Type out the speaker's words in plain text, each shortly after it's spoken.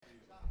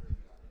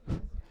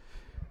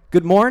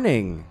Good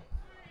morning.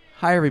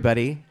 Hi,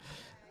 everybody.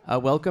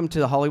 Welcome to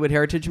the Hollywood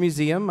Heritage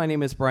Museum. My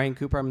name is Brian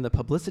Cooper. I'm the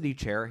publicity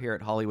chair here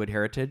at Hollywood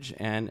Heritage,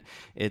 and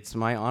it's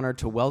my honor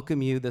to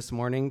welcome you this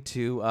morning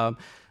to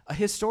a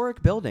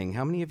historic building.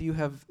 How many of you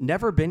have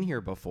never been here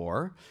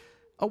before?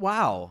 Oh,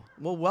 wow.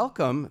 Well,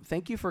 welcome.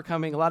 Thank you for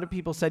coming. A lot of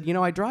people said,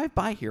 I drive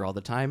by here all the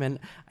time, and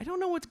I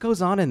don't know what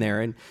goes on in there.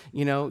 And,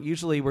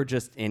 usually we're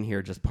just in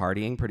here just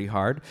partying pretty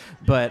hard.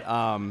 But...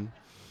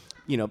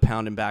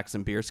 pounding back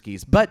some beer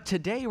skis. But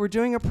today we're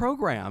doing a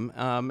program,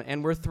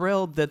 and we're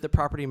thrilled that the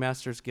Property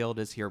Masters Guild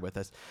is here with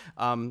us.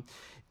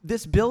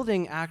 This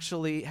building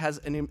actually has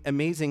an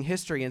amazing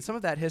history, and some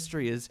of that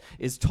history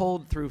is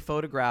told through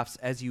photographs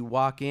as you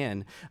walk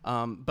in,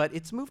 but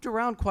it's moved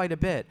around quite a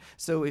bit.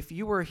 So if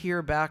you were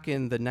here back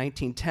in the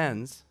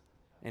 1910s,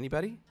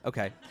 anybody?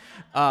 Okay.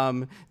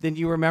 Then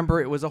you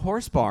remember it was a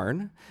horse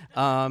barn,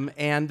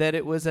 and that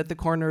it was at the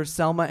corner of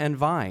Selma and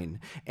Vine.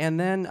 And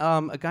then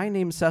a guy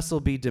named Cecil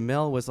B.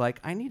 DeMille was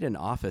like, I need an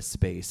office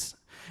space.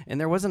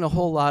 And there wasn't a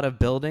whole lot of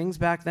buildings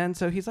back then,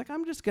 so he's like,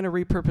 I'm just going to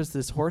repurpose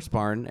this horse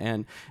barn,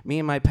 and me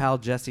and my pal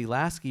Jesse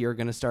Lasky are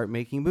going to start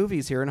making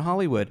movies here in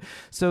Hollywood.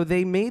 So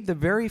they made the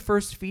very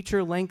first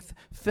feature-length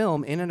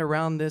film in and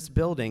around this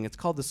building. It's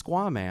called The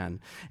Squaw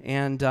Man.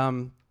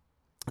 And...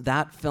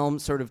 that film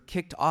sort of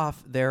kicked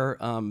off their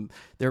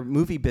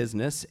movie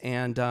business,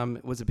 and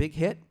it was a big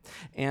hit.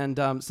 And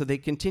so they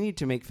continued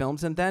to make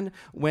films. And then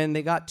when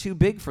they got too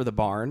big for the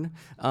barn,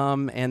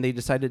 and they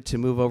decided to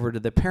move over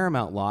to the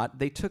Paramount lot,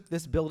 they took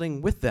this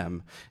building with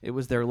them. It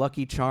was their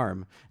lucky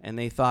charm. And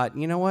they thought,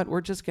 you know what,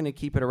 we're just going to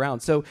keep it around.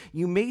 So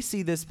you may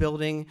see this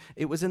building.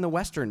 It was in the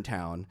Western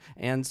town.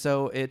 And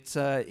so it's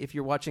if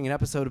you're watching an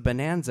episode of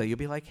Bonanza, you'll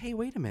be like, hey,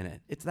 wait a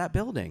minute. It's that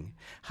building.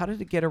 How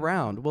did it get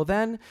around? Well,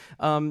 then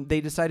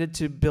they decided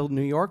to build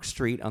New York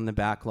Street on the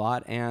back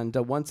lot, and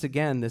once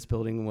again, this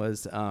building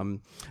was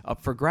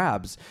up for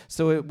grabs.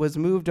 So it was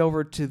moved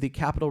over to the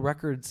Capitol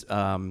Records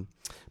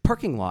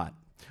parking lot,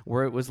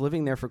 where it was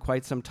living there for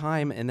quite some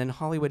time, and then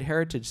Hollywood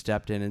Heritage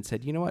stepped in and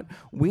said, you know what,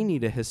 we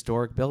need a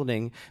historic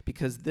building,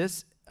 because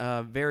this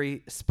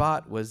very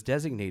spot was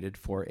designated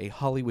for a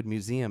Hollywood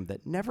museum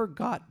that never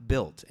got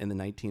built in the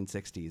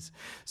 1960s.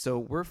 So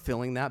we're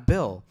filling that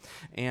bill.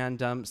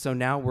 And so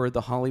now we're the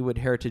Hollywood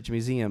Heritage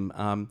Museum.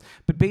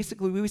 But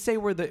basically, we say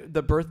we're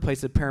the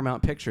birthplace of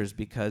Paramount Pictures,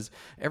 because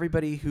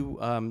everybody who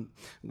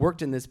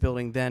worked in this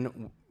building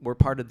then were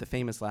part of the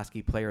famous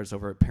Lasky players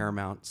over at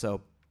Paramount.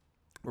 So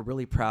we're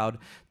really proud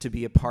to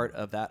be a part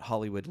of that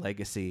Hollywood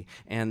legacy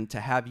and to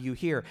have you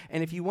here.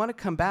 And if you want to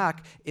come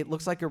back, it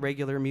looks like a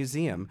regular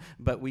museum,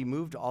 but we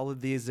moved all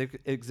of these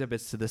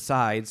exhibits to the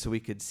side so we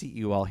could seat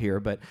you all here.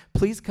 But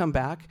please come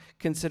back.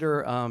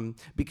 Consider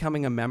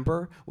becoming a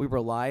member. We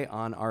rely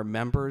on our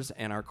members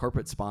and our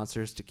corporate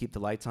sponsors to keep the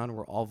lights on.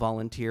 We're all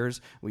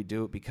volunteers. We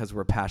do it because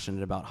we're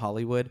passionate about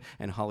Hollywood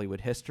and Hollywood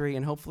history,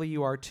 and hopefully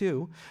you are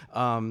too.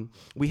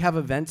 We have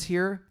events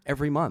here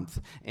every month,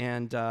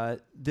 and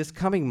this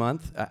coming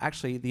month,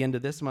 actually the end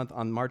of this month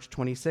on March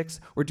 26th,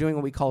 we're doing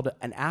what we called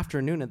an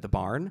afternoon at the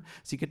barn.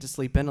 So you get to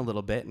sleep in a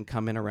little bit and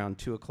come in around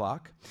 2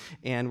 o'clock.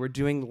 And we're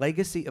doing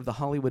Legacy of the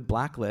Hollywood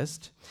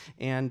Blacklist.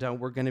 And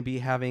we're going to be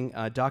having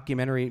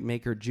documentary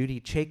maker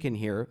Judy Chaikin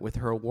here with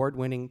her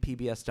award-winning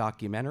PBS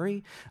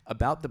documentary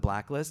about the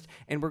blacklist.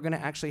 And we're going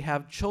to actually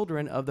have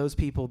children of those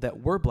people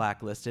that were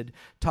blacklisted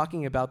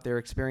talking about their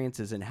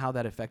experiences and how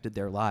that affected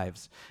their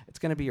lives. It's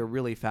going to be a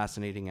really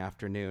fascinating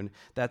afternoon.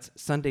 That's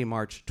Sunday,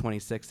 March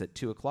 26th at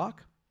 2 o'clock.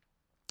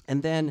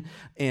 And then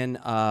in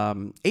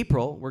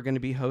April, we're going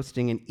to be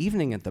hosting an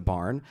evening at the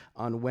barn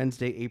on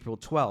Wednesday, April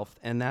 12th.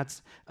 And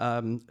that's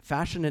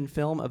Fashion and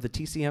Film of the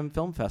TCM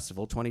Film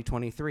Festival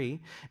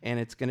 2023. And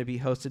it's going to be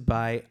hosted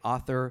by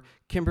author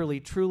Kimberly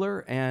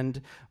Truler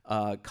and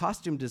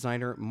costume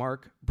designer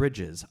Mark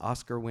Bridges.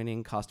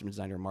 Oscar-winning costume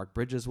designer Mark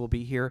Bridges will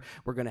be here.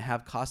 We're going to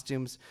have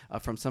costumes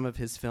from some of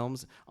his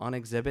films on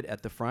exhibit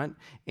at the front.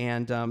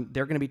 And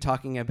they're going to be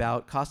talking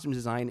about costume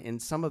design in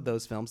some of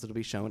those films that will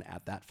be shown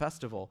at that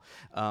festival.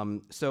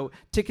 So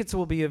tickets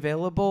will be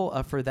available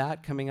for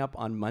that coming up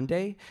on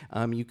Monday.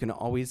 You can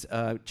always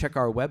check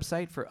our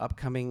website for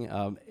upcoming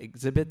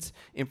exhibits,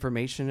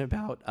 information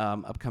about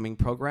upcoming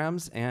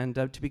programs, and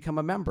to become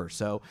a member.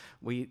 So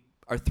we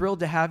are thrilled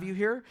to have you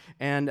here.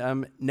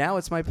 And now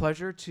it's my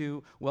pleasure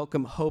to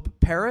welcome Hope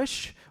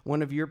Parrish,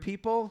 one of your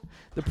people,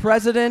 the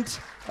president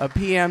of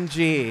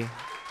PMG.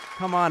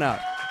 Come on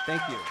up.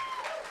 Thank you.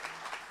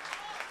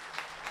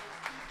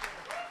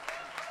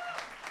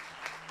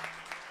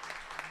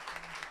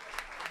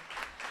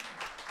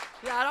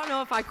 Yeah, I don't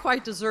know if I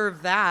quite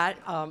deserve that,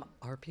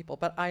 our people,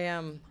 but I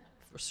am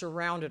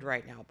surrounded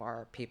right now by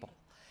our people.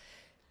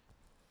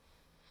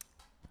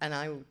 And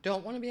I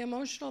don't want to be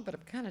emotional, but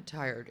I'm kind of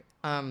tired.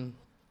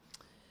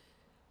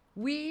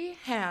 We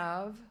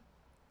have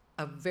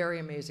a very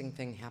amazing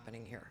thing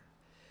happening here.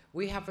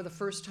 We have, for the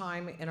first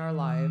time in our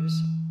lives,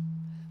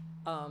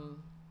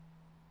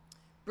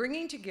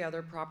 bringing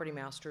together property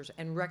masters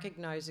and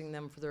recognizing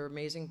them for their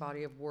amazing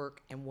body of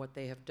work and what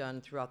they have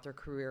done throughout their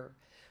career.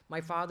 My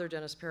father,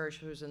 Dennis Parrish,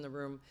 who's in the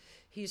room,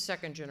 he's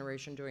second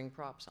generation doing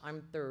props.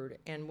 I'm third.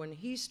 And when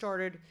he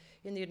started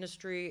in the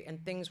industry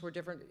and things were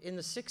different, in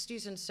the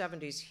 60s and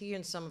 70s, he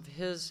and some of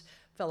his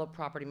fellow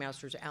property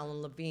masters,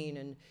 Alan Levine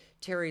and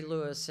Terry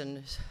Lewis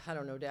and, I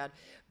don't know, Dad,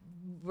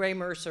 Ray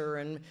Mercer,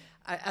 and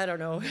I don't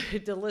know,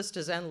 the list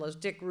is endless,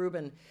 Dick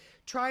Rubin,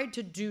 tried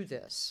to do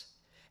this.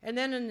 And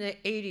then in the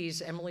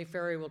 80s, Emily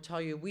Ferry will tell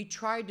you, we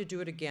tried to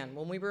do it again.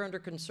 When we were under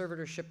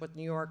conservatorship with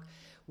New York,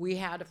 we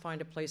had to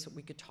find a place that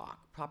we could talk,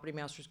 property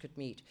masters could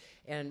meet,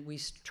 and we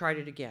tried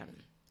it again.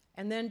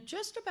 And then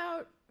just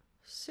about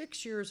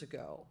 6 years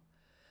ago,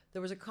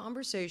 there was a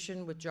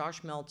conversation with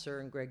Josh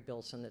Meltzer and Greg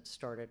Bilson that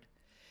started.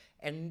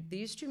 And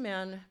these two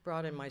men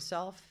brought in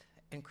myself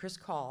and Chris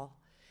Call,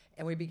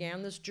 and we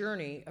began this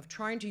journey of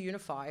trying to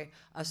unify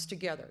us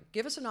together,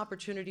 give us an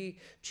opportunity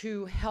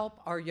to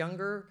help our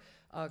younger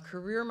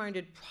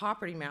career-minded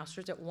property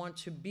masters that want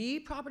to be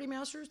property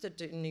masters that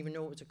didn't even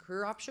know it was a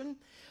career option,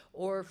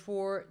 or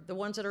for the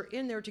ones that are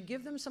in there to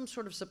give them some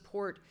sort of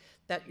support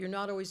that you're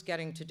not always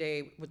getting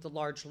today with the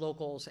large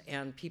locals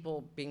and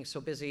people being so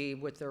busy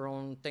with their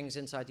own things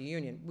inside the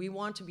union. We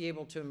want to be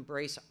able to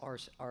embrace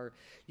our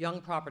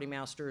young property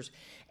masters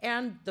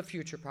and the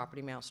future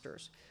property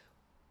masters.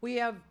 We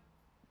have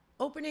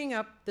opening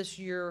up this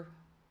year,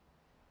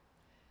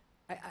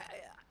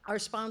 our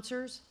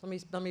sponsors,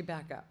 let me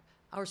back up.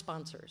 Our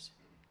sponsors,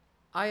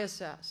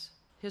 ISS,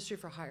 History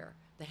for Hire,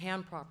 the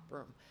Hand Prop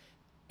Room,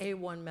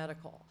 A1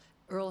 Medical,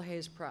 Earl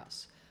Hayes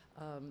Press,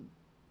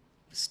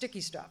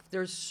 Sticky Stuff.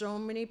 There's so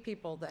many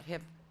people that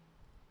have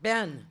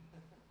Ben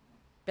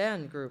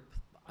Group.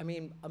 I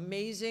mean,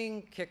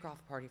 amazing kickoff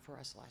party for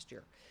us last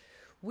year.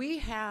 We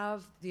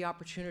have the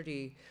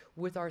opportunity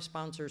with our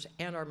sponsors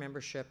and our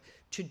membership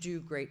to do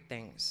great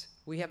things.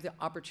 We have the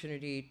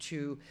opportunity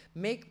to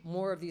make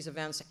more of these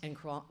events and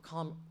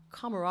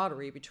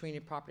camaraderie between the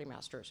property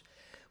masters.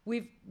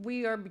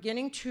 We are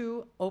beginning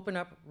to open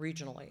up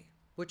regionally,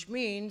 which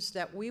means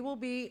that we will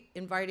be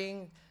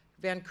inviting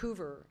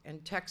Vancouver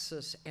and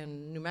Texas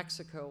and New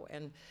Mexico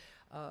and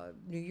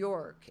New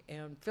York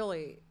and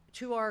Philly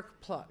to our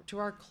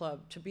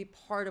club to be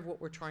part of what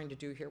we're trying to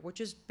do here,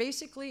 which is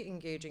basically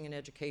engaging in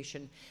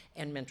education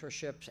and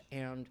mentorship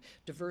and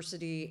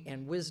diversity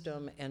and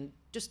wisdom and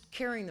just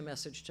carrying the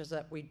message so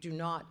that we do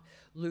not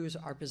lose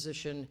our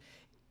position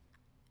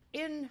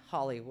in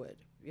Hollywood.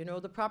 You know,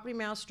 the property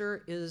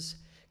master is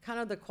kind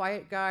of the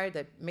quiet guy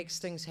that makes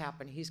things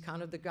happen. He's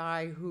kind of the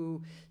guy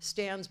who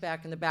stands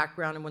back in the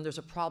background, and when there's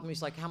a problem,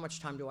 he's like, how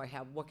much time do I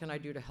have? What can I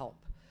do to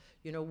help?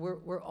 You know,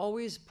 we're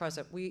always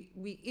present.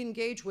 We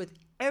engage with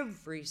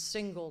every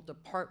single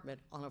department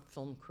on a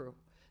film crew.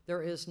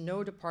 There is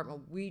no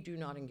department we do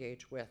not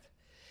engage with.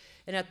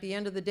 And at the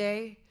end of the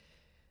day,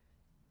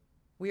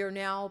 we are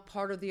now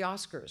part of the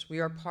Oscars. We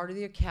are part of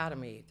the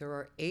Academy. There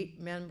are 8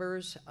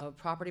 members of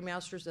Property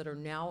Masters that are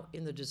now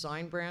in the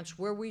design branch,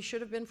 where we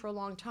should have been for a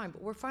long time,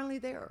 but we're finally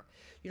there.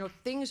 You know,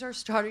 things are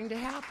starting to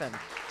happen,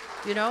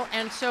 you know,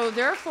 and so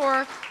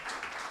therefore,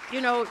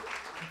 you know,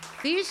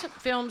 these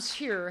films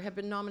here have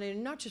been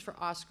nominated not just for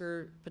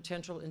Oscar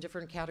potential in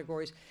different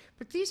categories,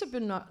 but these have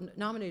been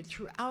nominated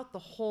throughout the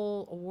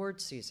whole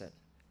award season.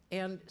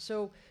 And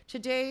so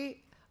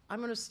today, I'm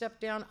going to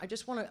step down. I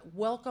just want to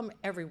welcome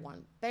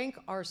everyone. Thank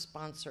our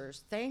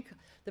sponsors. Thank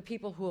the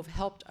people who have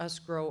helped us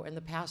grow in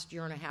the past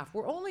year and a half.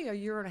 We're only a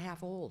year and a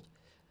half old,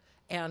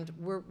 and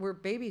we're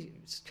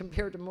babies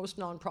compared to most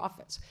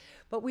nonprofits.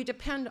 But we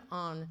depend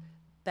on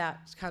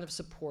that kind of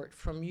support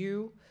from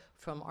you,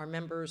 from our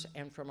members,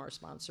 and from our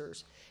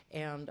sponsors.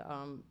 And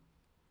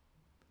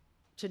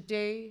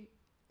today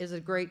is a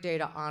great day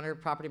to honor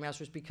Property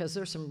Masters because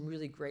there's some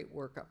really great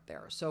work up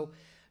there. So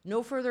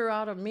no further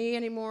out of me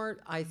anymore.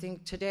 I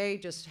think today,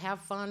 just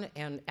have fun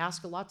and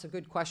ask lots of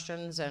good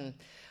questions and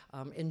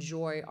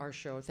enjoy our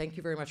show. Thank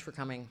you very much for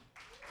coming.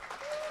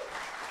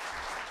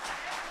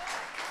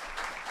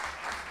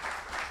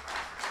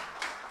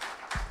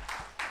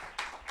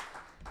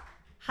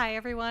 Hi,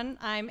 everyone.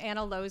 I'm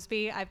Anna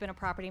Losby. I've been a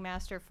property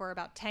master for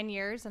about 10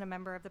 years and a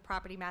member of the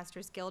Property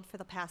Masters Guild for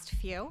the past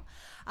few.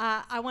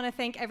 I want to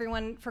thank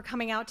everyone for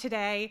coming out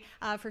today,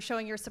 for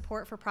showing your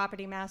support for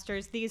property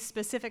masters, these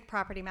specific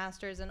property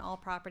masters and all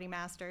property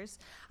masters.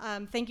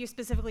 Thank you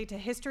specifically to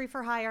History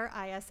for Hire,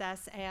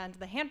 ISS, and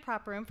the Hand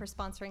Prop Room for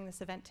sponsoring this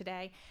event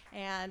today,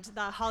 and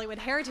the Hollywood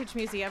Heritage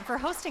Museum for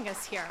hosting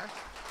us here.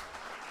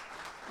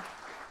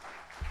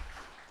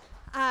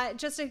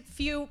 Just a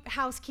few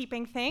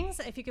housekeeping things.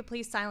 If you could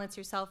please silence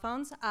your cell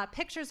phones.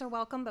 Pictures are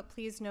welcome, but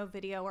please no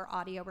video or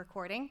audio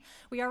recording.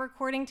 We are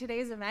recording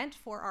today's event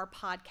for our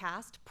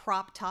podcast,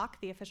 Prop Talk,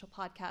 the official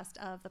podcast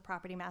of the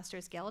Property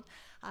Masters Guild,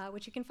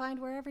 which you can find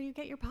wherever you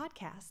get your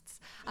podcasts.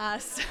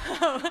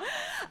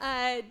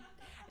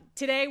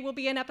 Today will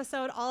be an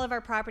episode. All of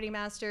our property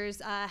masters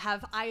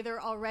have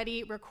either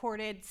already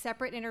recorded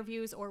separate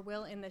interviews or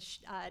will in the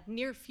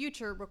near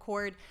future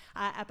record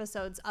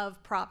episodes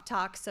of Prop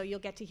Talk, so you'll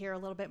get to hear a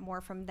little bit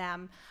more from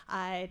them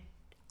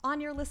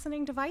on your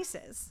listening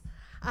devices.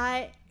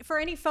 For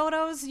any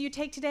photos you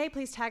take today,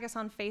 please tag us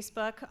on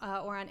Facebook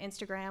or on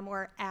Instagram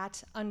or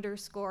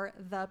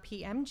 @_the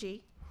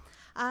PMG.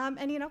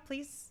 And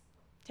please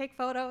take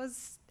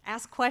photos,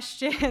 ask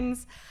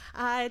questions.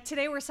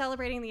 Today we're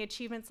celebrating the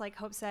achievements, like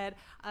Hope said,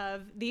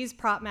 of these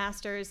prop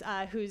masters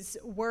whose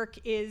work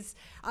is,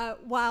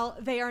 while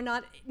they are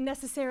not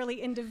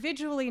necessarily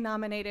individually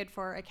nominated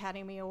for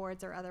Academy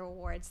Awards or other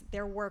awards,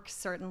 their work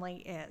certainly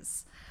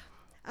is.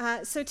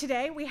 So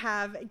today we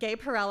have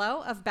Gabe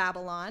Perello of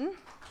Babylon,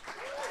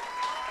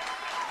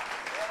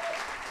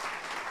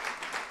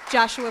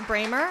 Joshua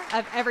Bramer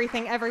of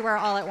Everything Everywhere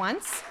All at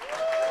Once,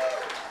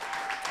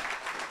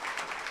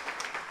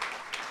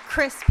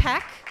 Chris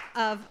Peck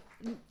of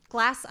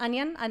Glass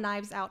Onion, A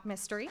Knives Out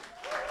Mystery,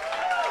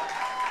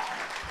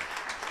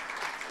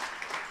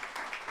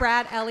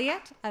 Brad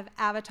Elliott of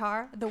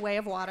Avatar, The Way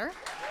of Water,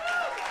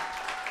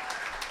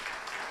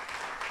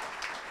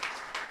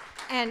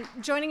 and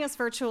joining us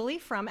virtually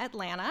from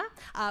Atlanta,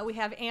 we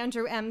have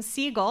Andrew M.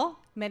 Siegel.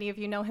 Many of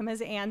you know him as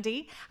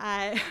Andy,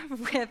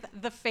 with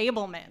The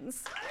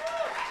Fablemans.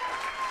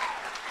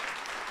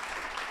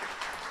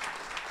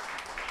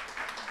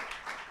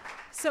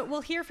 So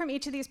we'll hear from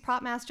each of these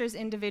prop masters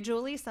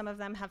individually. Some of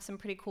them have some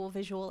pretty cool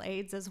visual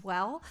aids as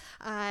well.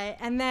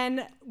 And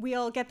then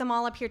we'll get them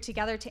all up here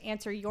together to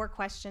answer your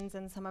questions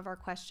and some of our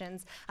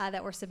questions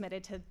that were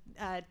submitted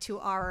to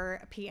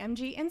our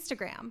PMG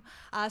Instagram.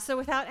 So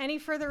without any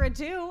further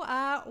ado,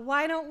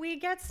 why don't we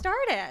get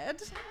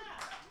started?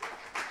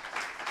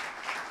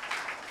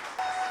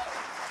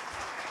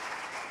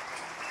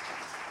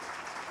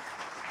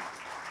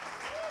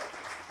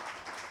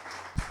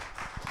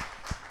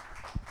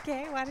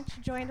 Okay, why don't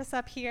you join us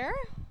up here?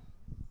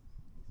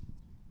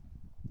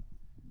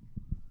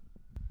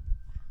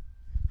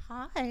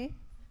 Hi.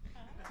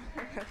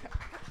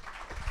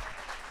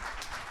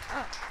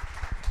 Oh.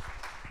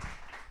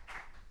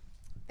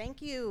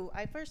 Thank you.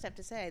 I first have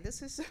to say,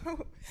 this is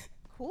so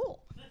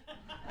cool.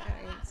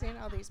 Seeing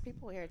all these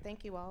people here.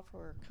 Thank you all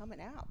for coming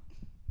out.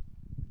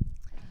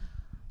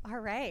 All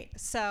right,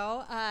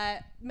 so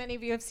many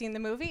of you have seen the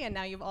movie, and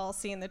now you've all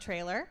seen the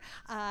trailer.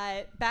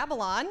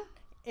 Babylon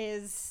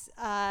is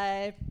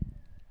a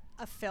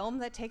film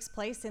that takes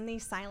place in the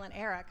silent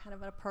era, kind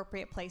of an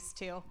appropriate place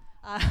to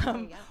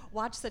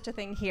watch such a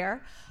thing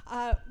here.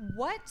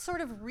 What sort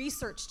of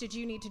research did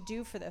you need to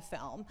do for the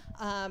film?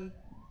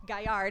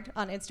 Gaillard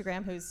on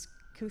Instagram, who's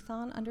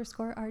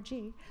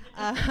Kuthon_RG,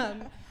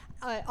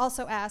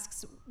 also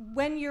asks,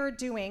 when you're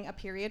doing a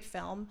period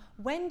film,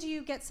 when do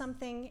you get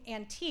something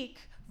antique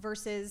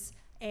versus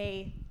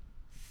a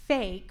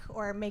fake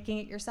or making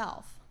it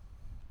yourself?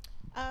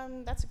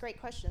 That's a great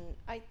question.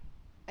 I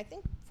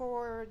think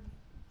for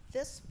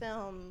this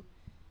film,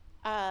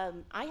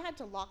 I had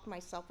to lock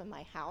myself in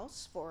my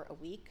house for a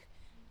week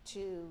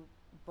to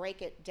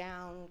break it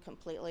down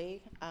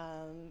completely.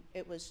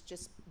 It was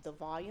just the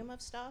volume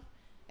of stuff.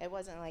 It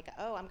wasn't like,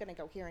 oh, I'm going to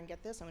go here and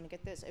get this, I'm going to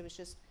get this. It was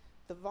just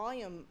the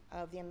volume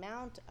of the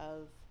amount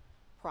of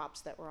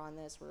props that were on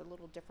this were a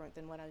little different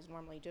than what I was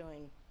normally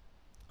doing,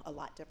 a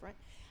lot different.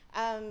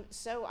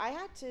 So I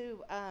had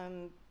to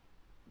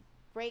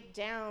break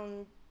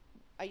down.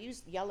 I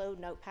used yellow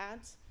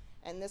notepads,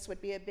 and this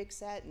would be a big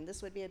set, and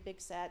this would be a big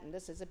set, and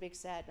this is a big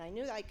set, and I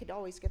knew that I could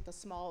always get the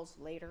smalls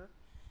later,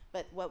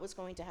 but what was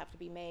going to have to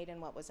be made and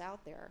what was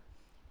out there.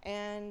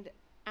 And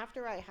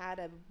after I had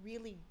a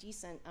really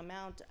decent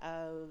amount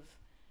of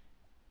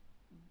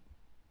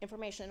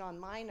information on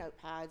my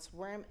notepads,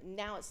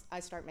 I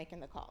start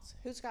making the calls.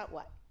 Who's got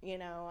what?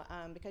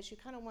 Because you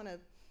kind of want to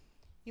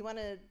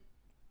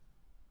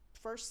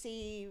first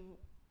see.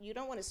 You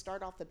don't want to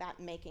start off the bat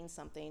making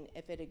something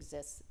if it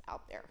exists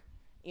out there.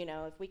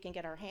 If we can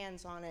get our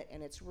hands on it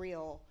and it's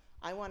real,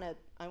 I want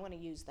to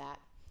use that.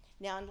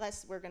 Now,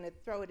 unless we're going to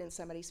throw it in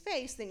somebody's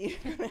face, then you're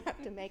going to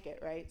have to make it,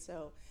 right?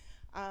 So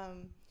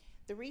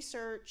the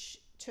research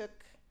took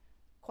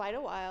quite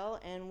a while,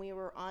 and we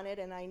were on it,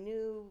 and I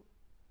knew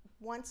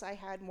once I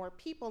had more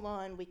people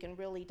on, we can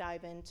really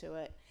dive into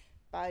it.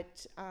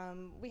 But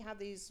we have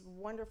these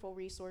wonderful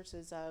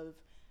resources of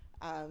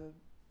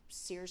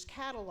Sears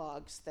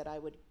catalogs that I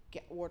would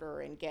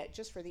order and get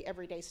just for the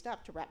everyday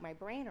stuff to wrap my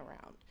brain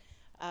around.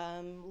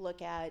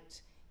 Look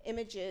at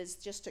images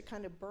just to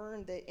kind of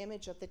burn the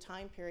image of the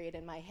time period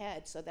in my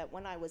head so that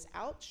when I was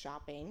out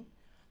shopping,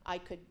 I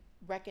could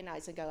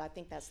recognize and go, I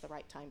think that's the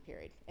right time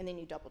period. And then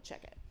you double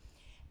check it.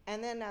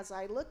 And then as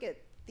I look at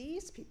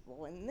these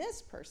people and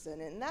this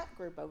person and that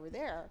group over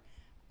there,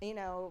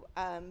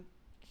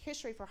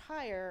 History for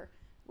Hire,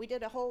 we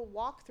did a whole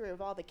walkthrough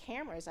of all the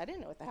cameras. I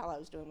didn't know what the hell I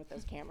was doing with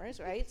those cameras,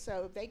 right?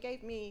 So they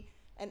gave me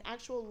an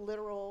actual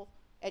literal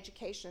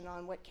education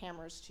on what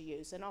cameras to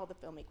use and all the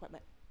film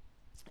equipment.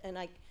 And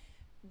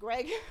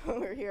Greg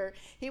over here,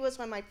 he was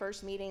one of my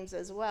first meetings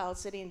as well,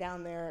 sitting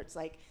down there. It's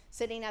like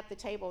sitting at the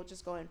table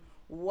just going,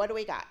 what do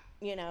we got?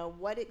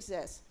 What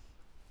exists?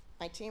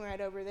 My team right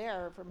over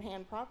there from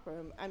Hand Prop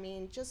Room,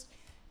 just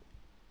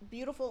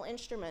beautiful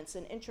instruments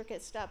and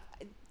intricate stuff.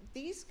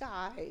 These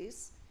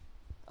guys,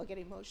 I'll get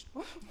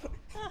emotional.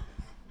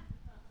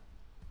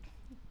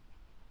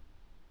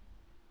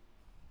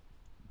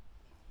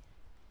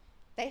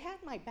 they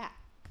had my back.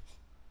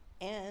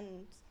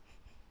 And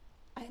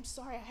I'm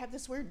sorry, I have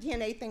this weird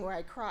DNA thing where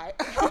I cry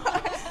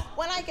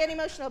when I get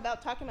emotional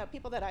about talking about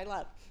people that I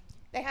love.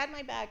 They had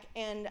my back,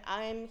 and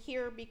I'm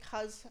here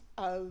because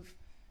of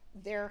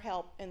their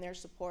help and their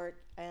support,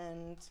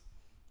 and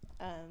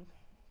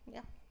yeah,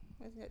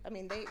 I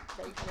mean, they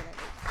did it.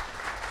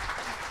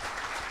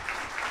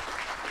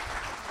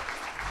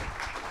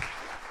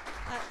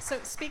 So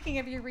speaking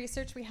of your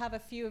research, we have a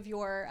few of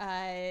your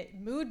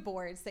mood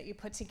boards that you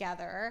put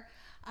together.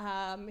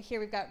 Here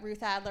we've got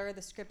Ruth Adler,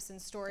 the scripts and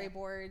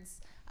storyboards,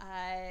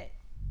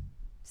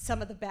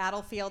 some of the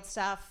battlefield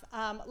stuff.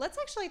 Let's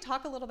actually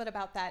talk a little bit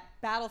about that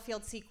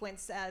battlefield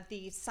sequence,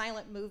 the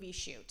silent movie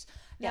shoot.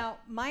 Now,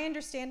 my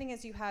understanding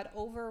is you had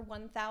over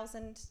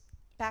 1,000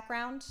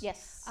 background.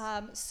 Yes.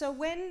 So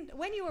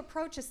when you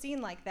approach a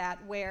scene like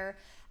that, where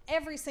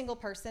every single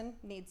person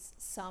needs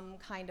some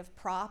kind of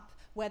prop,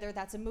 whether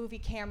that's a movie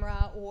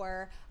camera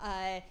or,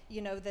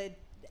 the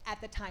at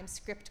the time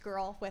script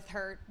girl with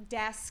her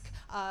desk,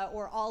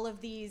 or all of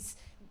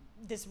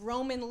this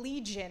Roman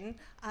legion,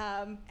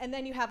 and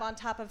then you have on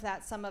top of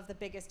that some of the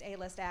biggest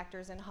A-list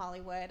actors in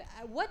Hollywood.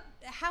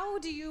 How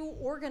do you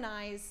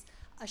organize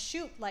a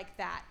shoot like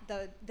that?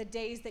 The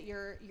days that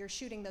you're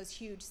shooting those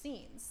huge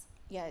scenes.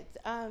 Yeah.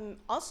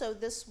 Also,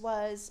 this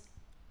was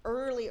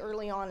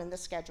early on in the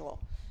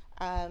schedule.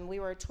 We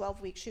were a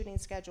 12-week shooting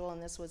schedule,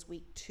 and this was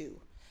week 2.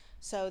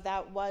 So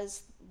that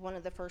was one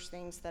of the first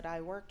things that I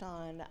worked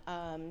on.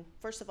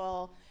 First of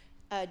all,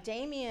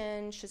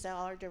 Damien Chazelle,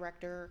 our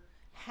director,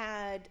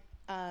 had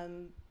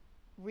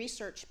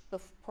researched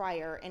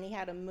prior, and he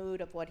had a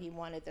mood of what he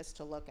wanted this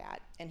to look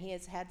at. And he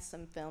has had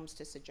some films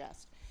to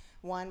suggest.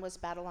 One was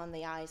Battle on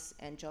the Ice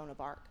and Joan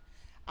of Arc.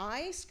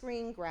 I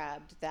screen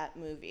grabbed that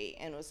movie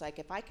and was like,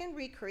 if I can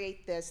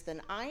recreate this,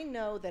 then I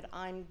know that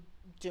I'm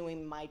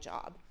doing my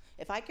job.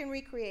 If I can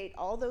recreate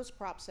all those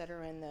props that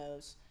are in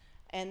those,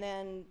 and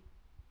then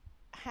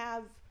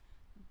have,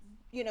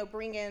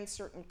 bring in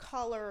certain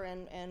color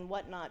and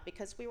whatnot,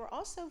 because we were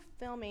also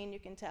filming, you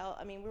can tell,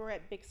 we were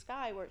at Big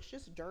Sky where it's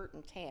just dirt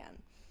and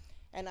tan.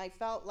 And I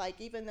felt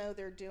like even though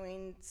they're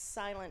doing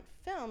silent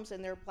films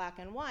and they're black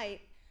and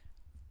white,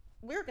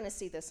 we're gonna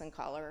see this in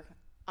color.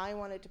 I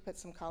wanted to put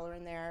some color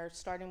in there,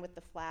 starting with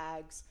the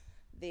flags,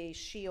 the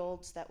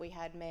shields that we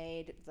had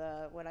made,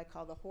 what I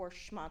call the horse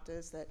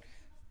schmatas that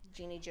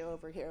Jeannie Jo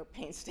over here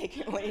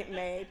painstakingly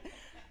made.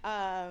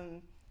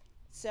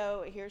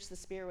 So here's the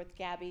spear with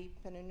Gabby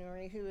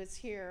Penanuri, who is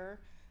here,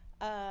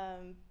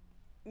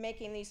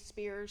 making these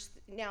spears.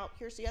 Now,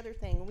 here's the other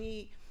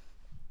thing.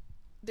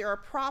 They're a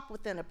prop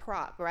within a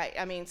prop, right?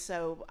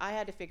 So I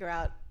had to figure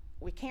out,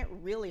 we can't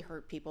really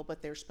hurt people,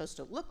 but they're supposed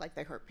to look like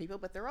they hurt people,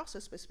 but they're also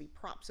supposed to be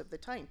props of the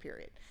time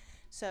period.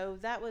 So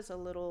that was a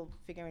little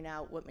figuring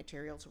out what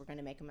materials we're going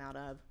to make them out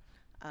of.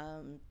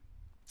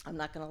 I'm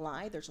not going to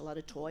lie, there's a lot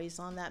of toys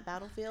on that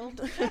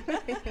battlefield,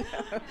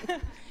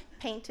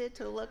 painted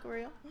to look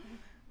real.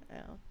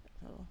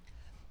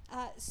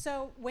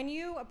 So when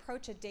you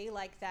approach a day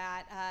like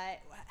that,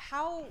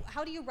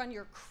 how do you run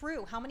your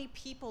crew? How many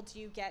people do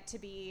you get to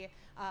be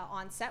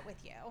on set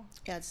with you?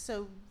 Yeah,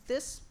 so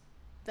this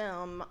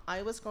film,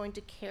 I was going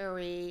to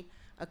carry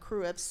a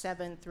crew of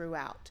 7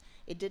 throughout.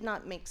 It did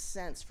not make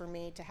sense for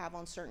me to have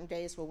on certain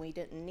days when we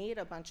didn't need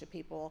a bunch of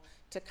people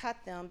to cut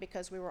them,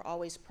 because we were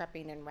always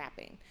prepping and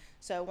wrapping.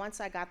 So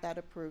once I got that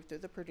approved through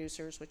the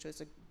producers, which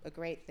was a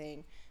great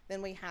thing,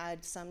 then we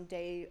had some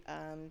day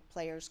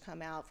players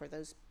come out for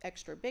those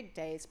extra big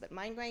days, but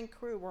my main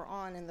crew were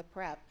on in the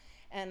prep,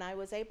 and I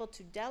was able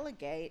to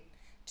delegate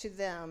to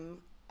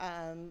them,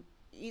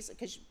 easily,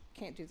 because you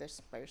can't do this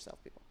by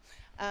yourself, people.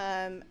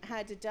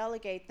 Had to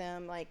delegate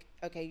them, like,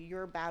 okay,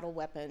 your battle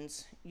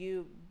weapons,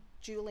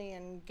 Julie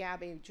and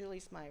Gabby.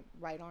 Julie's my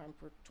right arm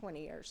for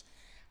 20 years.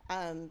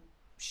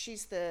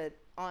 She's the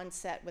on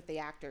set with the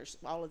actors,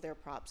 all of their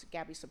props.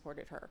 Gabby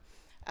supported her.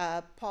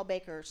 Paul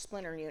Baker,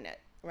 Splinter Unit,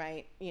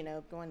 right?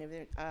 Going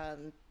to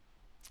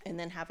and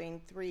then having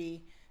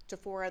 3 to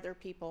 4 other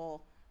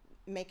people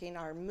making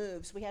our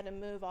moves. We had to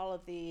move all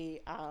of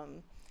the.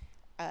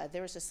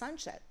 There was a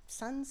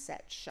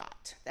sunset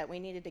shot that we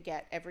needed to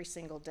get every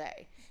single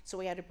day. So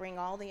we had to bring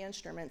all the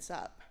instruments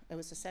up. It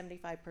was a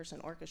 75-person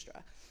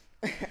orchestra.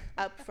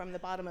 Up from the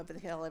bottom of the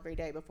hill every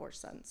day before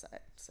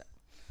sunset. So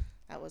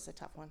that was a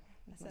tough one.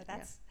 So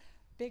that's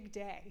big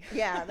day.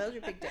 Yeah, those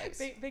are big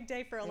days. big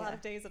day for a lot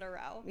of days in a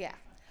row. Yeah.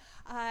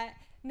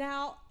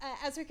 Now,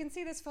 as we can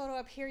see this photo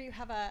up here, you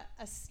have a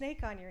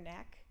snake on your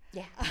neck.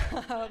 Yeah.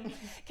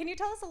 Can you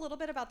tell us a little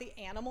bit about the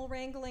animal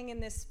wrangling in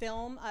this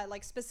film?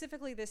 Like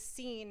specifically this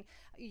scene,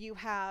 you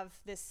have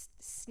this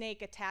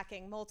snake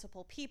attacking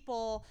multiple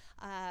people.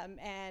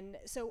 And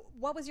so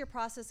what was your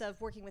process of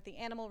working with the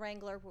animal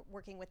wrangler,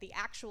 working with the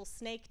actual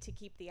snake to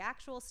keep the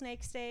actual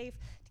snake safe,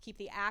 to keep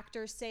the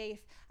actor safe?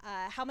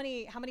 How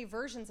many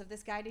versions of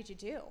this guy did you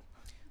do?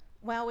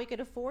 Well, we could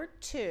afford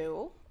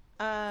 2.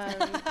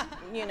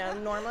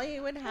 Normally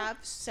you would have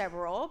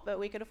several, but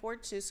we could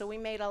afford 2, so we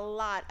made a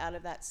lot out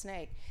of that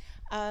snake.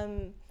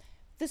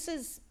 this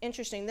is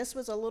interesting. This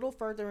was a little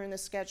further in the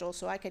schedule,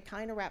 so I could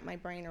kind of wrap my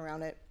brain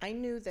around it. I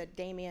knew that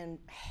Damien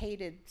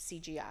hated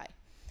CGI,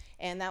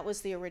 and that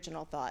was the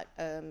original thought.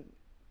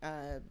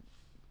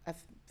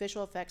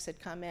 Visual effects had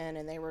come in,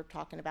 and they were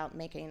talking about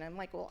making, and I'm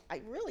like, well,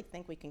 I really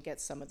think we can get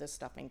some of this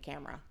stuff in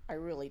camera. I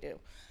really do.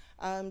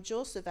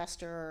 Jules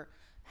Sylvester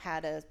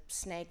had a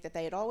snake that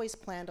they had always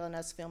planned on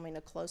us filming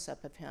a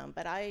close-up of him,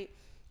 but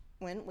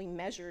when we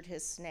measured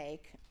his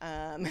snake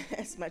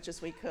as much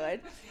as we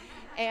could,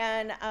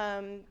 and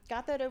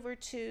got that over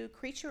to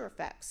Creature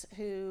Effects,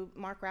 who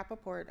Mark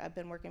Rappaport I've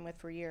been working with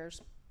for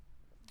years.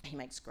 He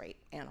makes great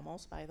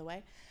animals, by the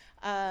way.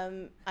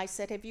 I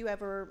said, have you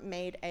ever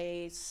made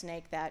a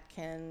snake that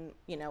can,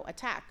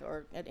 attack?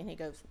 And he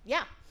goes,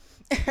 yeah.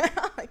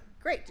 I'm like,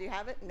 great, do you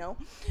have it? No.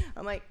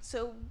 I'm like,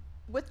 so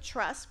with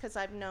trust, because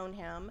I've known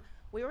him,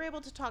 we were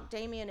able to talk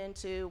Damien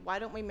into, why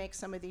don't we make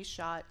some of these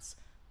shots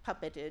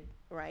puppeted,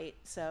 right?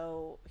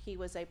 So he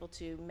was able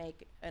to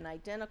make an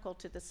identical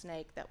to the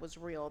snake that was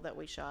real that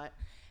we shot.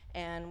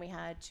 And we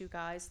had 2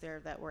 guys there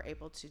that were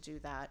able to do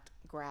that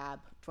grab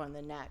from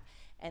the neck.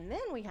 And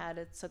then we had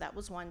it, so that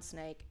was one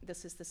snake.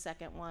 This is the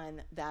second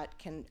one that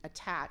can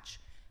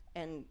attach,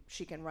 and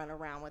she can run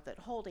around with it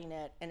holding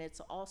it. And it's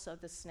also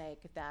the snake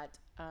that,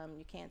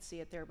 you can't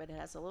see it there, but it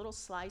has a little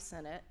slice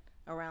in it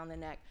around the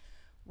neck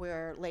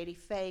where Lady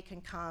Faye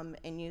can come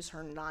and use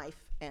her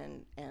knife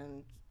and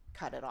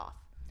cut it off.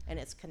 And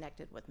it's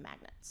connected with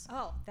magnets.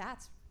 Oh,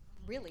 that's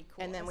really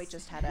cool. And then we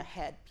just had a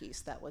head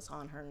piece that was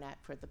on her neck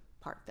for the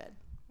part that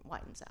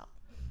widens out.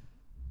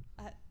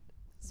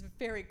 It's a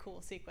very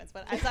cool sequence,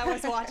 but as I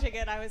was watching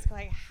it, I was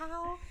going,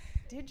 how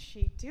did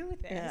she do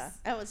this? Yeah,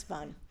 that was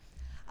fun.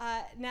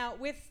 Now,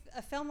 with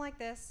a film like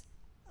this,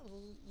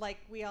 like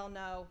we all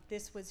know,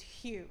 this was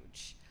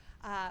huge.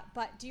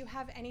 But do you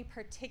have any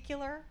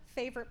particular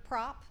favorite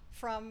prop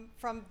from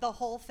the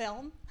whole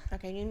film?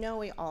 Okay,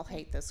 we all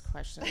hate this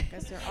question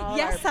because they're all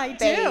yes, our I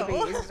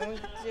babies. do. We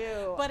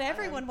do. But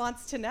everyone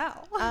wants to know.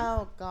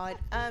 Oh, God.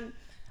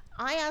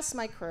 I asked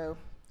my crew,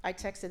 I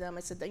texted them,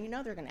 I said, they're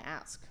going to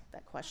ask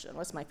that question,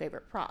 what's my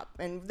favorite prop?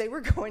 And they were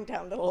going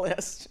down the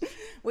list.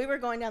 We were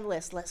going down the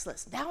list.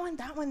 That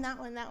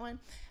one.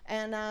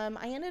 And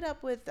I ended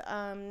up with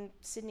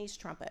Sydney's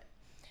trumpet.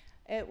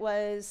 It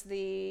was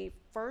the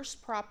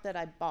first prop that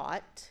I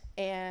bought,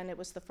 and it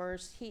was the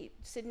first,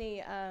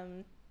 Sydney,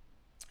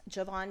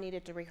 Javon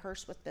needed to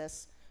rehearse with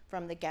this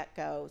from the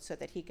get-go so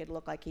that he could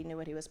look like he knew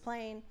what he was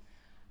playing.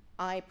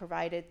 I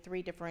provided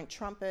 3 different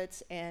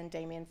trumpets, and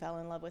Damien fell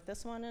in love with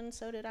this one, and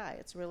so did I.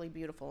 It's really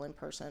beautiful in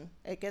person.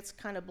 It gets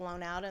kind of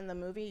blown out in the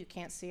movie. You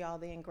can't see all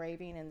the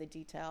engraving and the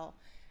detail,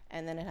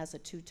 and then it has the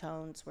 2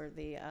 tones where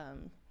the,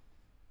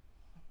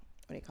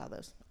 what do you call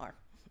those, are.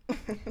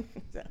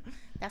 So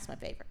that's my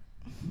favorite.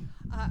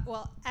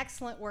 Well,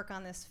 excellent work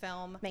on this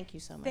film. Thank you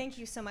so much. Thank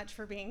you so much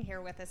for being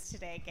here with us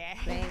today, Gay.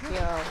 Thank you.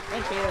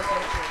 Thank you.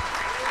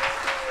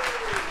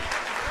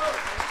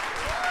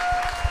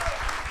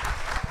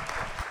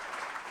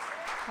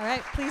 All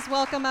right, please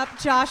welcome up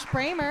Josh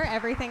Bramer,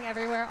 Everything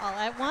Everywhere All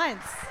at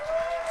Once.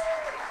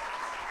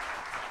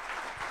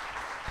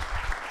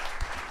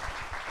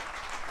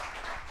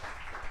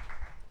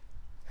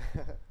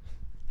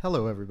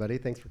 Hello, everybody.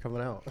 Thanks for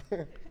coming out.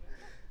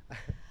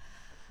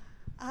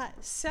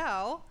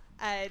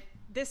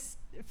 This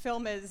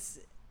film is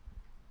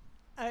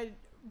a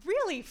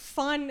really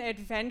fun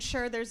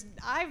adventure.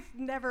 I've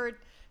never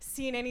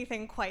seen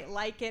anything quite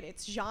like it.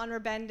 It's genre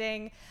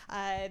bending.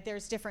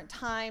 There's different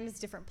times,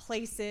 different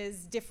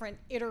places, different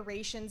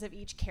iterations of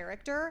each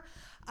character.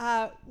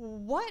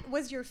 What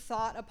was your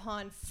thought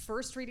upon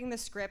first reading the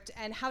script,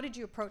 and how did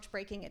you approach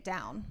breaking it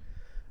down?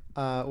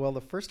 Well,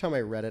 the first time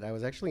I read it, I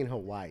was actually in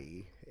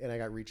Hawaii, and I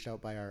got reached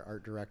out by our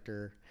art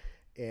director,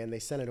 and they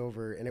sent it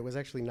over, and it was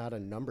actually not a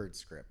numbered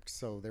script,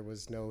 so there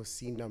was no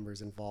scene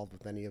numbers involved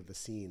with any of the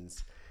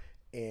scenes.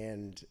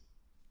 And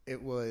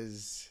it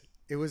was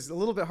a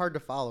little bit hard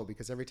to follow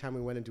because every time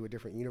we went into a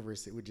different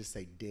universe, it would just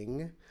say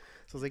ding.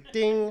 So I was like,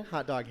 ding,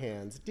 hot dog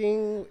hands,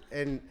 ding.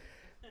 And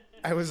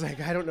I was like,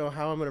 I don't know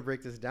how I'm going to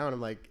break this down.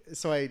 I'm like,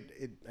 so I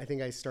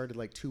think I started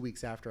like 2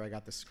 weeks after I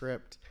got the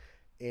script.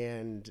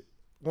 And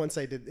once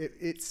I did,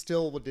 it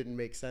still didn't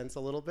make sense a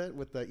little bit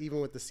even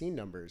with the scene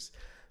numbers.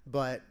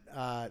 But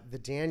the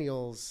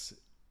Daniels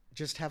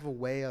just have a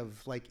way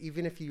of, like,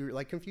 even if you're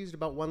like confused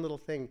about one little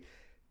thing,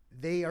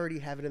 they already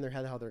have it in their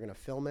head how they're going to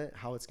film it,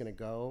 how it's going to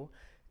go.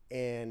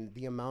 And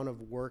the amount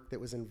of work that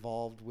was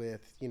involved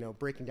with,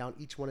 breaking down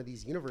each one of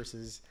these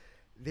universes,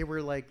 they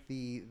were like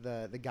the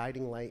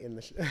guiding light in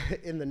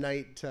the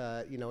night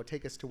to,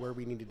 take us to where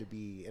we needed to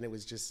be. And it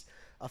was just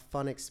a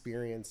fun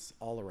experience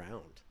all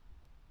around.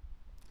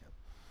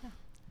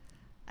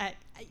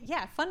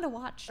 Yeah, fun to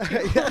watch.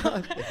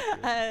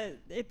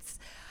 It's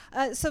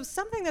so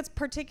something that's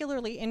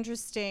particularly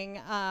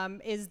interesting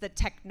is the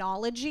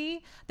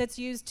technology that's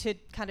used to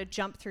kind of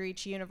jump through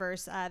each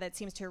universe that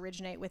seems to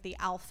originate with the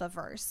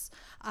Alphaverse.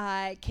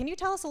 Can you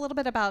tell us a little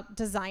bit about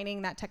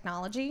designing that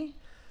technology?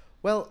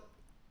 Well,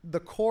 the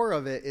core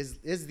of it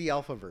is the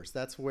Alphaverse.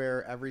 That's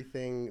where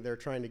everything they're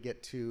trying to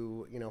get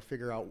to,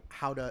 figure out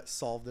how to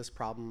solve this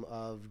problem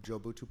of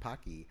Jobu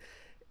Tupaki.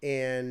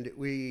 And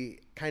we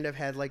kind of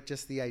had like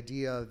just the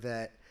idea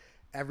that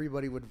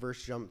everybody would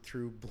verse jump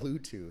through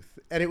Bluetooth.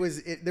 And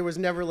there was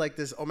never like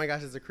this, oh my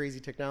gosh, it's a crazy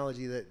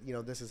technology that,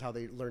 this is how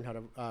they learned how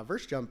to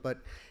verse jump. But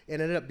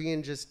it ended up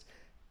being just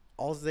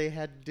all they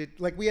had to,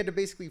 like, we had to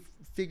basically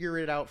figure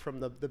it out from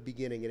the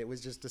beginning. And it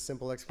was just a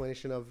simple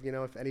explanation of,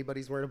 if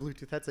anybody's wearing a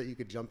Bluetooth headset, you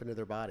could jump into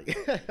their body.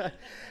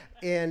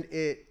 And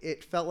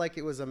it felt like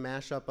it was a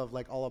mashup of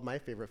like all of my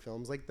favorite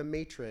films, like The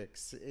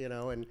Matrix,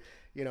 and,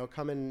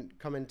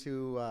 coming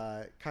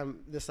to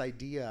this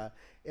idea.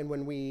 And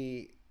when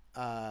we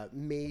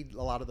made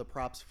a lot of the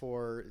props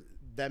for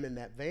them in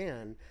that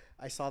van,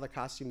 I saw the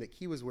costume that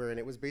Key was wearing.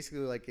 It was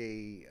basically like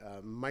a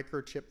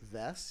microchip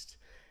vest.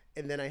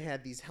 And then I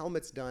had these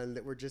helmets done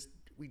that were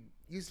we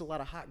used a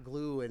lot of hot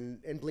glue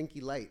and blinky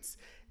lights.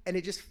 And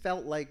it just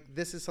felt like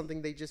this is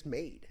something they just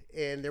made.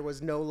 And there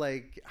was no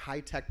like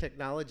high-tech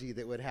technology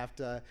that would have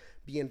to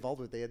be involved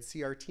with. They had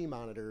CRT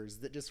monitors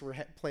that just were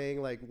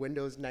playing like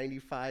Windows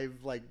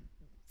 95 like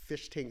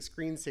fish tank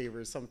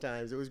screensavers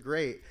sometimes. It was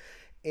great.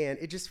 And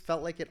it just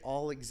felt like it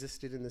all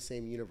existed in the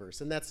same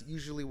universe. And that's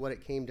usually what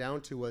it came down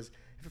to, was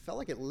if it felt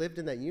like it lived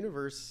in that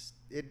universe,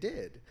 it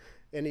did.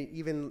 And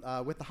even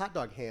with the hot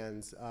dog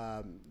hands,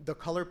 the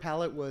color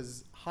palette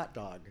was hot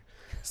dog.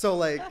 So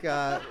like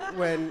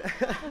when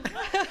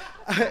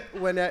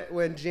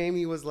when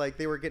Jamie was like,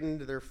 they were getting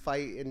into their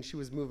fight and she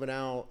was moving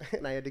out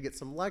and I had to get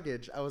some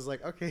luggage, I was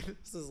like, okay,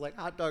 this is like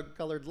hot dog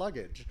colored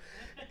luggage.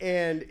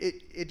 And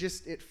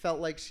it felt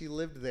like she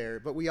lived there.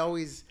 But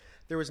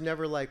there was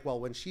never like, well,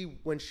 when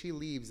she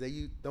leaves,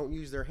 they don't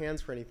use their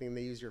hands for anything.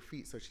 They use your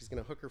feet. So she's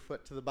going to hook her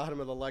foot to the bottom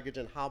of the luggage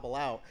and hobble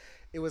out.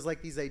 It was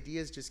like these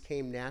ideas just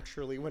came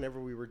naturally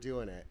whenever we were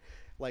doing it.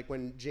 Like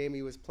when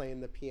Jamie was playing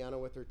the piano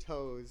with her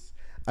toes,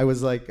 I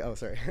was like, oh,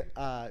 sorry.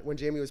 When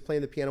Jamie was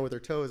playing the piano with her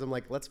toes, I'm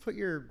like, let's put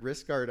your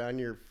wrist guard on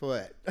your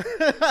foot.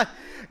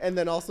 And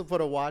then also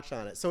put a watch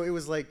on it. So it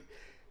was like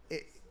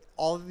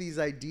all of these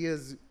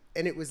ideas.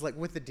 And it was like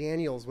with the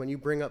Daniels, when you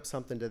bring up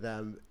something to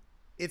them,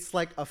 it's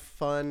like a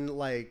fun,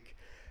 like,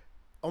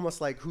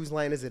 almost like whose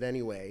line is it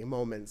anyway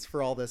moments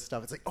for all this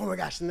stuff. It's like, oh my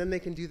gosh, and then they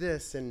can do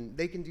this and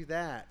they can do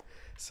that.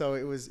 So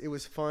it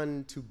was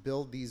fun to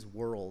build these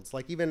worlds.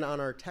 Like even on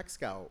our Tech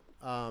Scout,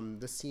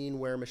 the scene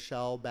where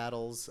Michelle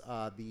battles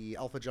the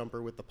Alpha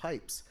Jumper with the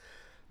pipes,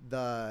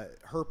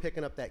 her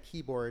picking up that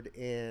keyboard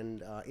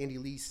and Andy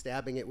Lee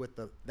stabbing it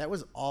that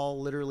was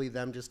all literally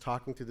them just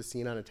talking through the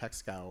scene on a Tech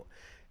Scout.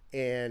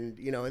 And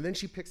and then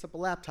she picks up a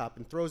laptop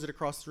and throws it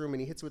across the room,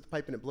 and he hits it with the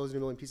pipe, and it blows into a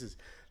million pieces.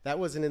 That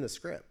wasn't in the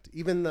script.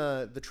 Even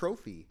the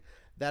trophy,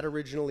 that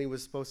originally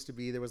was supposed to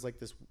be. There was like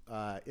this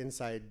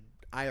inside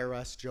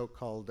IRS joke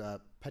called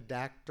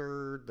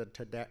Pedactor,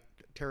 the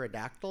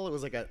pterodactyl. It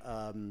was like a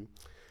kind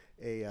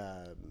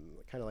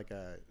of like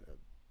a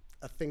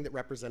thing that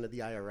represented the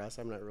IRS.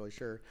 I'm not really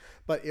sure,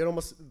 but it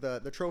almost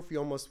the trophy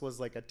almost was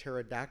like a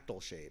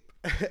pterodactyl shape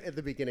at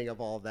the beginning of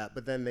all of that.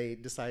 But then they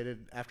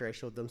decided, after I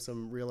showed them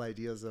some real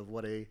ideas of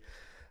what a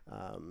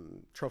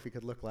trophy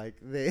could look like,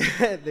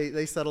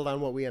 they settled on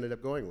what we ended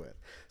up going with.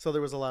 So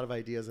there was a lot of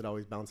ideas that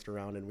always bounced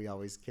around, and we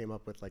always came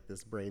up with like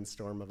this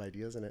brainstorm of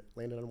ideas, and it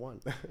landed on one.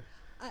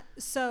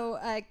 So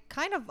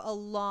kind of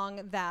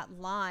along that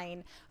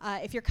line,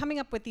 if you're coming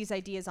up with these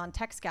ideas on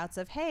Tech Scouts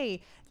of,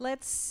 hey,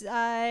 let's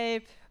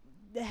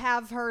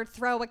have her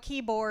throw a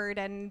keyboard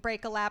and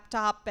break a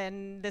laptop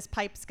and this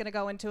pipe's going to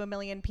go into a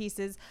million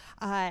pieces,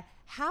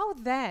 how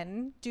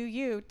then do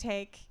you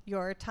take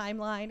your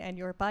timeline and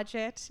your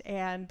budget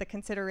and the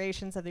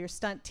considerations of your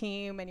stunt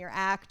team and your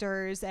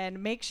actors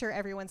and make sure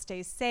everyone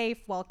stays safe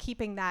while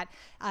keeping that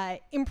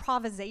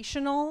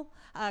improvisational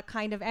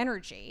kind of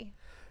energy?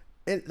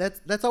 And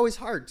that's always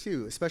hard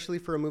too, especially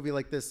for a movie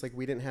like this. Like,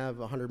 we didn't have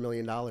 $100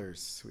 million.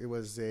 It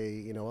was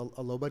a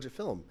low budget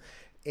film.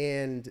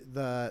 And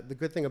the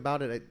good thing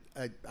about it,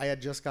 I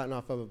had just gotten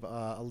off of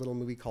a little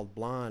movie called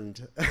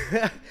Blonde.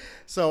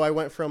 So I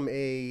went from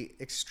a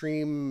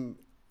extreme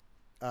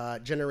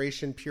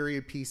generation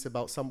period piece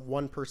about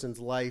one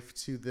person's life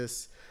to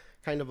this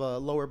kind of a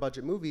lower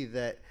budget movie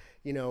that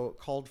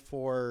called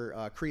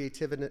for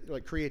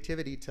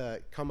creativity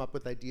to come up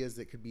with ideas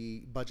that could be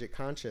budget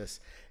conscious.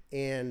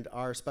 And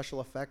our special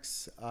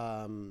effects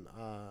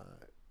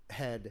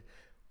head,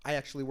 I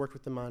actually worked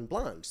with him on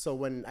Blonde. So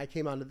when I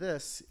came onto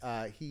this,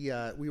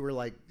 we were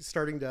like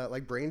starting to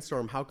like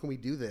brainstorm, how can we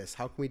do this?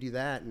 How can we do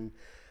that? And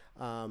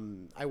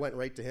I went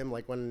right to him,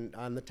 like when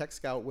on the Tech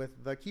Scout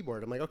with the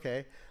keyboard. I'm like,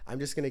 okay, I'm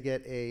just gonna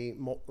get a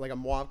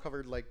mauve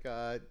covered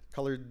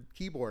colored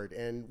keyboard,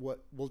 and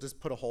we'll just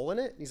put a hole in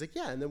it. And he's like,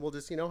 yeah, and then we'll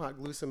just hot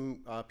glue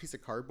some piece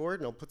of cardboard,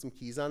 and I'll put some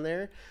keys on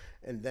there,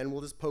 and then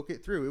we'll just poke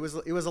it through.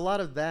 It was a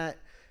lot of that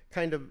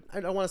kind of, I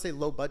don't want to say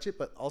low budget,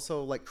 but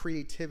also like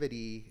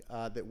creativity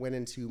that went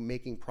into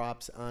making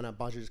props on a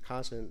budget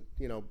constant,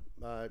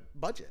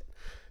 budget.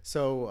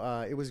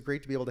 So it was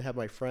great to be able to have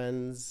my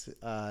friends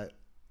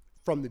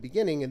from the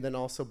beginning, and then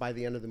also by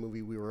the end of the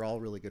movie, we were all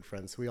really good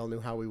friends. So we all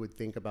knew how we would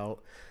think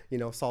about,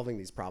 solving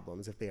these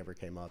problems if they ever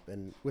came up.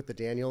 And with the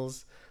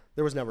Daniels,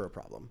 there was never a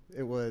problem.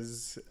 It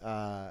was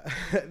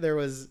there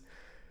was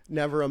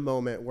never a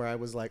moment where I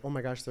was like, oh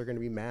my gosh, they're going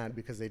to be mad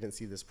because they didn't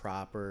see this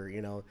prop, or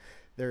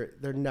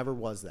there never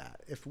was that.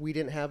 If we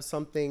didn't have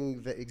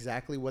something that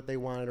exactly what they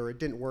wanted, or it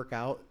didn't work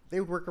out, they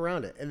would work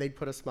around it, and they'd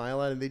put a smile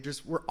on it, and they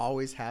just were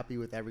always happy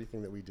with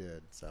everything that we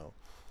did. So,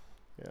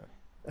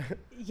 yeah.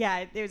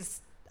 Yeah,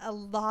 there's a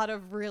lot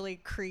of really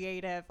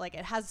creative, like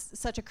it has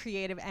such a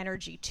creative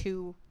energy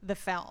to the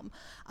film.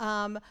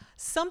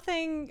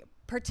 Something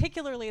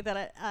particularly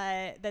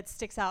that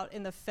sticks out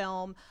in the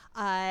film,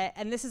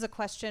 and this is a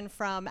question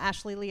from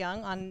Ashley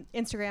Leung on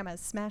Instagram as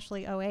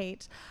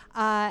Smashly08.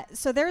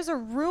 So there was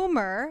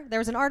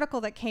an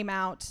article that came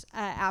out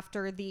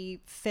after the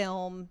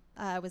film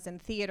was in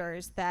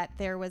theaters, that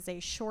there was a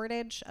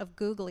shortage of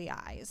googly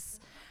eyes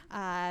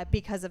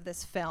because of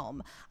this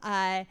film.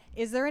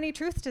 Is there any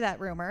truth to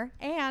that rumor?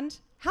 And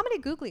how many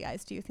googly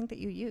eyes do you think that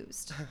you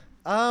used?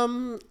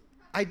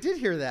 I did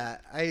hear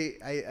that.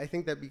 I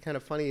think that'd be kind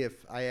of funny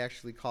if I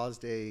actually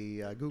caused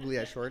a googly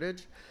eye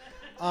shortage,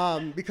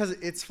 because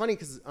it's funny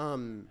because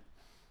I'm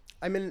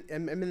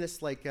in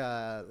this like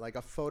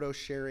a photo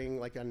sharing,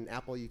 like on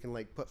Apple you can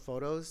like put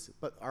photos,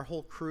 but our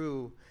whole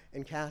crew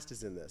and cast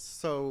is in this.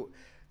 So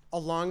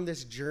along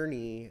this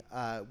journey,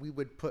 we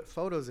would put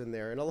photos in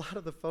there, and a lot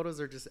of the photos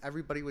are just,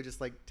 everybody would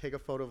just like take a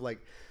photo of like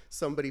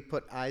somebody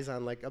put eyes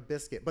on like a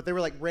biscuit, but they were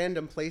like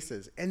random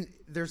places. And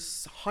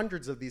there's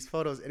hundreds of these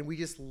photos, and we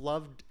just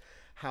loved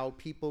how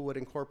people would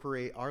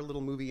incorporate our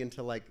little movie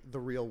into like the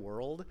real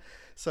world.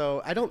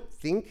 So I don't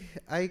think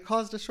I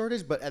caused a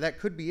shortage, but that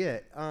could be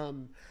it.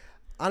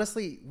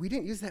 Honestly, we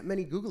didn't use that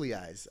many googly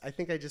eyes. I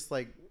think I just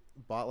like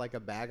bought like a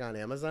bag on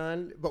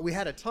Amazon, but we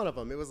had a ton of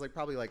them. It was like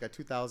probably like a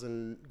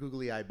 2,000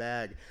 googly eye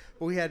bag,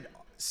 but we had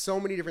so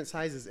many different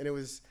sizes. And it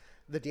was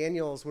the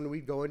Daniels, when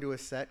we'd go into a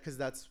set, because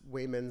that's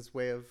Wayman's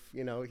way of,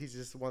 he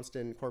just wants to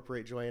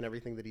incorporate joy in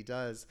everything that he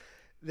does.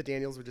 The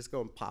Daniels would just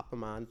go and pop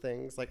them on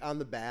things, like on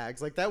the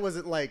bags. Like that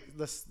wasn't like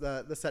the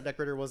set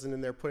decorator wasn't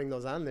in there putting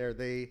those on there.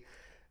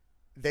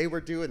 They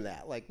were doing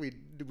that. Like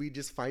we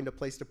just find a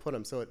place to put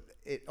them. So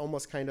it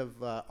almost kind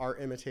of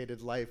art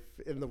imitated life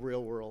in the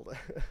real world.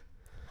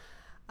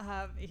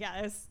 Yeah,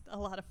 it was a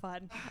lot of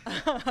fun.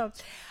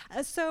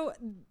 So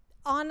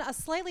on a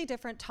slightly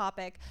different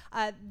topic,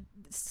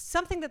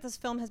 something that this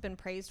film has been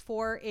praised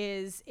for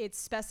is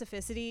its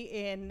specificity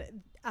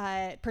in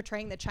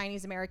portraying the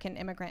Chinese American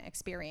immigrant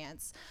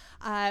experience.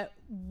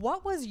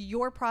 What was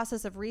your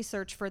process of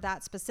research for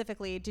that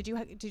specifically? Did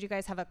you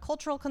guys have a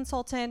cultural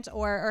consultant,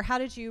 or how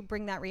did you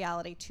bring that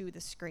reality to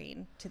the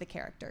screen, to the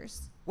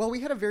characters? Well, we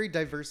had a very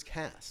diverse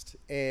cast,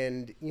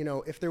 and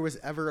if there was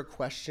ever a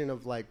question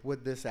of like,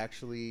 would this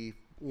actually,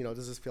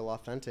 does this feel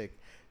authentic?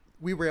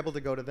 We were able to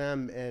go to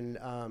them, and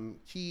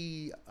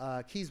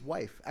Key's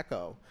wife,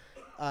 Echo,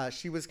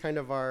 she was kind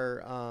of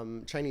our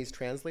Chinese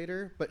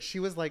translator, but she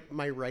was like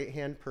my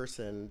right-hand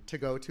person to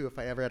go to if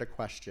I ever had a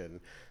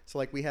question. So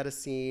like we had a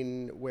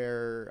scene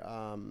where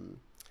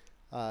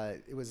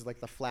it was like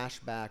the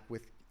flashback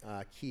with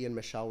Key and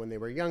Michelle when they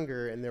were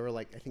younger, and they were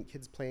like, I think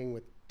kids playing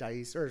with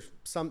dice or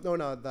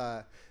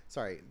the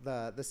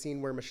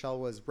scene where Michelle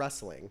was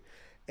wrestling,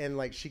 and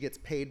like she gets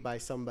paid by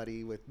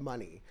somebody with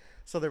money.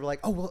 So they were like,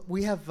 oh, well,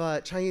 we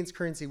have Chinese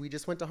currency. We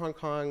just went to Hong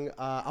Kong.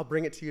 I'll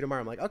bring it to you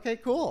tomorrow. I'm like, okay,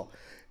 cool.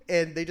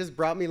 And they just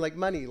brought me like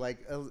money. Like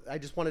I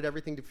just wanted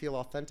everything to feel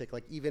authentic.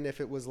 Like even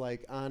if it was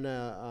like on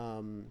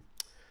a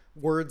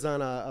words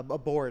on a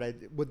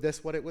board, would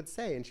this what it would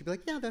say? And she'd be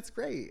like, yeah, that's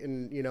great.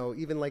 And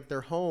even like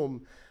their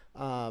home,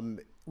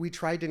 we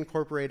tried to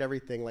incorporate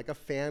everything, like a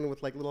fan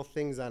with like little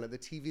things on it, the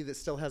TV that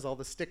still has all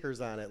the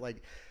stickers on it,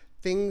 like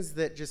things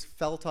that just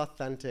felt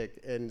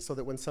authentic, and so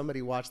that when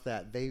somebody watched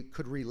that, they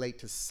could relate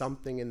to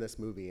something in this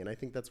movie. And I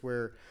think that's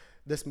where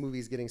this movie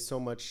is getting so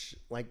much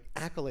like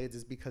accolades,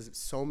 is because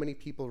so many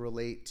people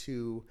relate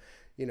to,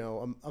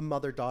 a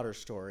mother-daughter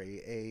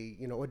story,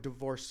 a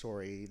divorce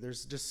story.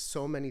 There's just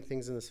so many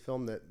things in this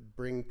film that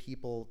bring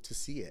people to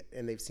see it,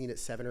 and they've seen it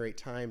 7 or 8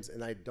 times,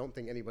 and I don't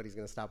think anybody's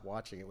going to stop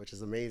watching it, which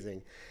is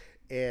amazing.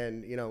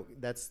 And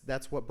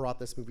that's what brought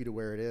this movie to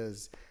where it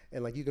is.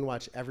 And like you can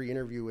watch every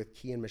interview with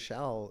Key and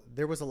Michelle.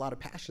 There was a lot of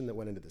passion that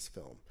went into this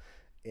film,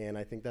 and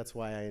I think that's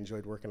why I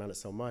enjoyed working on it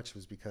so much,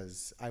 was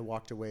because I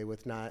walked away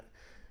with not,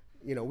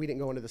 we didn't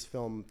go into this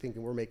film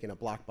thinking we're making a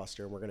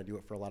blockbuster and we're going to do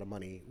it for a lot of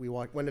money. We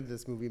went into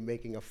this movie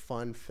making a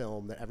fun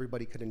film that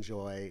everybody could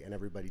enjoy, and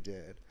everybody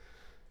did.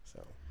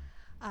 So.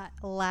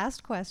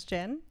 Last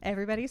question,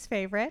 everybody's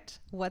favorite.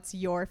 What's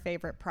your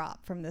favorite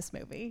prop from this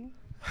movie?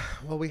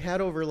 Well, we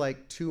had over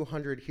like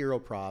 200 hero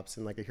props,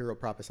 and like a hero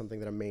prop is something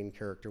that a main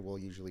character will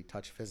usually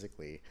touch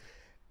physically.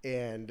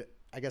 And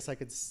I guess I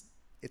could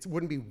it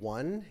wouldn't be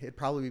one. It'd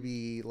probably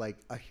be like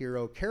a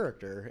hero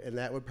character, and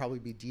that would probably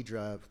be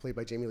Deidre, played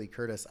by Jamie Lee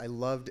Curtis. I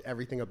loved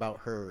everything about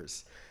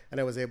hers, and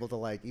I was able to,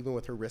 like, even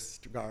with her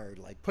wrist guard,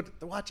 like put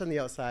the watch on the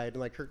outside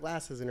and like her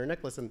glasses and her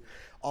necklace and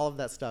all of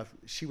that stuff.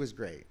 She was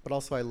great. But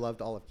also I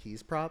loved all of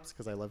Key's props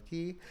because I love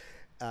Key.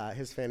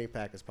 His fanny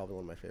pack is probably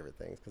one of my favorite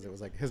things because it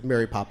was like his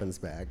Mary Poppins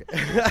bag.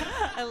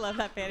 I love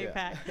that fanny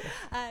pack.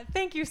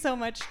 Thank you so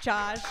much,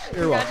 Josh.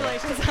 You're welcome.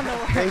 Congratulations on the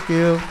work. Thank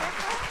you.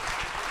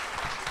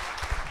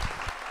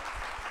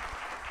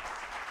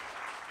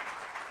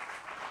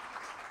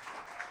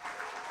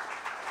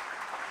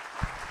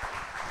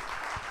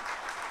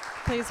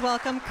 Please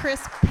welcome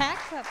Chris Peck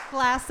of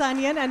Glass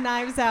Onion and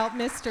Knives Out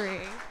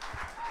Mystery.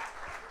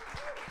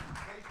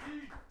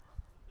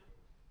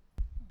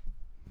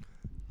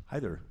 Hi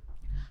there.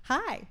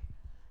 Hi.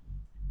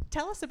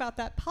 Tell us about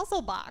that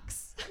puzzle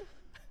box.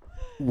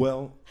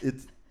 Well,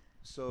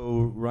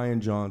 so Ryan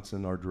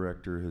Johnson, our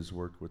director, has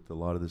worked with a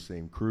lot of the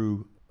same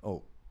crew.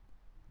 Oh,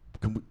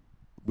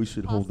 we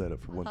should hold that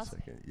up for 1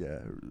 second. Yeah,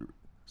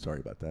 sorry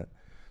about that.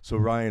 So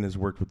Ryan has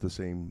worked with the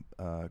same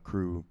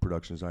crew,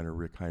 production designer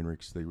Rick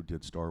Heinrichs. They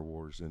did Star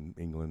Wars in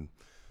England.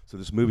 So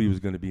this movie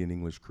was going to be an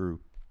English crew,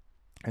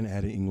 and it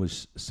had an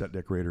English set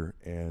decorator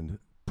and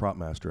prop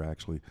master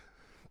actually.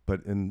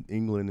 But in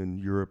England and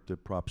Europe, the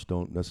props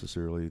don't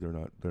necessarily,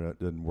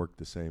 doesn't work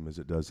the same as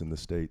it does in the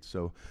States.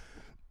 So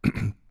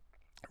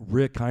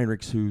Rick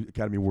Heinrichs, who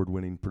Academy Award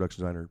winning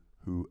production designer,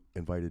 who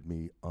invited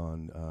me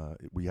on,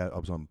 I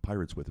was on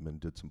Pirates with him and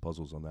did some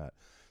puzzles on that,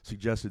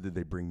 suggested that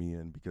they bring me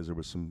in because there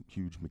was some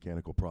huge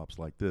mechanical props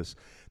like this.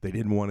 They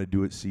didn't want to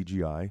do it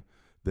CGI.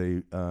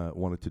 They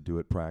wanted to do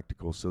it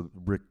practical. So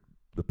Rick,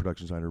 the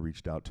production designer,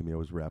 reached out to me. I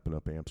was wrapping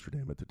up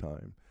Amsterdam at the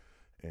time.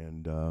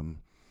 And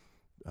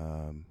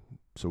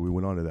so we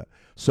went on to that.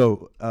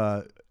 So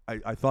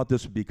I thought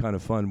this would be kind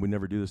of fun. We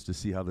never do this to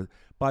see how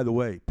by the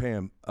way,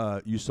 Pam,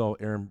 you saw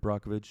Aaron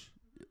Brockovich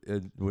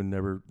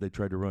whenever they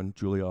tried to run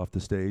Julia off the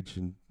stage.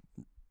 And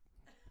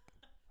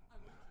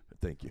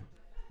thank you.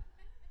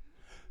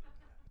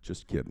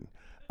 Just kidding.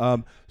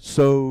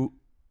 So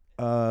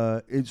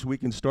we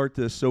can start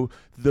this. So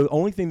the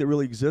only thing that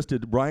really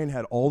existed, Brian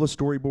had all the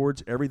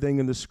storyboards, everything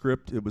in the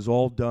script. It was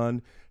all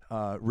done.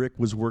 Rick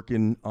was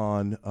working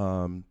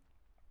on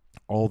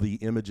all the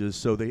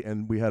images.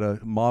 And we had a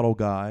model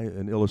guy,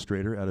 an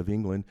illustrator out of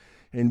England.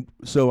 And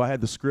so I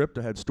had the script,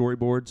 I had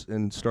storyboards,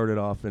 and started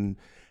off and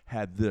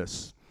had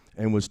this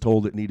and was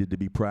told it needed to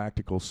be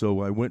practical.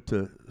 So I went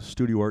to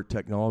Studio Art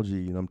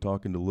Technology, and I'm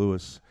talking to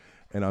Lewis,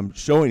 and I'm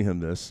showing him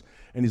this.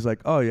 And he's like,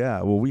 oh,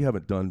 yeah, well, we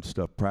haven't done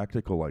stuff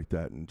practical like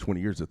that in 20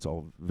 years. It's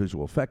all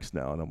visual effects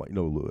now. And I'm like,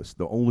 no, Lewis,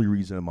 the only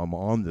reason I'm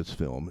on this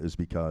film is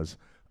because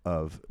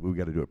we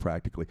got to do it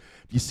practically.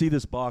 You see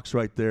this box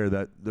right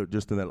there,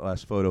 just in that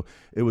last photo,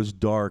 it was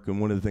dark,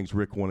 and one of the things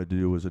Rick wanted to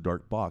do was a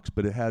dark box,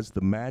 but it has the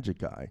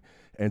magic eye.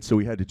 And so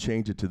we had to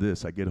change it to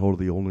this. I get hold of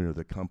the owner of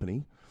the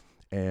company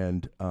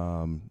and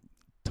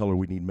tell her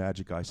we need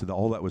magic eye. So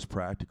all that was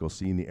practical,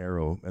 seeing the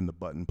arrow and the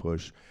button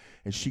push.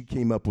 And she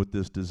came up with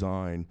this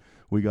design.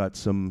 We got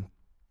some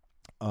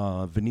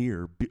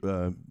veneer,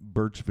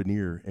 birch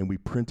veneer, and we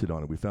printed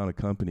on it. We found a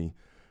company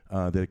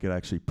that could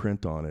actually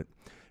print on it.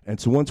 And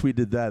so once we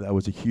did that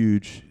was a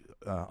huge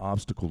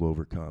obstacle to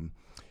overcome.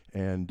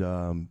 And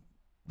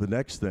the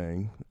next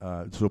thing,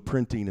 so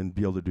printing and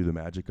be able to do the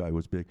magic eye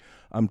was big.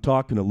 I'm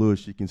talking to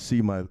Lewis. You can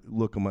see my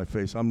look on my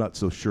face. I'm not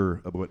so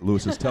sure of what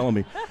Lewis is telling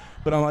me.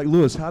 But I'm like,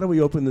 Lewis, how do we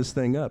open this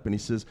thing up? And he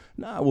says,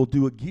 nah, we'll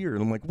do a gear.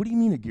 And I'm like, what do you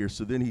mean a gear?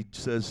 So then he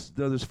says,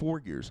 no, there's 4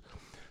 gears.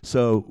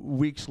 So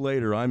weeks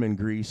later, I'm in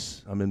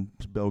Greece. I'm in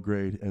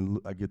Belgrade, and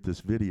I get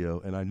this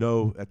video. And I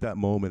know at that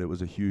moment it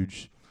was a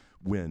huge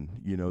win.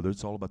 You know,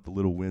 it's all about the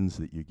little wins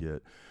that you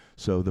get.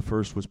 So the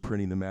first was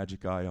printing the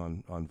magic eye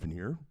on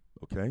veneer,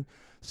 okay?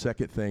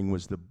 Second thing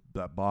was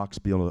that box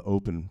being able to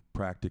open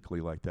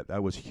practically like that.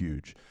 That was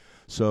huge.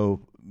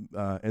 So,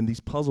 and these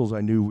puzzles,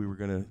 I knew we were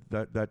gonna,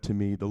 that to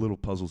me, the little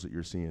puzzles that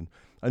you're seeing,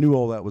 I knew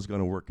all that was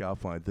gonna work out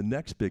fine. The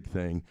next big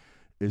thing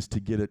is to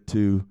get it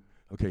to,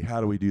 okay,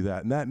 how do we do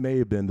that? And that may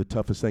have been the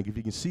toughest thing. If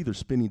you can see, they're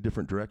spinning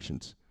different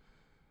directions.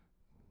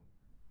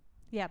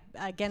 Yeah,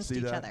 against see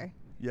each that? other.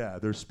 Yeah,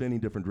 they're spinning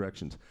different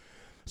directions.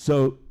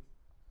 So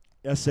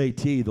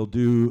SAT, they'll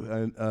do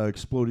an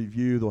exploded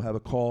view, they'll have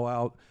a call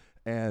out,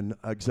 and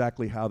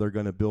exactly how they're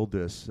going to build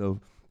this. So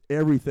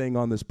everything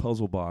on this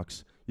puzzle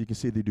box, you can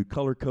see they do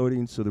color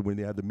coding so that when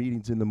they have the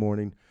meetings in the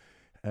morning,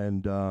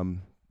 and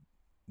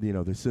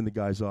they send the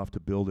guys off to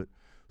build it.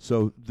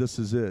 So this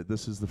is it.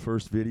 This is the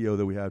first video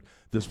that we had.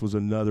 This was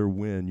another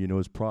win. You know,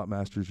 as prop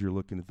masters, you're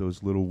looking at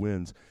those little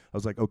wins. I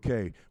was like,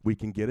 okay, we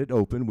can get it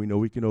open. We know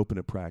we can open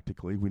it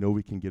practically. We know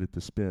we can get it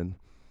to spin.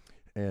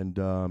 And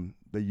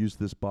they used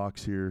this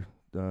box here,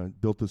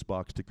 built this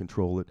box to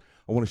control it.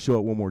 I want to show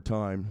it one more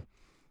time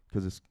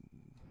because it's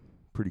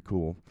pretty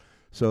cool.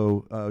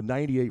 So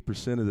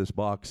 98% of this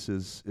box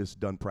is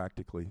done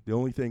practically. The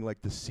only thing,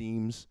 like the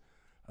seams,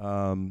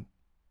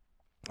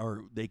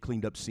 or they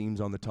cleaned up seams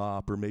on the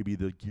top, or maybe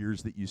the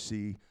gears that you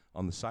see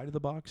on the side of the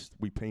box.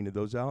 We painted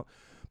those out.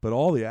 But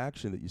all the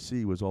action that you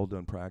see was all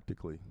done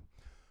practically.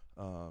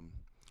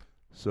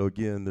 So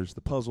again, there's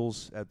the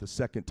puzzles at the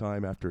second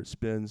time after it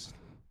spins.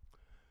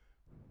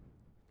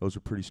 Those are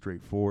pretty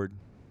straightforward.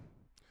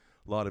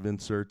 A lot of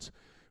inserts.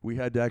 We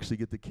had to actually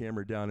get the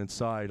camera down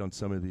inside on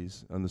some of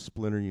these, on the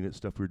splinter unit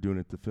stuff we were doing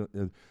at the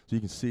so you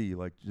can see,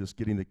 like, just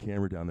getting the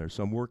camera down there.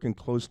 So I'm working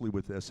closely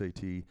with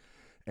SAT,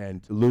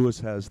 and Lewis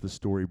has the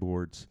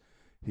storyboards.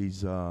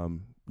 He's,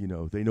 you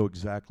know, they know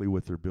exactly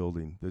what they're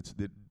building.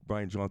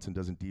 Brian Johnson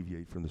doesn't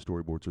deviate from the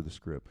storyboards or the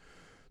script.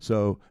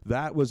 So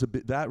that was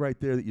that right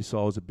there that you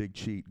saw was a big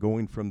cheat,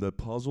 going from the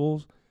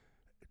puzzles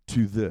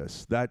to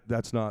this.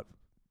 That's not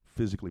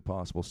physically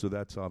possible. So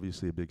that's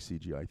obviously a big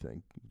CGI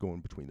thing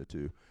going between the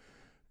two.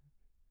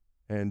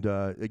 And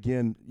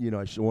again, you know,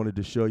 I wanted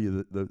to show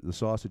you the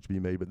sausage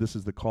being made, but this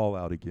is the call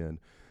out again.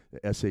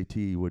 The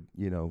SAT would,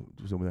 you know,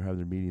 so when they're having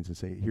their meetings and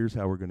say, here's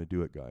how we're going to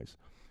do it, guys.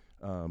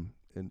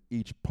 And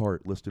each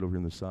part listed over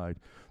on the side.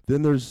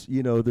 Then there's,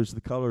 you know, there's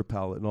the color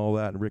palette and all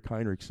that. And Rick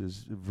Heinrichs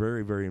is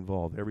very, very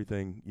involved.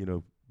 Everything, you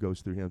know,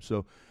 goes through him.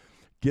 So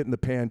getting the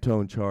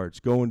Pantone charts,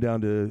 going down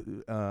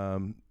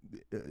to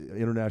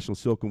International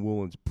Silk and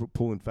Woolens,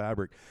 pulling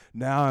fabric.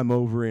 Now I'm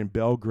over in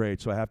Belgrade,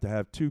 so I have to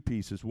have two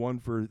pieces, one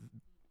for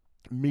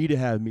me to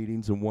have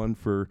meetings and one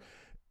for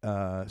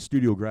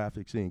Studio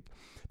Graphics Inc.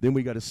 Then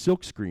we got to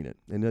silk screen it,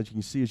 and as you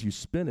can see, as you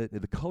spin it,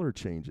 the color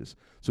changes.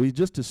 So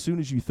just as soon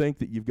as you think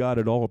that you've got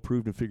it all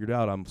approved and figured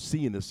out, I'm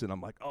seeing this and I'm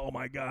like, oh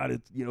my God,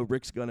 it's, you know,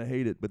 Rick's gonna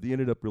hate it. But they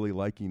ended up really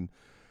liking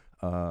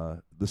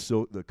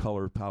the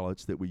color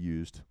palettes that we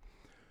used.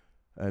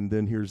 And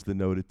then here's the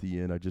note at the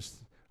end.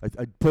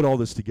 I put all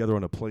this together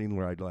on a plane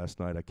ride last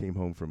night. I came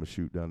home from a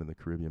shoot down in the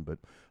Caribbean, but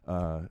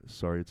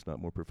sorry, it's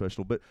not more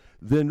professional. But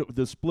then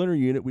the splinter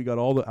unit, we got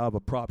out of a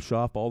prop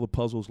shop, all the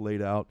puzzles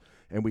laid out,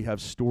 and we have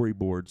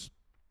storyboards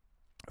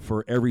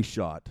for every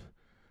shot.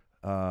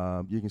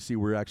 You can see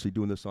we're actually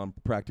doing this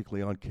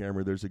practically on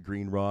camera. There's a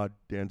green rod.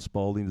 Dan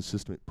Spalding, the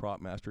assistant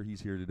prop master,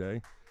 he's here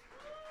today.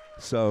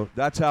 So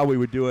that's how we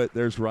would do it.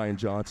 There's Ryan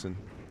Johnson.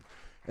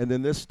 And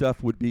then this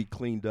stuff would be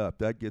cleaned up.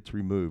 That gets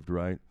removed,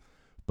 right?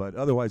 But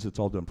otherwise, it's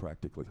all done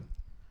practically.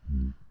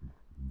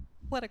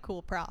 What a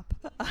cool prop.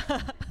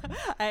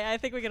 I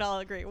think we can all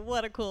agree.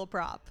 What a cool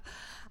prop.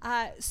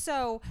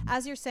 So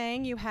as you're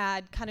saying, you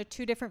had kind of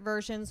two different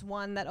versions,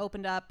 one that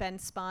opened up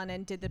and spun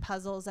and did the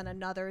puzzles, and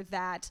another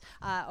that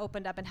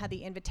opened up and had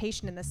the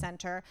invitation in the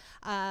center.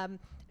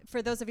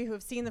 For those of you who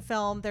have seen the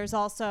film, there's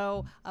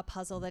also a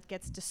puzzle that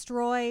gets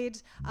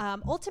destroyed.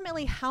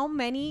 Ultimately, how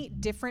many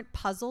different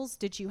puzzles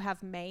did you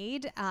have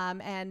made?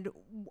 And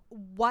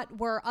what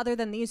were, other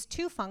than these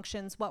two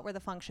functions, what were the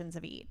functions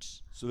of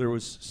each? So there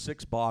was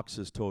 6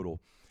 boxes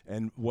total.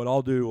 And what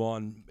I'll do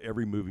on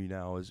every movie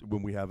now is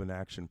when we have an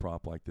action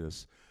prop like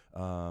this,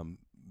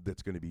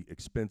 that's going to be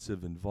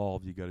expensive,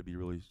 involved, you got to be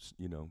really,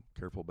 you know,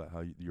 careful about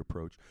how you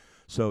approach.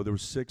 So there were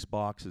 6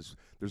 boxes.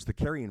 There's the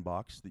carrying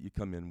box that you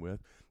come in with.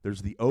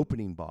 There's the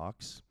opening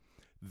box.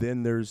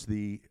 Then there's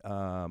the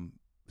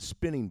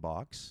spinning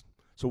box.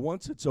 So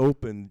once it's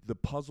open, the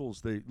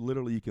puzzles, they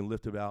literally, you can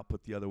lift it out,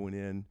 put the other one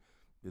in.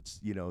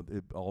 It's, you know,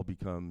 it all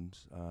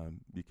becomes,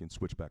 you can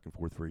switch back and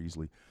forth very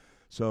easily.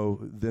 So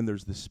then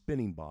there's the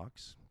spinning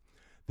box.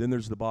 Then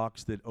there's the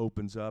box that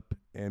opens up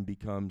and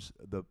becomes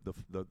the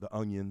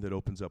onion that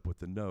opens up with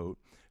the note.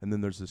 And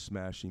then there's the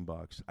smashing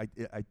box. I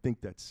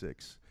think that's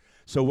 6.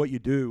 So what you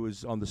do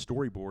is on the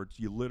storyboards,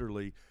 you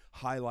literally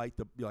highlight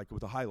like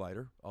with a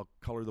highlighter, I'll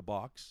color the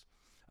box,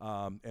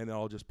 and then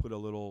I'll just put a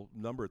little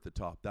number at the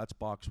top. That's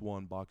box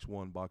 1, box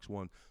 1, box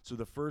 1. So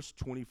the first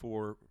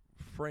 24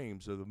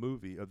 frames of the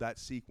movie, of that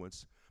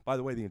sequence, by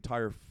the way, the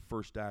entire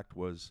first act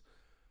was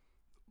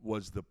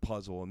the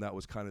puzzle, and that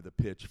was kind of the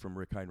pitch from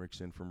Rick Heinrichs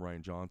and from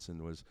Ryan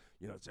Johnson was,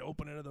 you know, it's the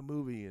opening of the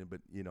movie,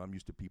 but, you know, I'm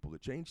used to people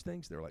that change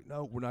things. They're like,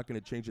 no, we're not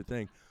going to change a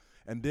thing.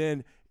 And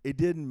then it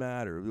didn't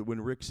matter.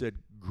 When Rick said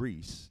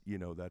Grease, you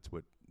know, that's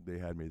what they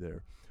had me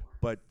there.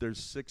 But there's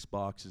 6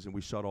 boxes, and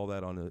we shot all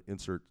that on an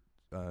insert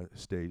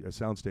stage, a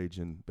sound stage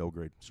in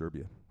Belgrade,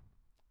 Serbia.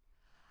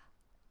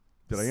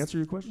 Did I answer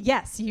your question?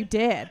 Yes, you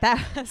did.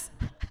 That was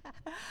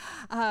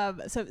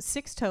so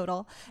 6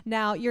 total.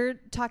 Now you're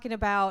talking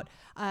about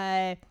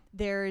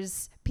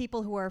there's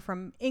people who are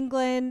from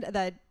England,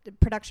 the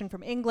production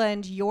from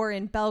England. You're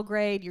in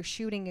Belgrade. You're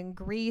shooting in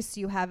Greece.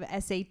 You have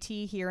SAT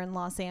here in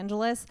Los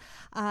Angeles.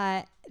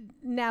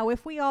 Now,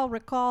 if we all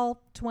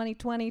recall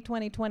 2020,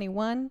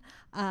 2021,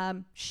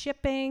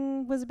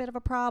 shipping was a bit of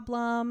a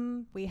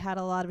problem. We had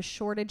a lot of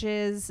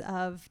shortages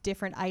of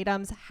different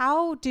items.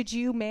 How did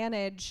you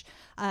manage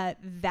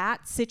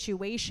that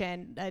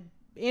situation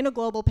in a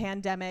global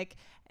pandemic,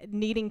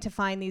 needing to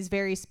find these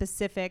very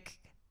specific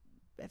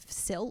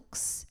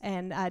silks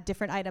and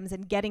different items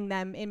and getting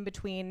them in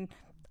between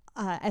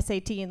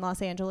SAT in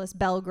Los Angeles,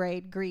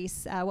 Belgrade,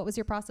 Greece? What was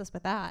your process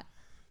with that?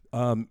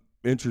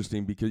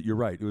 Interesting, because you're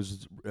right. It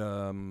was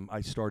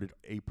I started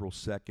April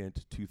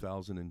 2nd,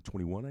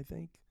 2021, I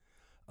think.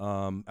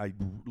 I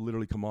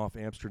literally come off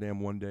Amsterdam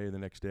one day, the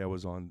next day I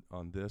was on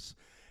this,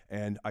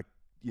 and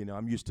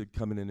I'm used to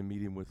coming in and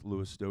meeting with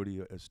Louis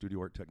Stody at Studio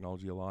Art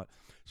Technology a lot,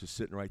 just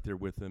sitting right there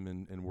with him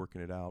and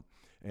working it out.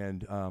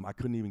 And I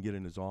couldn't even get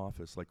in his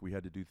office. Like, we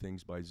had to do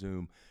things by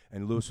Zoom.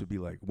 And Louis would be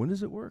like, when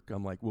does it work?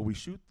 I'm like, well, we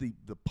shoot the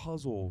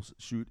puzzles,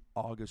 shoot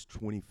August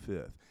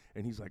 25th.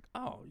 And he's like,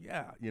 oh,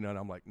 yeah. And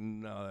I'm like,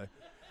 no.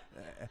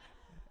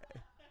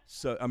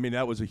 So, I mean,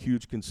 that was a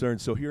huge concern.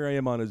 So here I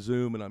am on a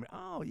Zoom, and I'm,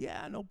 oh,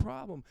 yeah, no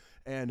problem.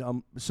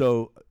 And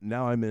so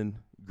now I'm in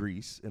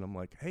Greece, and I'm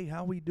like, hey,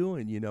 how we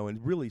doing?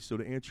 And really, so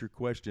to answer your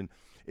question,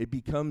 it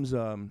becomes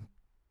a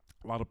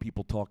lot of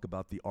people talk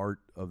about the art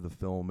of the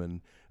film,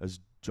 and as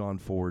John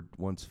Ford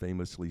once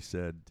famously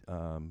said,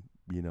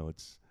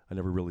 it's I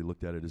never really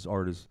looked at it as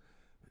art as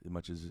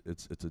much as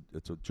it's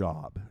a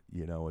job,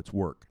 it's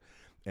work.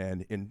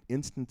 And in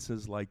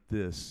instances like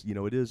this,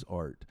 it is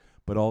art.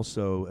 But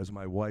also, as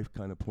my wife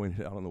kind of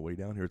pointed out on the way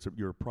down here,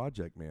 you're a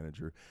project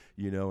manager,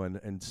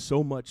 and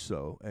so much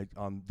so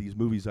on these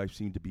movies I've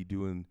seemed to be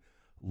doing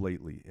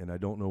lately, and I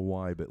don't know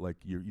why, but like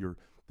you're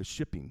the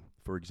shipping,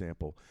 for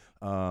example.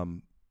 So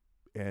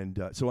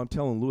I'm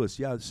telling Louis,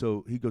 yeah,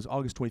 so he goes,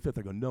 August 25th.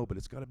 I go, no, but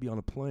it's got to be on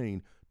a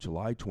plane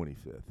July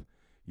 25th,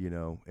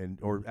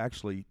 or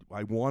actually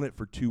I want it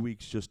for 2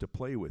 weeks just to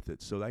play with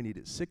it. So I need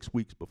it 6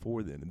 weeks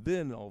before then. And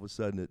then all of a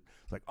sudden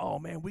it's like, oh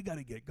man, we got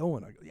to get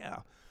going. I go, yeah.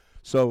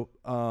 So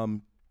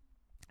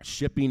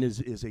shipping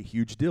is a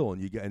huge deal,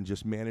 and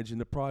just managing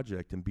the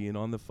project and being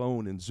on the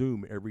phone and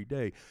Zoom every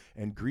day.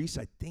 And Greece,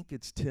 I think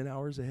it's 10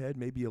 hours ahead,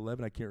 maybe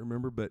 11, I can't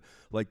remember, but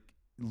like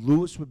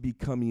Louis would be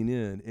coming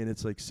in, and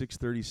it's like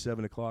 6:30,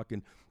 7 o'clock,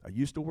 and I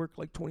used to work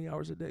like 20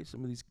 hours a day.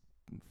 Some of these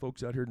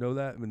folks out here know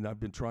that. I mean, I've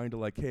been trying to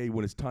like, hey,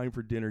 when it's time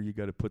for dinner, you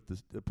got to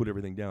put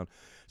everything down.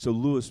 So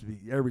Louis,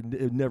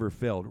 it never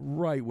failed.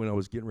 Right when I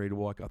was getting ready to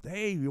walk out,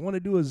 hey, you want to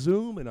do a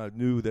Zoom? And I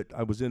knew that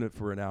I was in it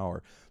for an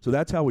hour. So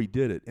that's how we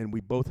did it. And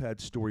we both had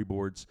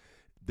storyboards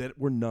that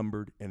were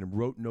numbered and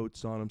wrote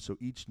notes on them. So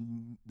each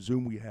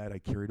Zoom we had, I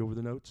carried over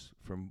the notes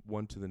from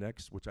one to the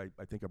next, which I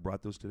think I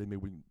brought those today.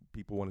 Maybe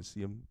people want to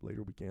see them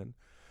later, we can.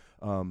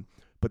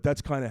 But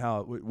that's kind of how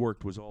it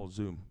worked, was all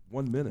Zoom.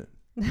 1 minute.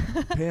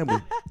 Pam,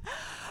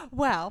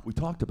 we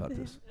talked about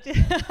this.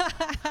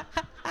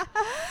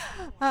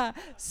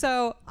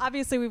 So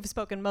obviously we've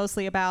spoken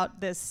mostly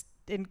about this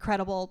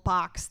incredible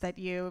box that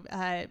you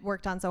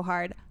worked on so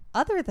hard.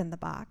 Other than the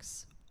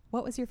box,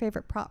 what was your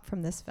favorite prop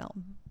from this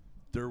film?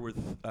 There were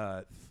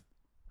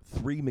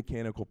three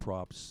mechanical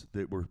props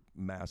that were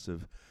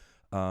massive.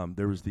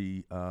 There was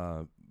the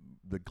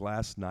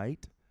glass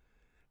knight,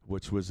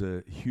 which was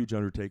a huge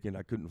undertaking.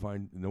 I couldn't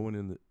find no one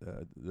in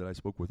that I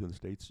spoke with in the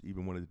States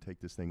even wanted to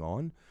take this thing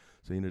on,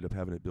 so I ended up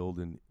having it built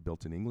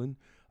in England.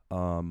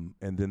 And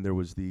then there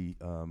was the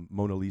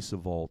Mona Lisa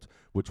vault,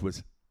 which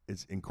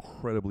it's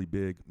incredibly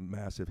big,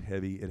 massive,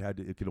 heavy.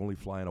 It could only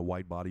fly on a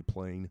wide body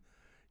plane.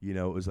 It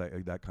was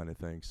like that kind of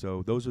thing.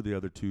 So those are the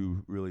other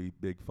two really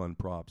big fun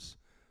props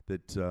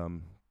that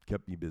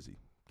kept me busy,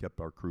 kept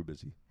our crew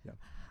busy. Yeah.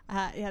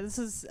 This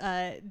is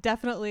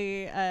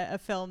definitely a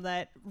film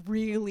that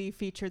really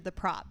featured the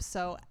props.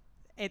 So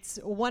it's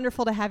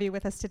wonderful to have you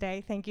with us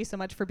today. Thank you so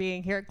much for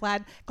being here.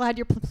 Glad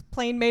your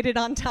plane made it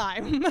on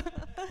time.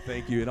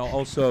 Thank you. And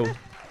also,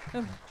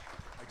 I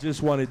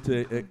just wanted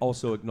to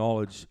also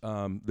acknowledge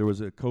there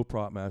was a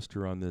co-prop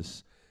master on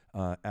this,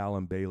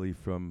 Alan Bailey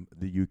from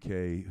the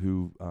UK,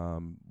 who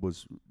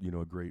was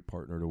a great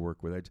partner to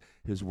work with.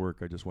 His work,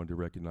 I just wanted to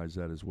recognize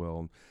that as well.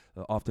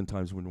 And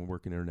oftentimes when we're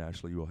working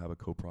internationally, we'll have a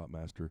co-prop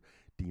master,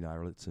 Dean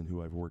Eierlitzen,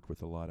 who I've worked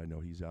with a lot. I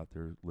know he's out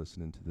there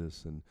listening to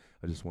this, and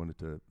I just wanted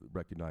to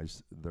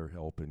recognize their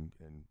help and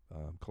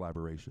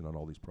collaboration on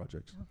all these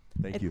projects.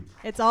 Thank you.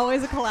 It's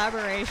always a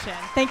collaboration.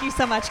 Thank you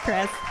so much,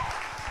 Chris.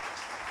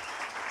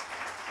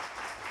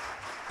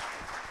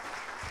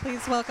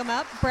 Please welcome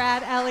up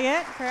Brad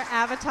Elliott for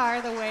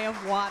Avatar: The Way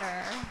of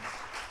Water.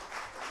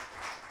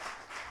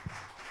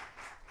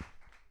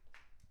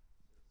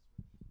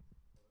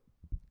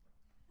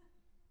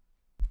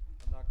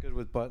 I'm not good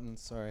with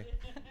buttons, sorry.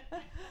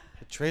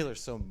 The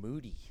trailer's so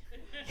moody.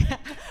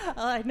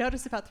 Well, I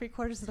noticed about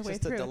 3/4 of the way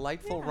through. Just a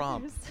delightful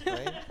romp,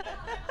 right?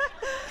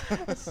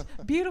 It's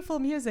beautiful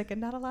music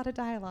and not a lot of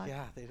dialogue.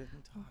 Yeah, they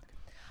didn't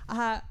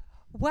talk.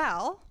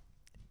 Well,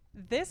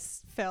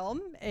 this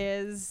film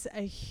is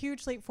a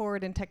huge leap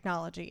forward in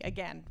technology,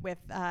 again, with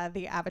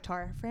the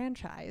Avatar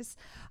franchise.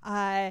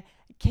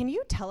 Can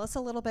you tell us a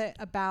little bit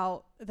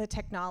about the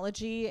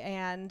technology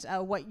and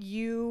what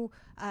you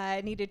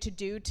needed to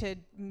do to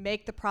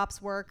make the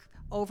props work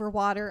over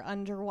water,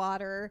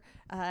 underwater,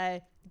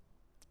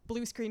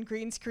 blue screen,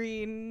 green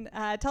screen?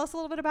 Tell us a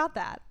little bit about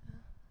that.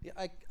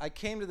 Yeah, I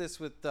came to this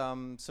with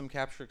some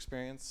capture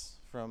experience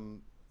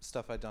from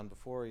stuff I'd done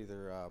before.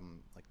 Either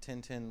like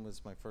Tintin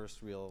was my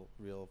first real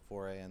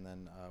foray, and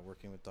then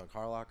working with Doug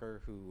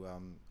Harlocker, who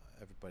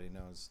everybody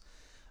knows,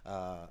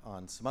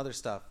 on some other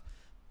stuff.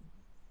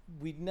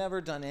 We'd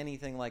never done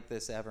anything like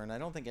this ever, and I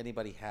don't think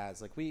anybody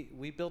has. Like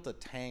we built a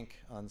tank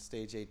on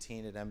stage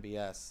 18 at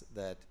MBS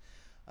that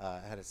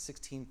had a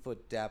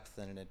 16-foot depth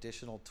and an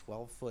additional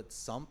 12-foot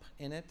sump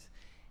in it,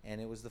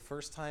 and it was the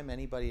first time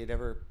anybody had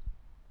ever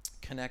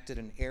connected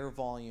an air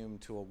volume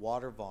to a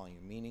water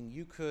volume, meaning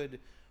you could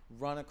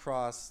run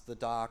across the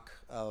dock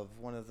of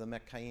one of the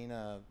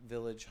Meccaina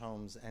village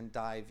homes and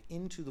dive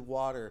into the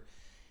water,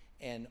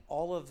 and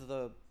all of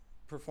the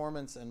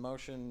performance and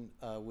motion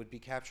would be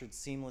captured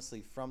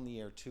seamlessly from the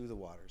air to the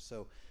water.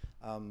 So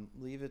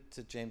leave it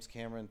to James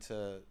Cameron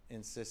to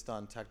insist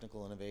on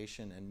technical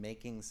innovation and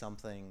making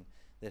something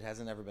that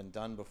hasn't ever been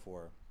done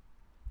before,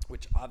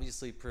 which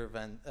obviously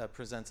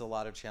presents a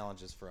lot of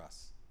challenges for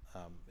us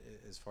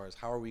as far as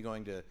how are we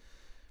going to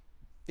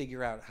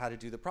figure out how to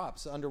do the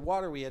props.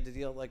 Underwater, we had to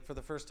deal, like, for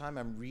the first time,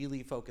 I'm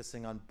really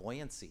focusing on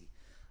buoyancy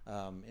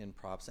in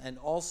props, and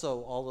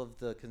also all of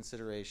the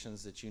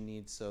considerations that you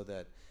need so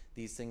that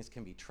these things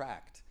can be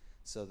tracked,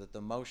 so that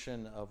the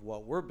motion of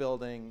what we're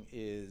building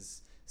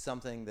is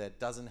something that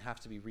doesn't have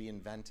to be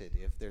reinvented.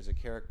 If there's a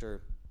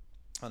character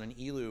on an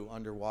elu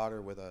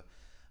underwater with a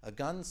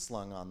gun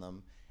slung on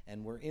them,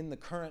 and we're in the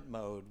current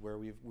mode where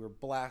we're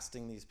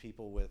blasting these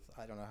people with,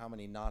 I don't know how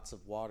many knots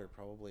of water,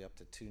 probably up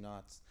to 2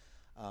 knots,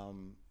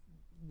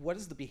 what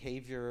is the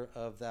behavior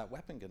of that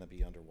weapon going to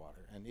be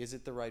underwater? And is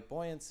it the right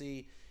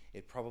buoyancy?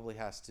 It probably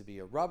has to be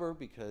a rubber,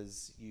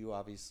 because you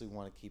obviously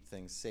want to keep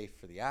things safe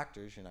for the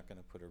actors. You're not going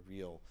to put a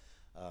real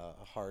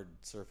hard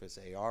surface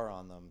AR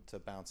on them to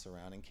bounce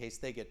around in case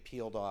they get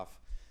peeled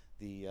off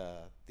the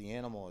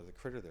animal or the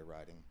critter they're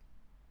riding.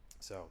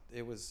 So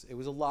it was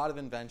a lot of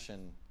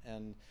invention.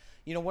 And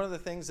you know, one of the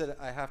things that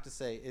I have to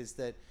say is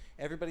that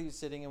everybody who's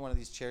sitting in one of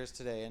these chairs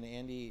today, and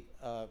Andy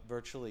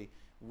virtually,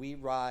 we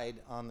ride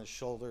on the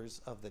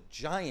shoulders of the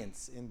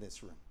giants in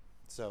this room.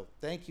 So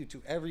thank you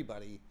to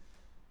everybody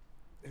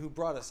who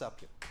brought us up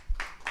here.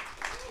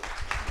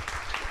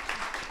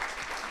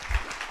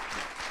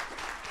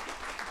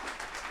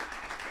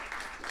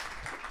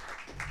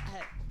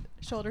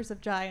 Shoulders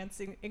of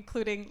giants,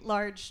 including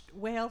large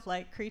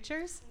whale-like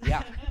creatures.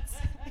 Yeah.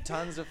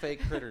 Tons of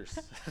fake critters.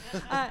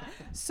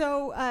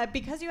 So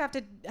because you have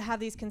to have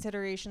these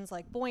considerations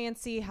like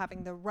buoyancy,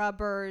 having the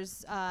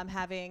rubbers,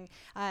 having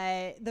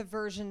the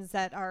versions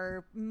that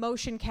are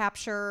motion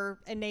capture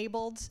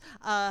enabled,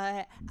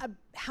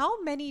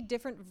 how many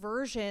different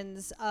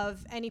versions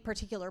of any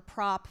particular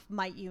prop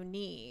might you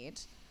need?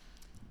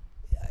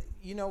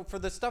 You know, for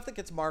the stuff that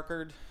gets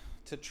markered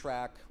to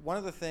track, one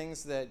of the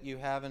things that you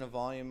have in a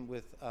volume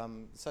with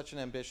such an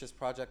ambitious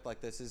project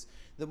like this is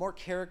the more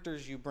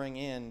characters you bring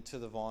in to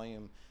the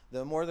volume,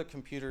 the more the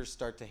computers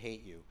start to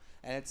hate you.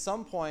 And at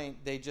some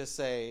point, they just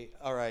say,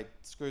 all right,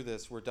 screw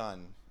this, we're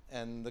done.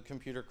 And the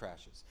computer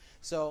crashes.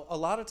 So a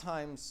lot of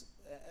times,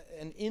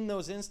 and in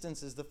those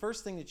instances, the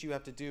first thing that you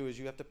have to do is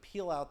you have to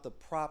peel out the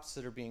props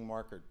that are being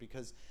markered,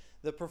 because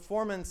the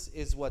performance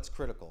is what's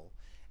critical.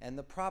 And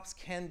the props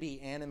can be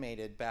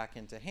animated back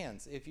into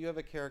hands. If you have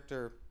a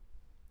character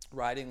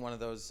riding one of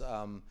those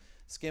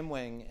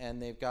skimwing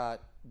and they've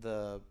got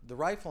the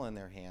rifle in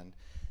their hand,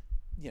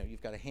 you know,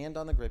 you've got a hand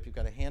on the grip, you've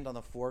got a hand on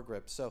the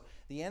foregrip. So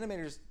the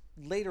animators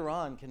later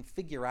on can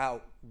figure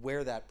out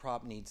where that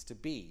prop needs to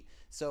be.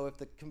 So if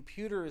the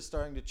computer is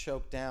starting to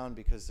choke down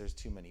because there's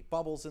too many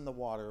bubbles in the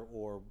water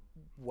or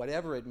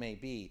whatever it may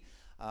be,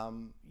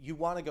 you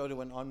want to go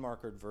to an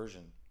unmarkered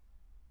version.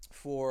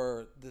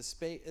 For the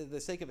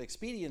sake of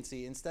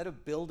expediency, instead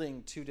of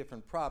building 2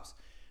 different props,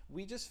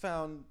 we just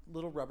found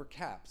little rubber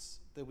caps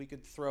that we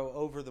could throw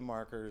over the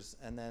markers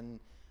and then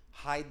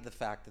hide the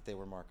fact that they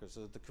were markers,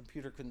 so that the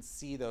computer couldn't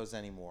see those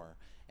anymore,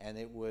 and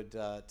it would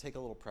take a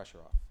little pressure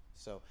off.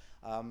 So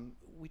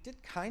we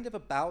did kind of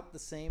about the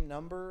same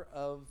number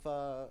of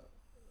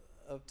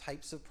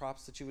types of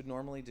props that you would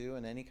normally do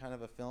in any kind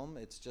of a film.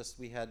 It's just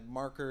we had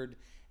markered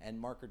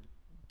and markered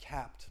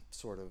capped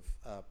sort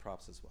of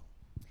props as well.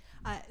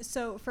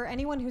 So for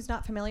anyone who's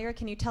not familiar,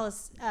 can you tell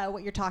us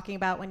what you're talking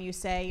about when you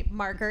say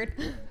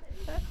markered?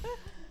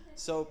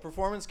 So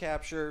performance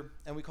capture,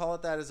 and we call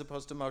it that as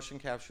opposed to motion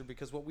capture,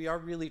 because what we are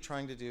really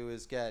trying to do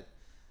is get,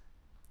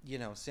 you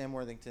know, Sam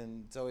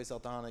Worthington, Zoe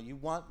Saldana, you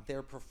want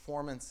their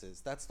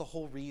performances. That's the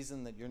whole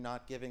reason that you're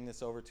not giving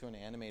this over to an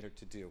animator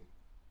to do.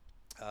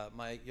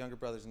 My younger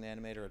brother's an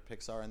animator at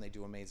Pixar, and they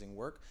do amazing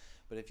work.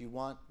 But if you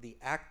want the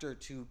actor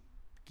to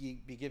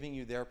be giving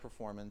you their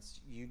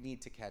performance, you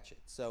need to catch it.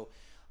 So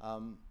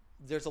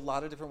there's a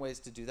lot of different ways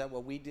to do that.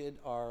 What we did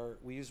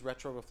we use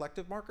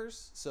retroreflective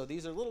markers. So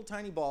these are little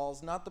tiny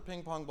balls, not the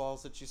ping pong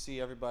balls that you see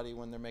everybody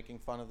when they're making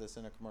fun of this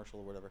in a commercial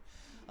or whatever.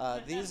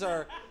 These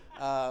are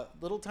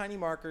little tiny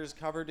markers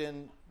covered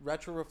in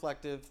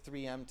retroreflective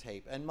 3M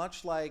tape. And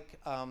much like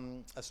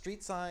a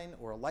street sign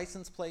or a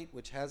license plate,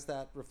 which has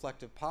that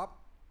reflective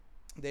pop,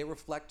 they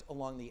reflect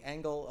along the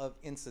angle of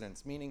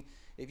incidence, meaning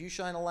if you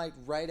shine a light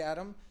right at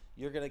them,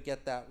 you're going to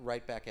get that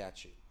right back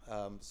at you.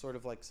 Sort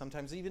of like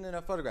sometimes even in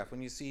a photograph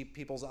when you see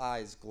people's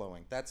eyes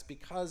glowing. That's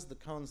because the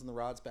cones and the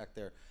rods back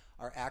there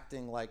are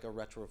acting like a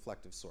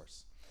retroreflective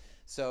source.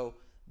 So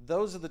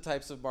those are the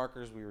types of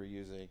markers we were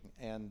using,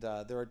 and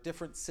there are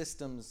different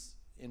systems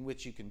in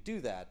which you can do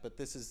that, but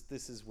this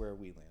is where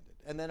we landed.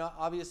 And then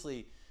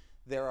obviously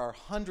there are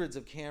hundreds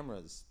of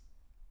cameras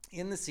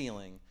in the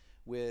ceiling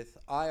with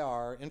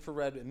IR,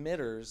 infrared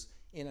emitters,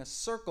 in a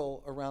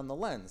circle around the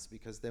lens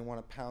because they want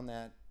to pound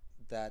that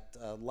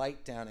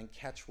light down and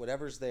catch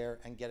whatever's there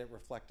and get it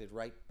reflected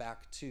right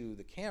back to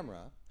the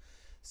camera,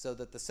 so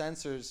that the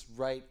sensors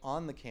right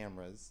on the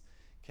cameras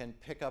can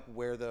pick up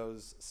where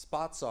those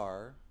spots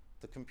are.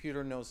 The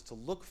computer knows to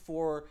look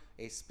for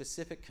a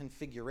specific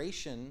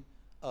configuration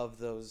of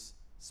those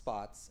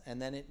spots,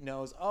 and then it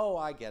knows, oh,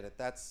 I get it.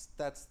 That's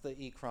the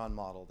Ekron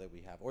model that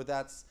we have, or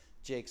that's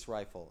Jake's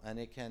rifle. And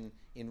it can,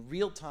 in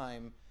real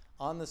time,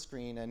 on the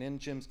screen and in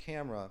Jim's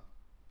camera,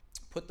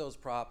 put those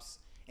props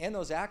and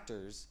those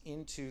actors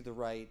into the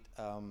right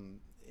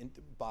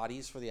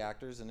bodies for the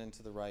actors and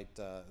into the right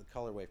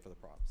colorway for the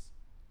props.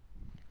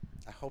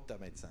 I hope that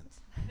made sense.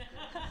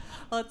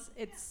 Well,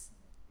 it's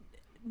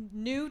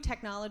new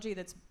technology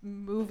that's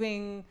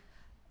moving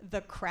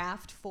the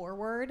craft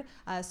forward.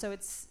 So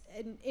it's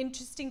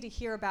interesting to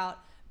hear about.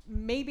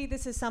 Maybe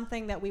this is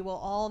something that we will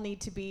all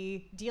need to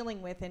be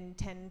dealing with in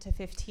 10 to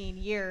 15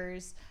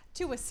 years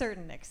to a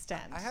certain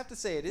extent. I have to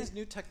say, it is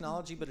new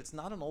technology, but it's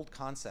not an old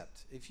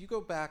concept. If you go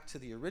back to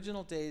the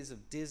original days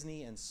of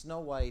Disney and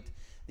Snow White,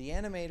 the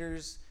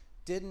animators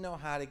didn't know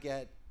how to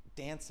get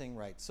dancing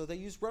right, so they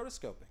used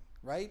rotoscoping.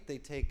 Right? They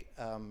take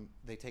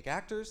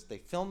actors, they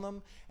film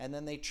them, and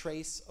then they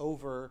trace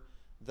over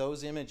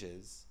those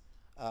images,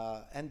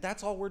 and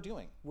that's all we're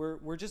doing.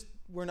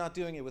 We're not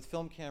doing it with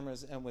film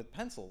cameras and with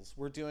pencils.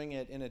 We're doing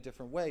it in a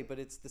different way, but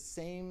it's the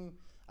same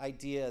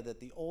idea that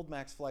the old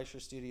Max Fleischer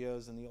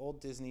studios and the old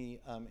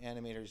Disney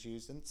animators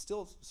used, and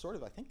still sort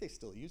of, I think they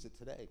still use it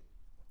today,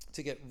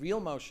 to get real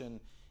motion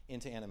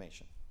into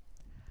animation.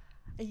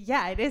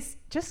 Yeah, it is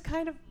just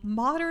kind of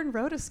modern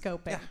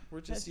rotoscoping. Yeah,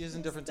 we're just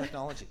using different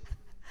technology.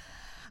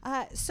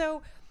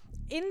 So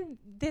in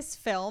this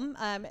film,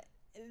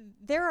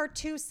 there are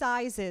two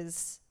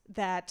sizes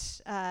that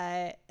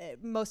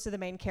most of the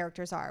main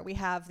characters are. We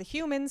have the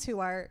humans, who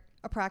are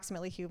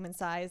approximately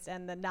human-sized,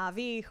 and the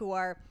Na'vi, who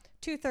are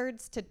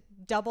 2/3 to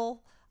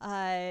double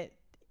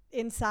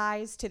in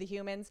size to the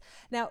humans.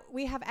 Now,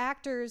 we have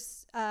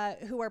actors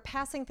who are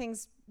passing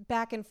things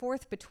back and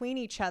forth between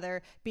each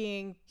other,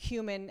 being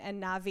human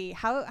and Na'vi.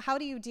 How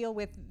do you deal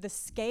with the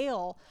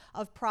scale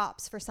of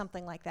props for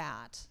something like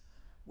that?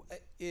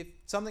 If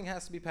something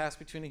has to be passed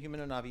between a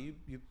human and a Na'vi,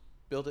 you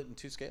build it in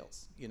two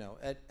scales. You know,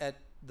 at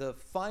the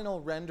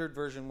final rendered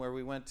version where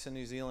we went to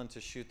New Zealand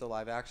to shoot the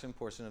live action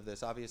portion of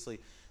this,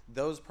 obviously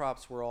those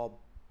props were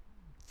all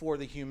for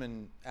the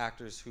human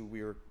actors who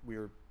we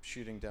were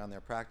shooting down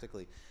there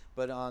practically.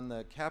 But on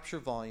the capture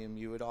volume,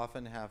 you would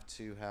often have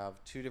to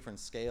have two different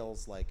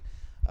scales, like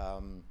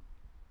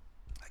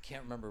I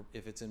can't remember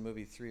if it's in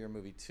movie 3 or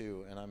movie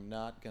 2, and I'm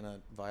not going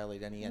to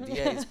violate any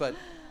NDAs, but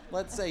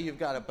let's say you've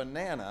got a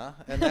banana,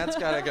 and that's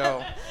got to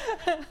go,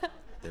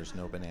 there's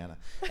no banana,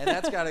 and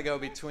that's got to go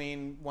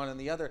between one and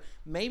the other.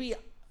 Maybe,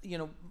 you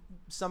know,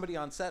 somebody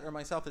on set or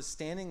myself is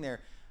standing there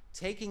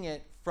taking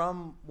it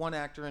from one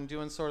actor and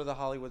doing sort of the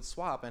Hollywood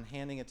swap and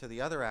handing it to the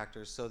other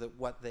actors so that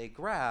what they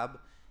grab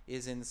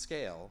is in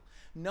scale,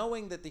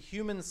 knowing that the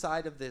human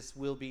side of this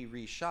will be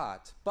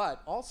reshot,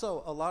 but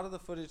also a lot of the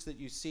footage that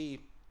you see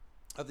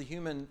of the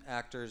human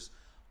actors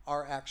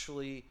are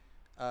actually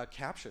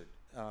captured.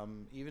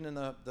 Even in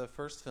the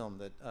first film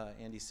that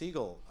Andy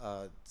Siegel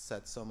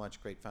set so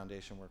much great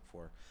foundation work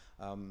for.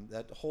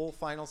 That whole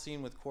final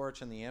scene with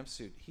Quaritch and the amp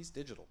suit, he's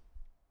digital.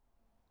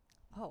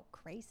 Oh,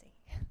 crazy.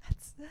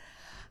 That's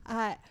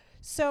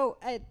so,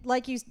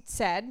 like you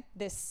said,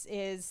 this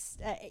is,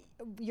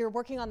 you're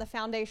working on the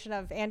foundation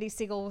of Andy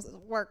Siegel's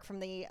work from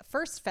the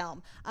first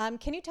film.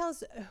 Can you tell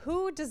us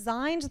who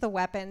designed the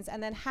weapons,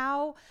 and then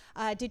how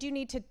did you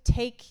need to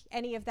take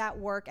any of that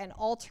work and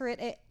alter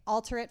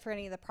it for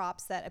any of the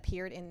props that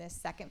appeared in this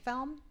second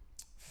film?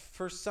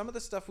 For some of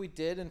the stuff we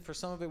did, and for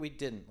some of it we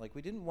didn't. Like,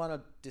 we didn't want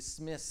to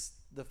dismiss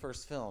the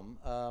first film.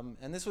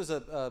 And this was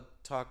a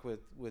talk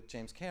with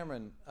James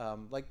Cameron.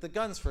 Like the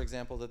guns, for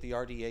example, that the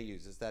RDA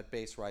uses, that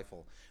base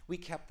rifle. We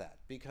kept that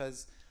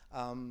because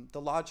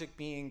the logic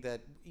being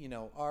that, you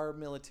know, our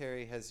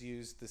military has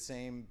used the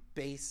same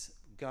base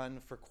gun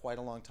for quite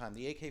a long time.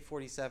 The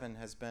AK-47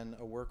 has been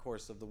a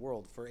workhorse of the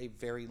world for a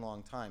very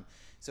long time.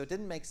 So it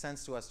didn't make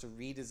sense to us to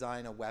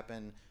redesign a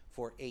weapon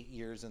for 8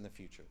 years in the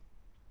future.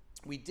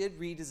 We did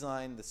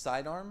redesign the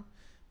sidearm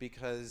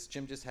because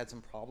Jim just had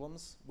some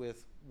problems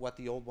with what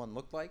the old one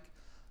looked like.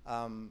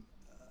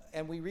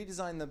 And we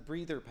redesigned the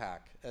breather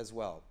pack as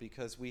well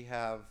because we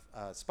have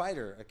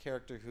Spider, a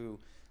character who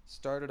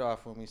started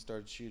off when we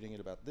started shooting at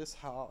about this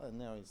tall, and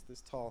now he's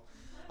this tall.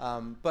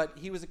 But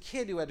he was a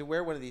kid who had to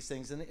wear one of these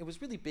things, and it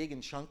was really big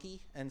and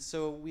chunky. And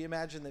so we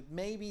imagined that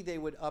maybe they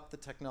would up the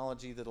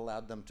technology that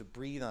allowed them to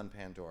breathe on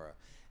Pandora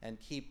and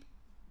keep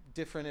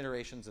different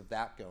iterations of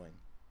that going.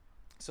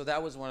 So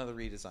that was one of the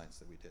redesigns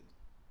that we did.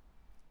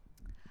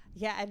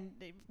 Yeah, and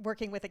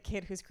working with a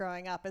kid who's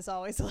growing up is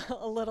always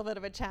a little bit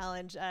of a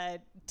challenge,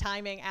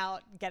 timing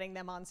out, getting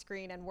them on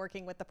screen and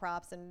working with the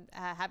props and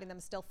having them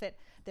still fit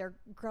their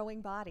growing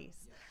bodies.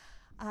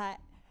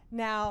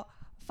 Now,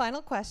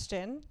 final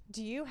question.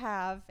 Do you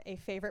have a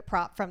favorite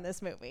prop from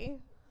this movie?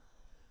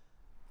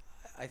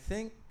 I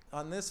think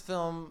on this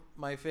film,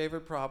 my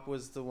favorite prop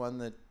was the one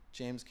that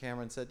James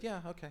Cameron said,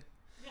 yeah, okay.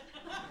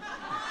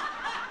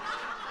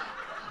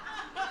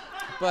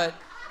 But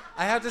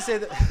I have to say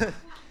that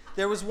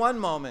there was one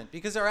moment,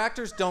 because our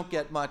actors don't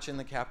get much in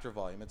the capture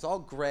volume. It's all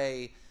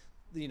gray.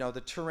 You know,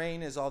 the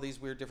terrain is all these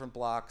weird different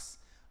blocks.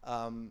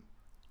 And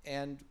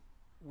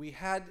I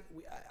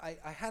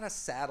had a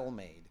saddle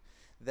made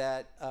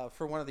that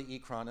for one of the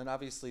Ecron, and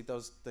obviously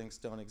those things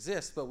don't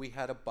exist, but we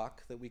had a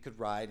buck that we could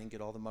ride and get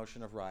all the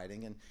motion of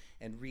riding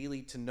and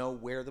really to know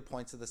where the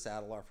points of the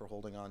saddle are for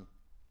holding on.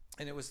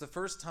 And it was the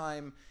first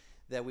time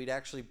that we'd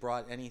actually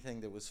brought anything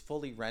that was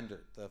fully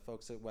rendered. The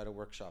folks at Weta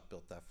Workshop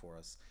built that for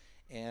us.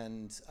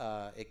 And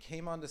it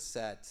came onto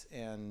set,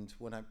 and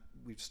when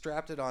we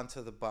strapped it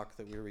onto the buck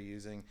that we were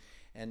using,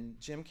 and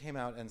Jim came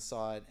out and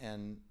saw it,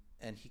 and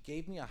he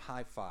gave me a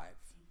high five.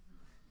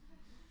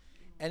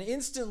 And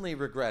instantly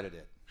regretted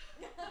it,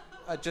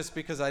 just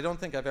because I don't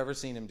think I've ever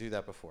seen him do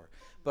that before.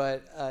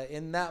 But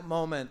in that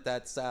moment,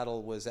 that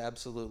saddle was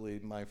absolutely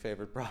my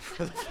favorite prop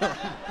for the film.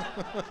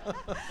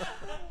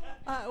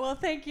 Well,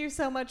 thank you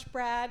so much,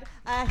 Brad.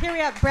 Here we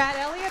have Brad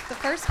Elliott, the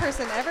first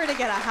person ever to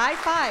get a high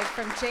five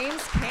from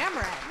James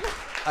Cameron.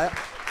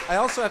 I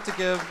also have to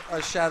give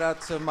a shout out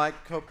to my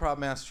co-prop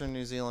master in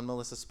New Zealand,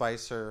 Melissa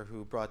Spicer,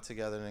 who brought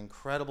together an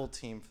incredible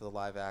team for the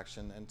live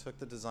action and took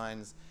the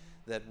designs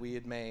that we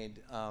had made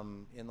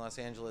in Los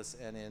Angeles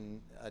and in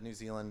New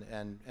Zealand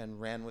and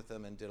ran with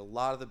them and did a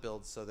lot of the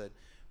builds, so that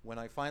when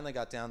I finally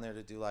got down there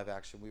to do live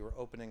action, we were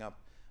opening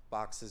up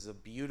boxes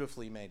of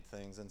beautifully made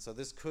things. And so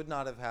this could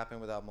not have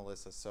happened without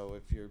Melissa. So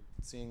if you're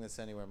seeing this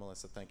anywhere,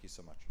 Melissa, thank you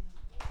so much.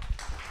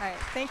 All right,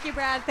 thank you,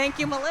 Brad. Thank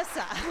you,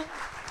 Melissa.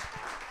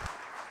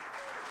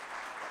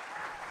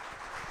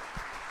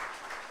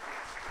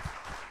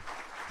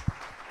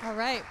 All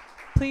right,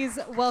 please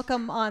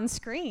welcome on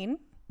screen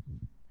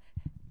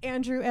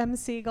Andrew M.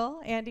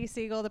 Siegel, Andy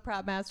Siegel, the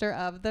prop master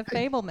of The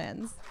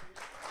Fabelmans.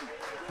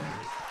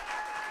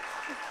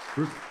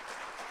 You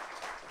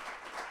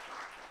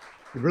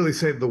really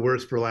saved the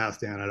worst for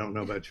last, Dan. I don't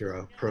know about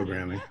your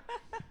programming.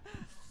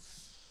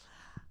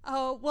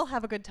 Oh, we'll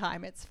have a good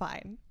time. It's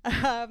fine.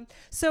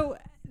 So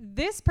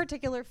this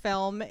particular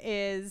film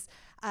is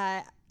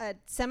a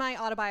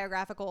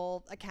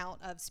semi-autobiographical account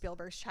of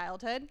Spielberg's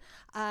childhood.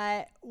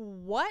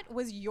 What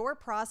was your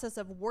process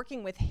of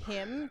working with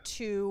him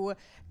to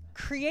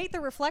create the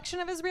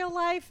reflection of his real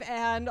life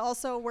and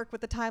also work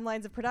with the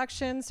timelines of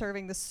production,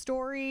 serving the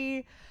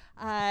story?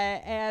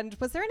 And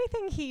was there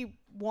anything he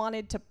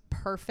wanted to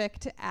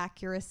perfect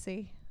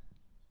accuracy?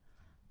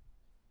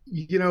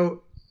 You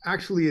know,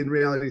 actually, in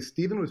reality,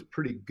 Stephen was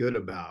pretty good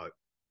about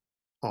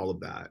all of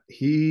that.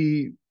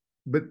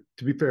 But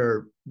to be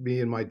fair,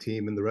 me and my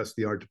team and the rest of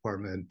the art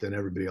department and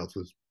everybody else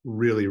was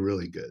really,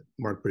 really good.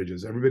 Mark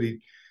Bridges,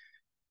 everybody.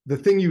 The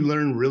thing you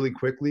learn really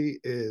quickly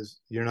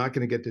is you're not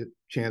going to get the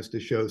chance to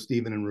show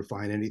Stephen and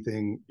refine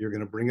anything. You're going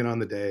to bring it on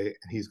the day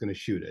and he's going to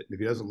shoot it. And if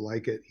he doesn't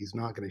like it, he's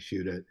not going to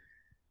shoot it.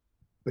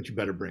 But you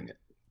better bring it,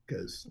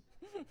 because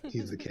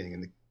he's the king,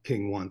 and the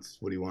king wants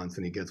what he wants,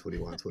 and he gets what he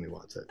wants when he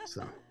wants it.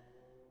 So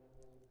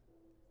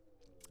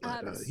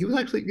he was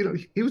actually,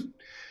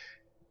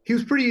 he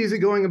was pretty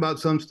easygoing about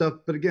some stuff.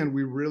 But again,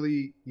 we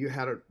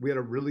had a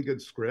really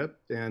good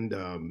script,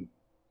 and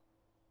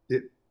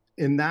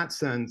in that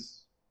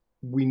sense,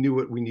 we knew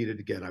what we needed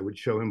to get. I would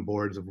show him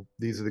boards of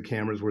these are the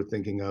cameras we're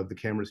thinking of. The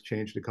cameras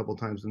changed a couple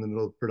times in the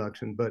middle of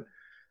production, but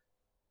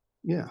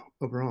yeah,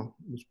 overall,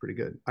 it was pretty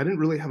good. I didn't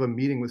really have a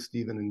meeting with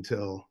Stephen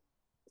until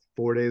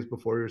 4 days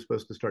before we were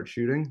supposed to start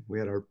shooting. We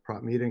had our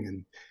prop meeting,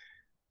 and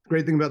the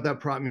great thing about that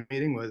prop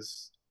meeting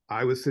was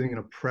I was sitting in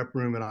a prep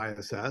room at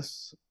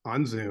ISS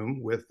on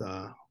Zoom with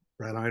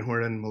Brad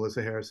Einhorn and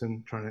Melissa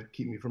Harrison trying to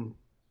keep me from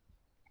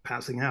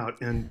passing out,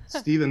 and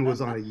Stephen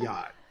was on a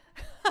yacht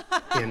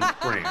in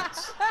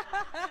France.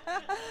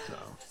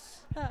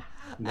 So,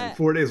 and then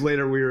 4 days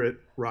later, we were at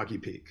Rocky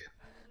Peak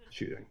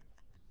shooting.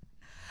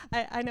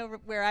 I know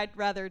where I'd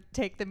rather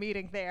take the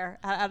meeting there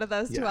out of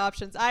those two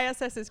options.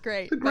 ISS is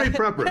great. It's a great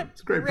prep room.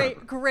 It's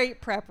a great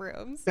prep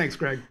rooms. Thanks,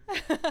 Greg.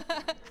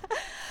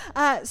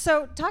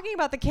 So talking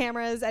about the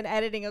cameras and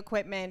editing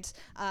equipment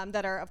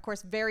that are, of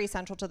course, very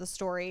central to the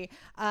story,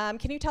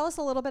 can you tell us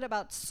a little bit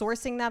about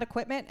sourcing that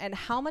equipment and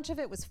how much of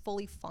it was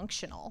fully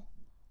functional?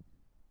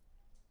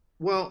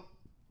 Well,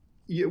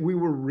 yeah, we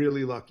were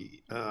really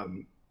lucky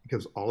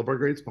because all of our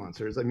great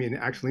sponsors, I mean,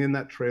 actually in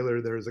that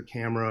trailer, there's a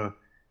camera,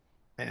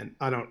 and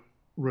I don't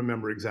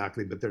remember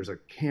exactly, but there's a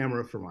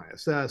camera from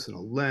ISS and a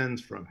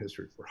lens from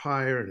History for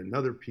Hire and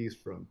another piece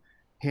from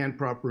Hand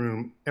Prop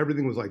Room.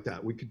 Everything was like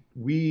that.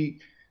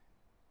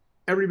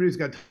 Everybody's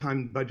got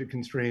time budget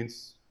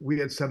constraints. We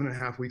had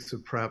 7.5 weeks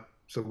of prep,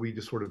 so we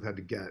just sort of had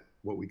to get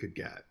what we could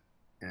get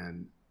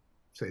and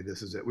say,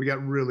 this is it. We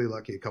got really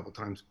lucky a couple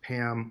times.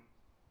 Pam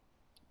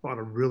bought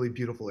a really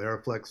beautiful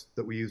Aeroflex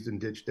that we used in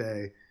Ditch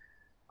Day.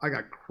 I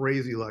got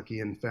crazy lucky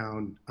and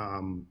found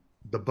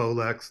the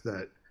Bolex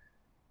that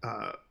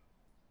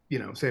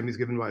Sammy's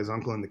given by his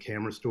uncle in the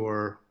camera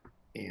store.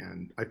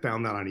 And I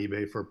found that on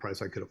eBay for a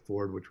price I could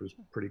afford, which was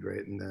pretty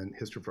great. And then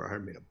History for Hire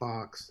made a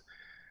box.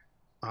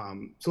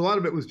 So a lot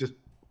of it was just,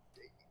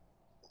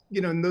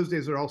 in those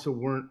days, there also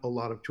weren't a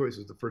lot of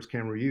choices. The first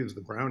camera we used,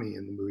 the Brownie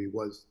in the movie,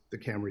 was the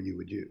camera you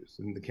would use.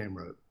 And the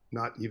camera,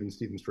 not even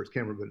Stephen's first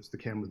camera, but it's the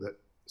camera that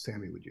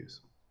Sammy would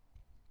use.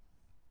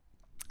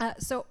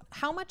 So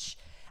how much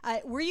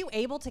were you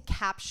able to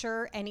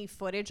capture any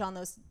footage on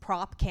those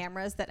prop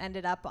cameras that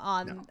ended up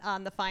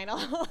on the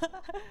final?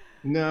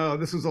 No,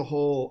 this was a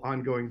whole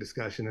ongoing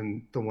discussion,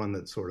 and the one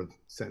that sort of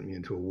sent me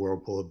into a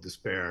whirlpool of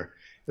despair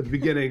at the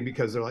beginning,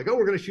 because they're like, oh,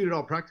 we're going to shoot it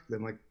all practically.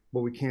 I'm like,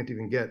 well, we can't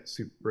even get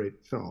Super 8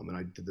 film. And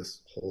I did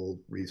this whole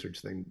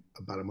research thing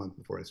about a month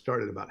before I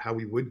started about how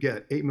we would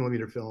get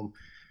 8mm film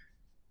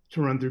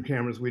to run through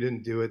cameras. We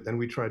didn't do it. Then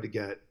we tried to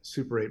get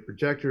Super 8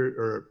 projector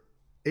or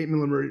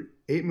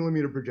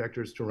 8mm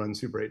projectors to run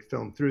Super 8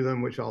 film through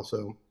them, which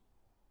also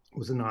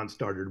was a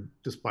non-starter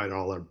despite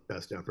all our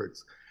best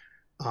efforts.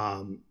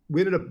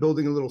 We ended up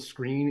building a little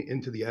screen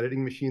into the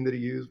editing machine that he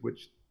used,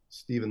 which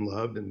Stephen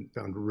loved and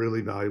found really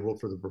valuable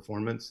for the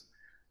performance.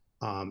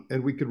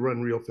 And we could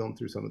run real film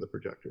through some of the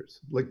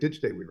projectors, like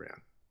Ditch Day we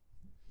ran.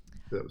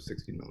 That was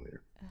 16mm.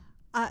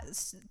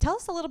 Tell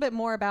us a little bit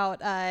more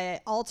about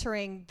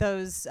altering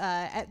those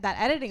that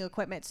editing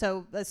equipment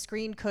so the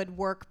screen could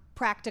work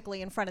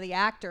practically in front of the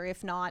actor,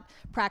 if not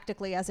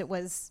practically as it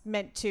was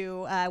meant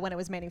to when it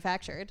was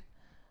manufactured.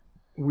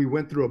 We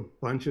went through a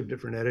bunch of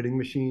different editing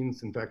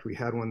machines. In fact, we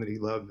had one that he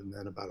loved, and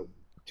then about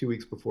 2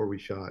 weeks before we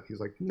shot, he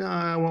was like,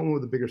 "Nah, I want one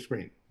with a bigger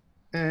screen,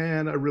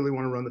 and I really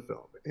want to run the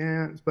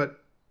film."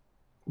 But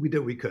we did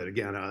what we could.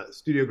 Again,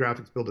 Studio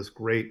Graphics built us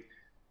great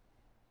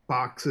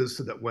boxes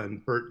so that when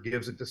Bert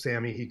gives it to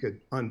Sammy, he could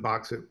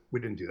unbox it. We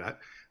didn't do that.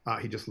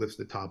 He just lifts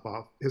the top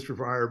off. History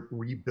for Hire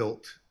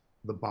rebuilt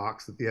the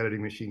box that the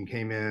editing machine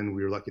came in.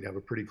 We were lucky to have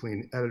a pretty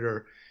clean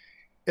editor.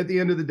 At the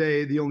end of the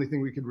day, the only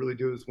thing we could really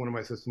do is one of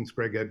my assistants,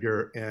 Greg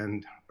Edgar,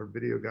 and our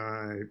video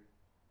guy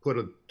put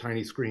a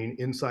tiny screen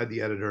inside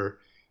the editor.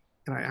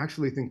 And I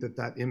actually think that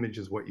that image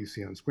is what you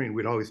see on screen.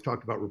 We'd always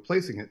talked about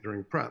replacing it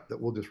during prep,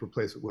 that we'll just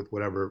replace it with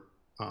whatever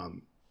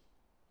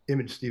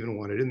image Stephen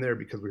wanted in there,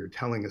 because we were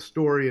telling a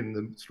story, and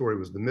the story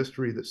was the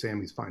mystery that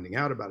Sammy's finding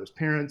out about his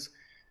parents.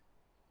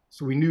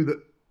 So we knew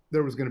that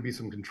there was going to be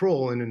some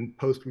control, and in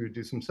post we would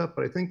do some stuff.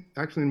 But I think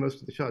actually in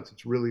most of the shots,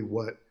 it's really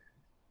what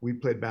we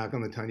played back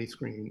on the tiny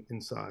screen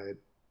inside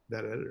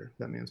that editor,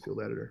 that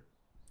Mansfield editor.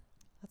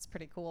 That's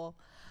pretty cool.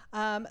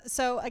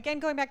 So again,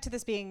 going back to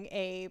this being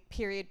a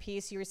period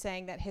piece, you were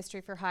saying that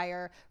History for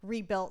Hire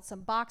rebuilt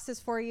some boxes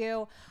for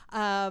you.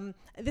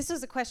 This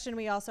was a question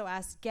we also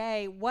asked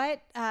Gay.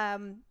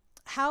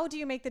 How do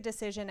you make the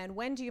decision, and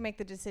when do you make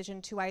the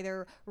decision to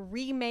either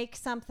remake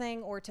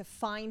something or to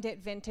find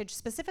it vintage,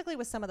 specifically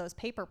with some of those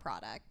paper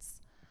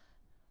products?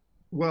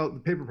 Well,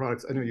 the paper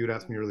products, I know you had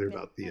asked me earlier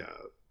about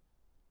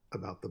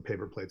the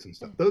paper plates and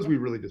stuff. Those we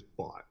really just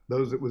bought.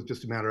 Those, it was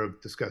just a matter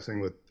of discussing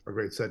with our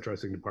great set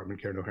dressing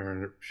department, Karen O'Hara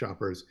and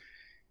shoppers,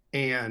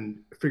 and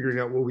figuring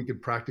out what we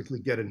could practically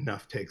get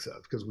enough takes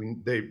of. Because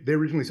they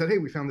originally said, hey,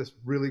 we found this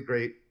really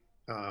great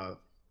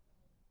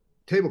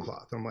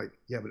tablecloth. I'm like,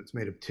 yeah, but it's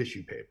made of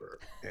tissue paper,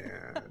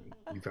 and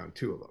you found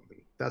 2 of them,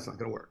 and that's not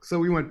going to work. So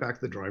we went back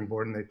to the drawing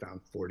board, and they found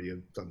 40 of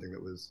something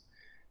that was,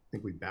 I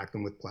think we backed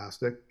them with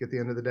plastic at the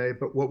end of the day.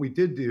 But what we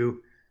did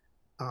do,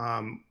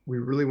 we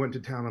really went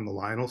to town on the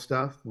Lionel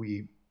stuff.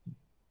 We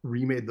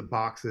remade the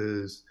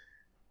boxes.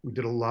 We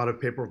did a lot of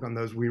paperwork on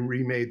those. We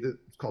remade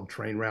it's called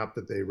train wrap,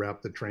 that they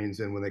wrap the trains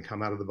in when they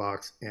come out of the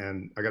box.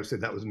 And I got to say,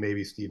 that was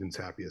maybe Stephen's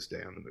happiest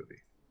day on the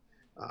movie.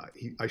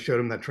 I showed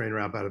him that train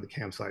wrap out of the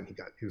campsite, and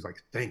he was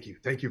like, thank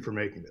you for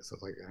making this. I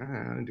was like,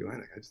 I didn't do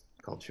anything. I just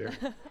called Sherry.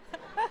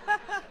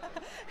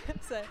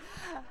 So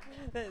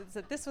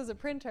this was a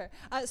printer.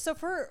 So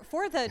for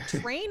the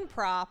train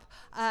prop,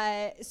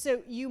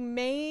 so you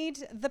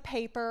made the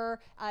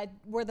paper.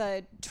 Were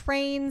the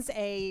trains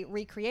a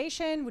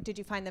recreation? Did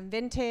you find them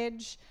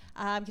vintage?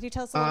 Can you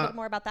tell us a little bit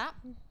more about that?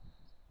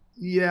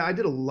 Yeah, I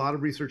did a lot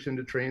of research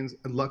into trains,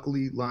 and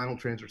luckily Lionel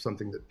trains are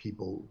something that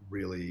people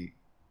really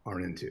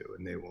aren't into,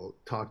 and they will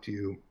talk to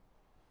you.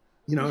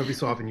 Every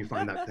so often you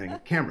find that thing.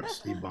 Cameras,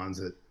 Steve Bonds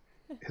at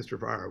History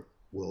of Hire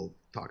will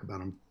talk about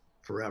them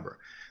forever.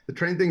 The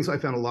train things, I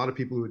found a lot of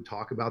people who would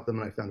talk about them,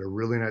 and I found a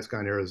really nice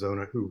guy in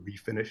Arizona who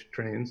refinished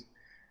trains,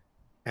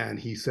 and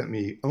he sent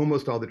me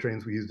almost all the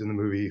trains we used in the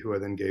movie, who I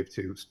then gave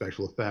to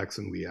special effects,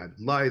 and we added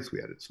lights, we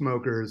added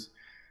smokers.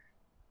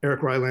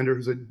 Eric Rylander,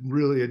 who's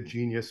really a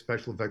genius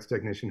special effects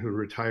technician who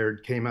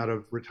retired, came out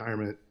of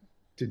retirement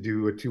to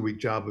do a 2-week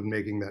job of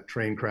making that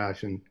train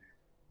crash, and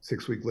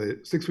 6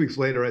 weeks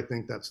later, I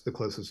think that's the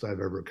closest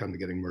I've ever come to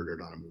getting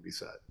murdered on a movie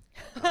set.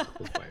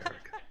 Was by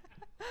Eric.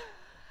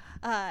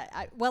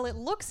 Well, it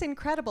looks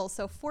incredible,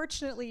 so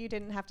fortunately you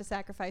didn't have to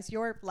sacrifice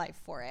your life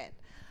for it.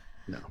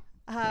 No.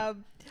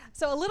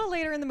 So a little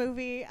later in the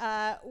movie,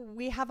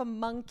 we have a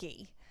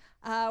monkey.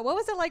 What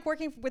was it like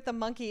working with the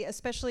monkey,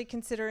 especially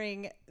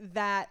considering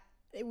that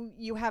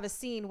you have a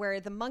scene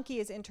where the monkey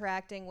is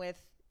interacting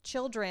with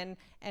children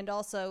and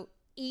also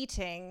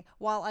eating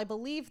while I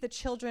believe the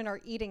children are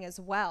eating as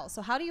well.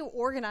 So how do you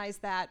organize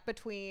that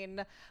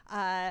between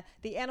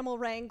the animal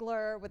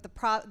wrangler with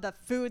the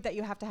food that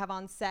you have to have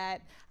on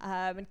set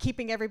and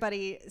keeping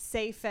everybody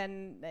safe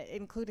and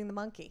including the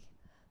monkey?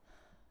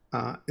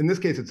 In this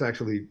case, it's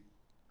actually,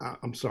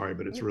 I'm sorry,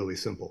 but it's really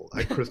simple.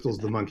 Crystal's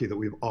the monkey that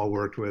we've all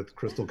worked with.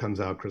 Crystal comes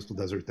out, Crystal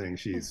does her thing.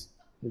 She's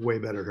way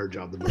better at her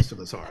job than most of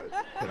us are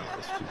at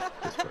ours. She's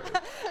just great.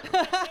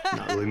 So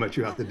not really much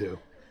you have to do.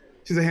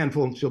 She's a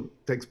handful. She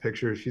takes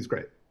pictures. She's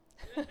great.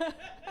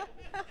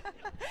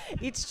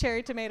 Eats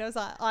cherry tomatoes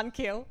on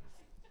cue.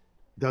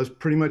 Does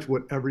pretty much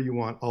whatever you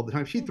want all the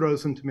time. She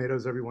throws some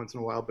tomatoes every once in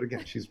a while, but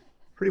again, she's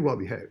pretty well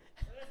behaved.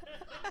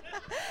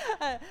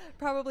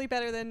 Probably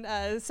better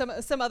than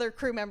some other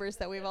crew members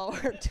that we've all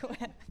worked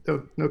with.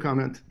 No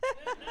comment.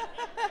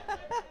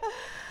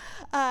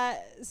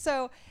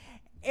 So,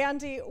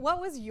 Andy,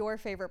 what was your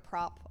favorite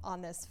prop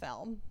on this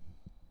film?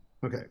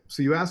 Okay,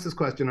 so you asked this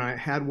question. I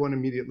had one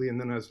immediately, and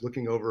then I was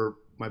looking over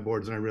my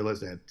boards, and I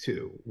realized I had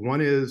two.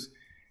 One is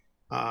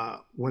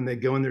when they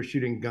go in there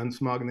shooting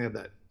Gunsmog, and they have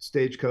that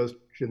stagecoach,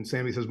 and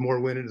Sammy says, "More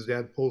wind," and his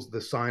dad pulls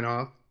the sign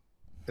off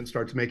and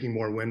starts making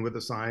more wind with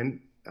the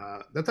sign.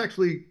 It was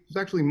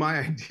actually my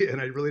idea,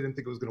 and I really didn't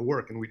think it was going to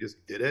work, and we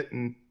just did it,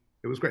 and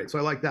it was great. So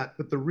I like that.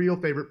 But the real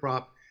favorite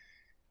prop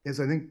is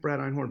I think Brad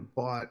Einhorn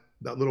bought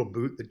that little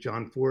boot that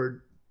John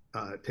Ford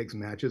takes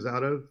matches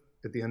out of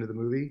at the end of the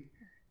movie.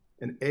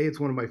 And A, it's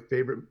one of my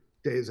favorite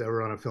days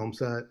ever on a film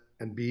set.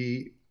 And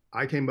B,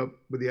 I came up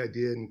with the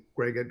idea and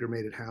Greg Edgar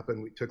made it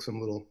happen. We took some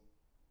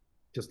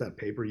just that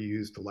paper you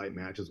use to light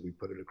matches. We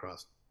put it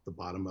across the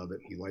bottom of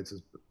it. He lights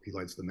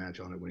the match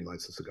on it when he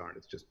lights the cigar. And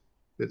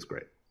it's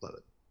great. Love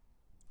it.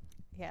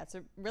 Yeah, it's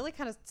a really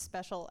kind of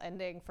special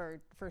ending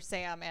for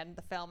Sam and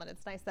the film. And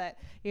it's nice that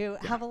you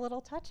have a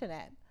little touch in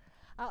it.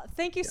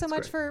 Thank you so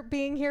much for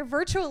being here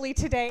virtually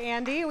today,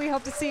 Andy. We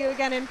hope to see you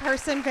again in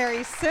person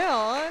very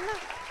soon.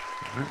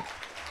 All right.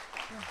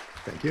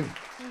 Thank you.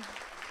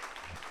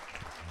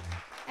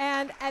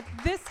 And at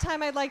this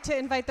time, I'd like to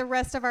invite the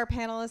rest of our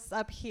panelists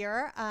up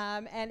here.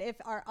 And if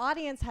our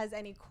audience has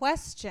any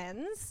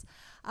questions,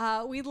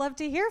 we'd love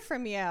to hear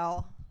from you.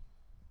 All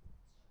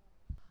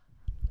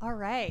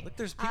right. Look,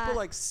 there's people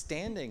like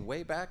standing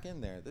way back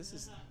in there. This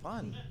is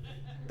fun.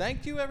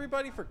 Thank you,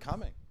 everybody, for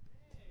coming.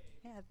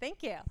 Yeah,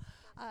 thank you.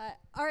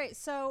 All right,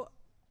 so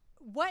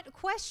what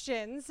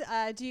questions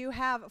do you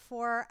have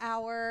for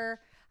our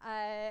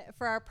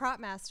prop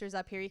masters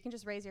up here? You can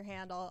just raise your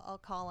hand.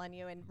 I'll call on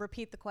you and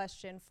repeat the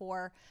question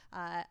for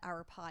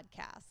our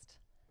podcast.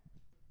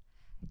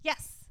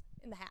 Yes,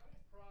 in the hat.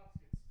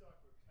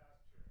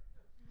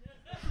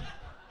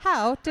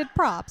 How did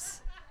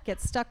props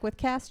get stuck with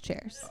cast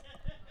chairs?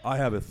 I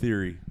have a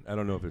theory. I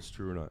don't know if it's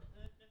true or not.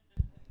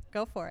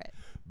 Go for it.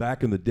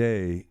 Back in the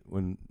day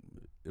when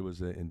it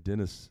was, and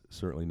Dennis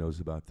certainly knows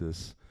about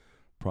this,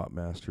 prop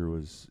master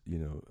was,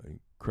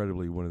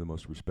 incredibly one of the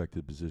most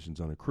respected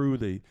positions on a crew.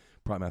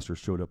 Prop master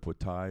showed up with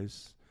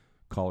ties,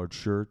 collared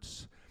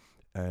shirts,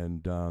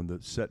 and the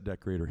set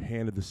decorator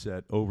handed the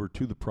set over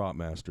to the prop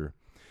master.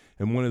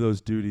 And one of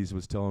those duties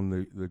was telling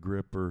the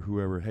grip or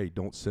whoever, hey,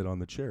 don't sit on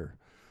the chair.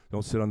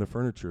 Don't sit on the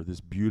furniture.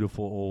 This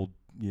beautiful old,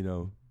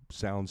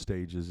 sound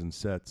stages and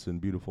sets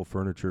and beautiful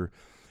furniture.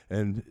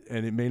 And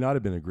it may not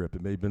have been a grip.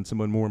 It may have been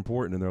someone more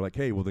important. And they're like,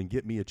 hey, well, then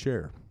get me a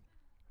chair.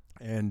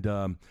 And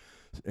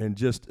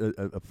just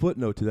a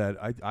footnote to that,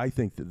 I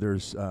think that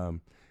there's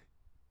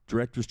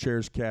director's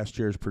chairs, cast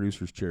chairs,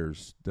 producer's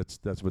chairs.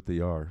 That's what they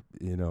are.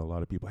 A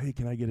lot of people, hey,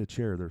 can I get a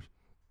chair? There's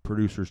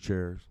producer's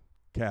chairs,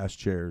 cast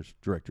chairs,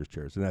 director's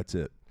chairs, and that's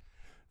it.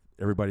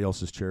 Everybody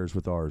else's chairs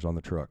with ours on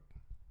the truck.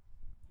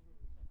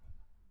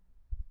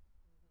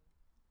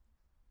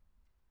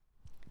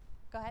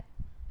 Go ahead.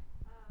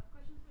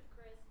 Question for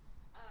Chris.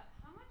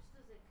 How much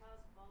does it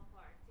cost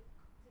ballpark to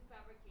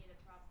fabricate a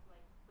prop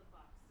like the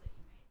box that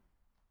you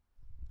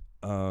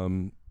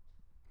made?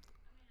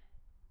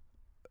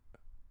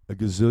 $1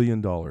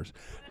 gazillion.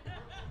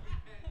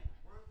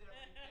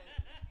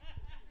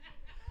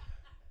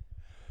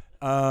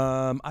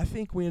 I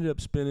think we ended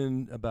up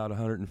spending about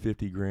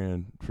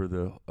 $150,000 for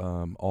the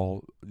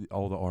all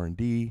the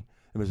R&D.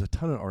 There was a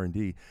ton of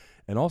R&D,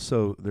 and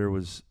also there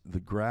was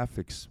the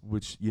graphics,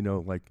 which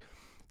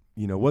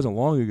it wasn't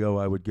long ago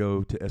I would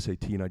go to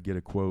SAT and I'd get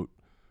a quote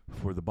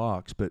for the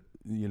box, but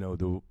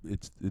now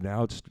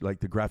it's like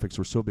the graphics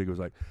were so big it was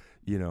like,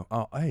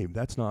 oh, hey,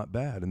 that's not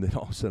bad, and then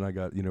all of a sudden I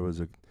got it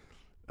was a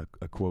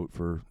quote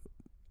for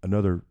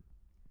another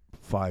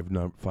five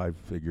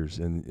figures,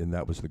 and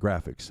that was the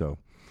graphics. So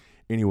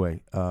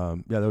anyway,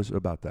 that was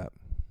about that.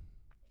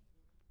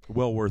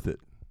 Well worth it.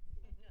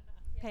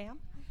 Pam?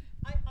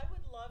 I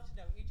would love to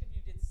know, each of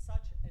you did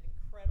such an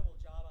incredible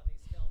job on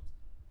these films.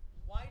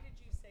 Why did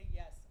you say,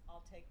 yes,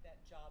 I'll take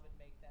that job and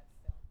make that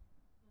film?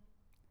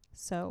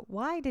 So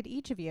why did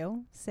each of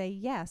you say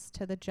yes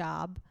to the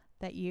job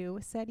that you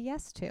said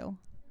yes to?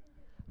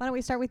 Why don't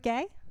we start with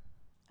Gay?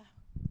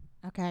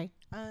 Okay.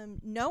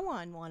 No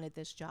one wanted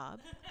this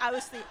job. I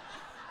was the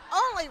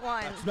only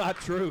one. That's not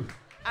true.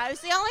 I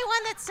was the only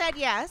one that said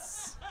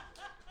yes.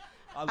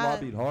 I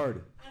lobbied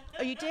hard.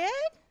 Oh, you did?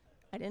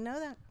 I didn't know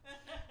that.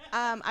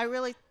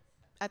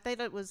 I thought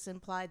it was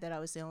implied that I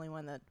was the only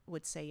one that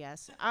would say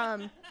yes.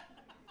 I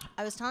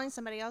was telling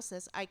somebody else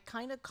this. I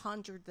kind of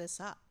conjured this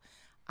up.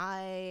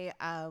 I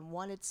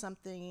wanted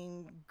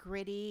something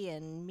gritty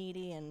and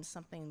meaty and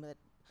something that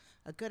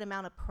a good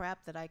amount of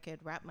prep that I could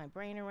wrap my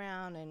brain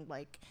around and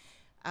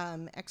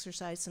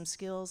exercise some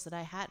skills that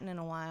I hadn't in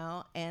a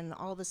while. And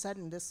all of a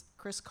sudden, this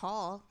Chris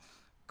called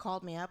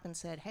me up and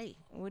said, "Hey,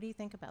 what do you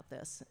think about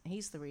this?"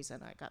 He's the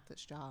reason I got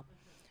this job.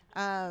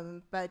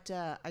 But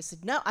I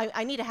said, "No,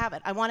 I need to have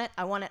it. I want it.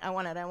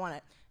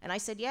 And I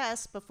said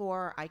yes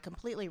before I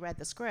completely read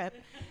the script.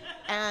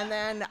 And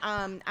then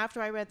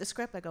after I read the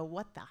script, I go,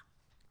 "What the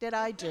did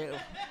I do?"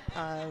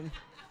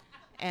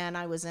 And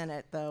I was in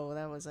it, though.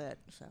 That was it.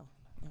 So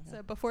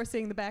before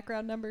seeing the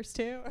background numbers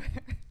too?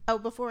 Oh,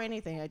 before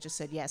anything, I just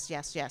said yes.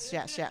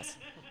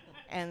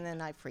 And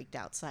then I freaked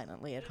out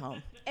silently at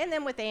home. And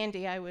then with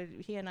Andy,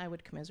 he and I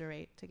would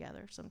commiserate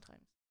together sometimes.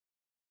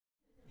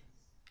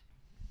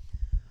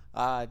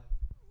 I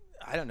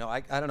don't know.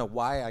 I don't know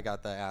why I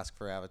got the ask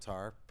for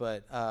Avatar,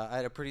 but I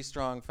had a pretty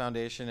strong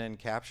foundation in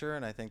capture,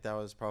 and I think that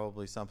was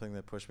probably something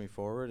that pushed me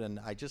forward. And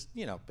I just,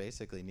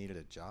 basically needed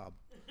a job.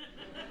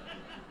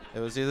 It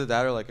was either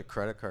that or like a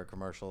credit card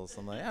commercial. So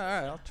I'm like, all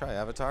right, I'll try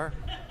Avatar.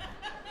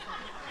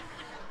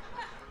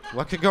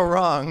 What could go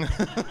wrong?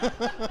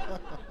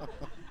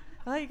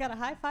 Well, you got a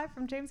high five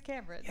from James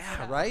Cameron.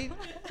 Yeah, right?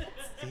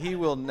 He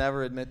will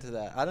never admit to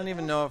that. I don't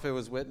even know if it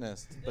was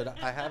witnessed,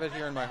 but I have it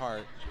here in my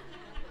heart.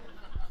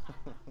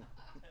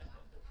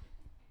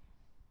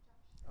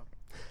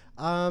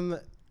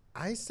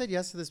 I said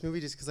yes to this movie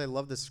just because I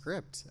love the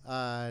script.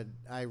 I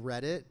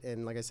read it,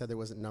 and like I said, it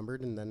wasn't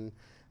numbered. And then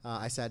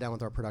I sat down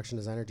with our production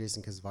designer,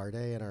 Jason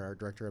Casvarde, and our art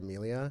director,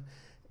 Amelia,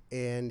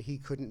 and he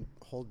couldn't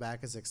hold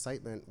back his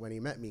excitement when he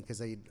met me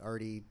because I'd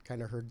already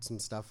kind of heard some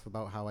stuff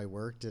about how I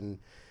worked, and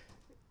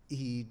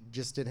he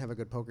just didn't have a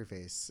good poker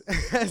face.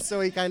 So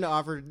he kind of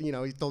offered, he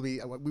told me,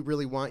 "We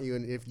really want you,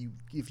 and if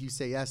you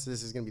say yes,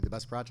 this is going to be the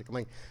best project." I'm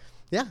like,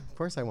 "Yeah, of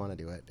course I want to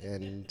do it,"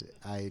 and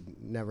I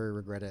never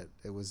regret it.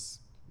 It was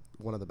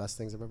one of the best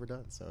things I've ever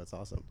done, so it's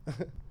awesome.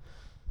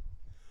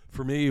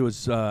 For me, it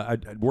was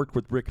I'd worked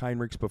with Rick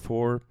Heinrichs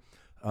before.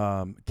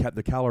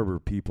 The caliber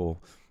of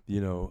people,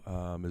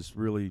 is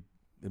really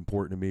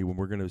important to me when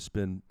we're going to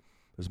spend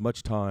as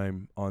much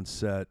time on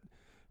set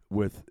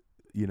with,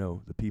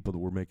 the people that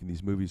we're making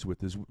these movies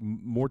with. Is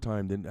more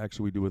time than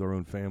actually we do with our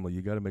own family.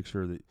 You got to make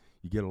sure that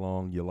you get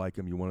along, you like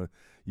them, you want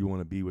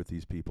to be with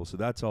these people. So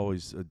that's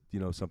always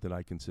something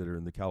I consider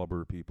in the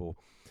caliber of people.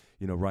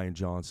 Ryan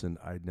Johnson,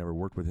 I'd never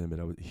worked with him, but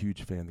I was a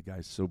huge fan. The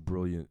guy's so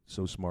brilliant,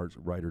 so smart,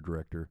 writer,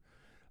 director.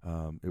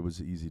 It was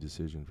an easy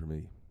decision for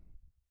me.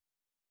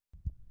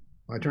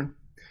 My turn?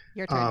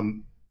 Your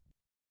turn.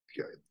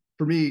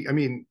 For me,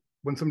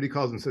 when somebody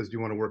calls and says, "Do you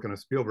want to work on a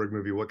Spielberg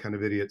movie?" What kind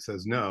of idiot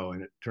says no?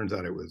 And it turns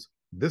out it was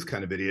this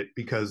kind of idiot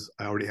because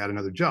I already had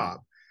another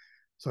job.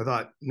 So I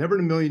thought, never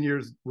in a million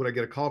years would I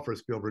get a call for a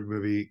Spielberg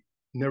movie.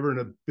 Never in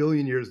a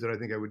billion years did I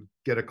think I would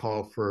get a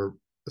call for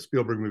a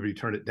Spielberg movie,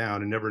 turn it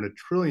down. And never in a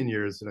trillion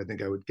years did I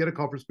think I would get a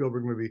call for a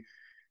Spielberg movie,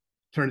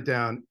 turn it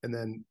down, and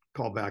then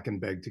call back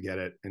and beg to get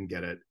it. And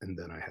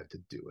then I had to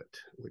do it,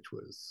 which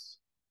was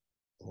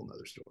a whole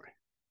nother story.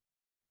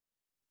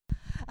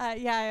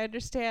 Yeah, I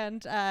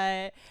understand.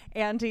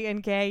 Andy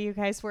and Gay, you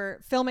guys were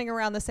filming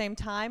around the same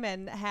time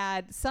and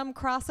had some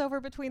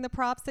crossover between the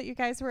props that you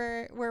guys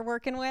were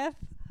working with.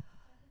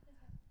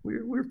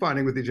 We were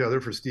fighting with each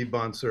other for Steve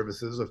Bond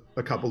services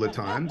a couple of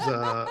times,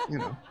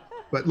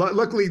 But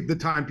luckily, the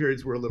time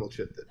periods were a little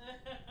shifted.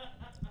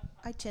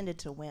 I tended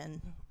to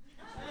win.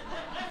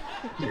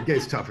 Yeah,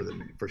 Gay's tougher than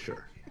me, for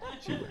sure.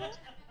 She wins.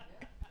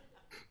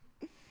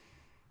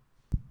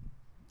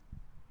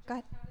 Go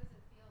ahead. How does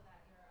it feel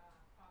that your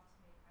props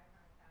made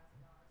 $500,000 last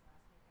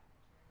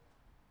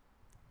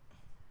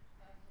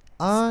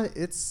week at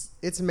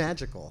the It's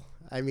magical.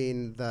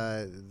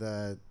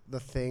 The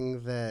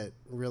thing that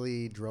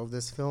really drove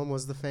this film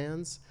was the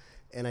fans,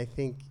 and I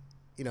think,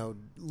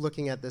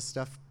 looking at this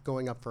stuff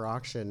going up for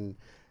auction,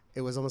 it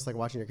was almost like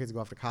watching your kids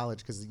go off to college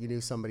because you knew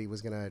somebody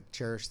was going to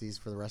cherish these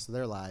for the rest of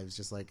their lives,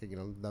 just like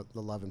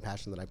the love and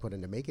passion that I put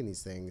into making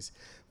these things.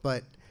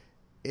 But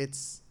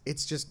it's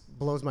just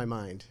blows my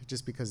mind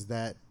just because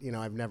that,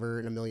 I've never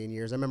in a million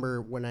years. I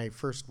remember when I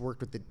first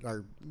worked with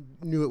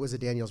knew it was a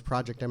Daniels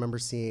project, I remember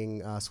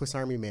seeing Swiss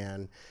Army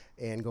Man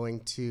and going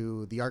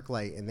to the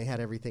ArcLight, and they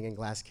had everything in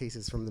glass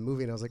cases from the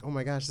movie, and I was like, oh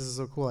my gosh, this is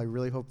so cool. I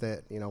really hope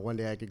that, one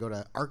day I could go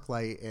to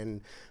ArcLight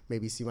and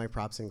maybe see my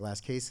props in glass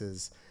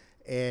cases.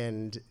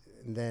 And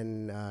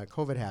then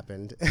COVID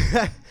happened,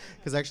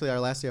 because actually our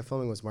last day of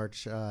filming was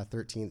March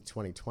 13th,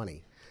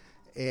 2020.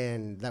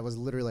 And that was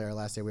literally our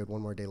last day. We had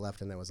one more day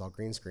left, and that was all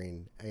green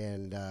screen.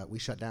 And we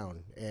shut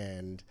down.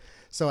 And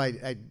so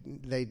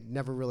they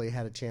never really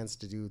had a chance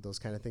to do those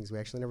kind of things. We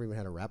actually never even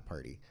had a wrap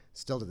party,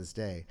 still to this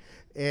day.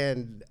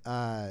 And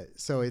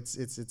so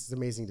it's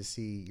amazing to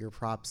see your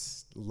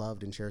props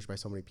loved and cherished by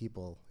so many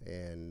people.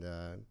 And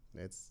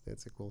it's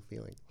a cool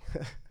feeling.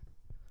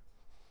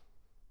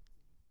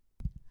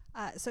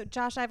 So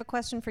Josh, I have a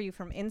question for you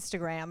from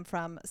Instagram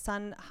from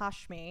Sun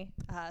Hashmi.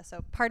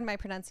 So pardon my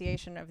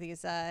pronunciation of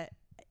these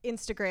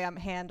Instagram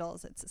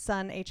handles. It's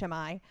Sun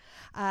HMI.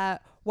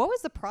 What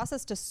was the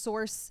process to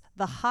source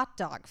the hot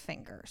dog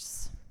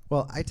fingers?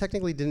 Well, I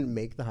technically didn't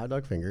make the hot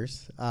dog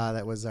fingers.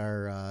 That was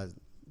our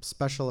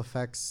special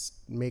effects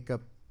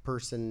makeup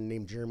person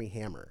named Jeremy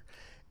Hammer.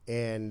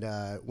 And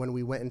when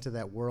we went into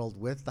that world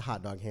with the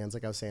hot dog hands,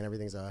 like I was saying,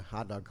 everything's a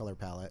hot dog color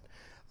palette.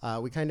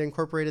 We kind of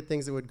incorporated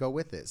things that would go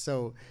with it.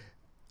 So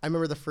I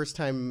remember the first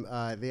time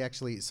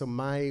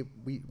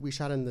we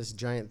shot in this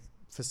giant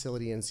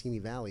facility in Simi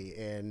Valley,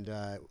 and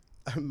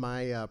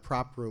my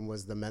prop room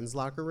was the men's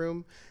locker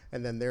room,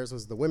 and then theirs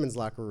was the women's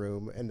locker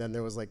room, and then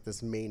there was like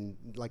this main,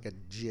 like a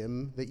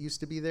gym that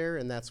used to be there,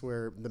 and that's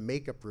where the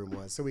makeup room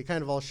was. So we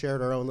kind of all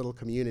shared our own little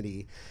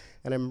community.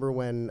 And I remember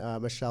when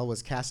Michelle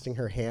was casting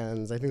her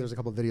hands, I think there's a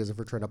couple of videos of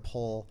her trying to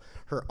pull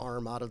her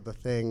arm out of the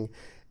thing,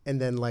 and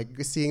then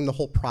like seeing the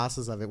whole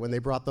process of it. When they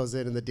brought those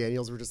in and the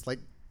Daniels were just like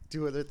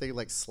doing their thing,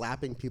 like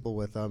slapping people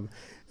with them.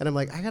 And I'm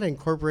like, I gotta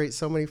incorporate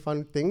so many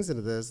fun things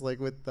into this.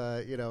 Like with,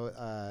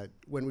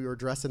 when we were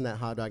dressed in that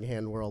hot dog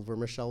hand world where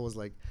Michelle was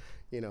like,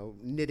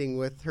 knitting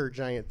with her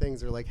giant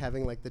things, or like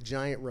having like the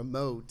giant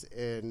remote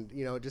and,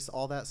 just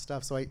all that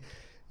stuff. So I,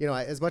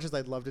 as much as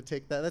I'd love to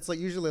take that, that's like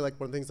usually like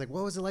one of the things like,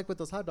 what was it like with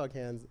those hot dog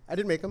hands? I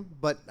didn't make them,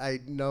 but I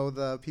know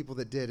the people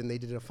that did, and they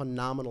did a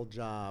phenomenal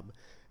job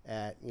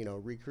at,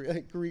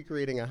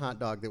 recreating a hot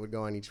dog that would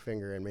go on each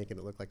finger and making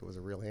it look like it was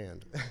a real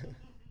hand.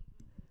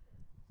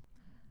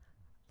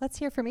 Let's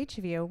hear from each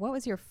of you. What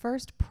was your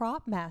first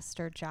prop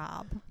master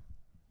job?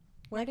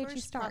 Where My did you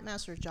first start? prop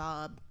master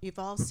job, you've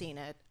all seen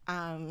it.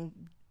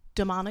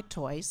 Demonic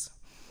Toys.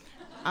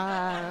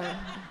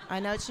 I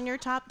know it's in your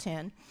top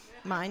 10,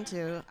 mine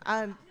too.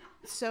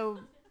 So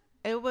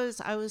I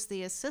was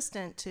the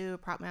assistant to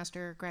prop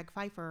master Greg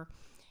Pfeiffer,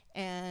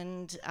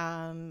 and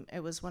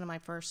it was one of my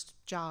first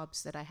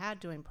jobs that I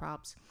had doing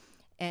props,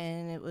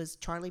 and it was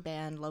Charlie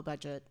Band, low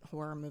budget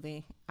horror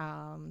movie,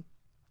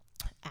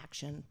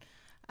 action.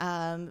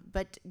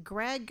 But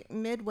Greg,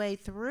 midway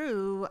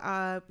through,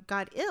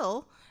 got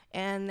ill,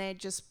 and they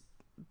just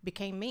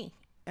became me.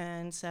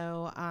 And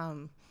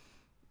so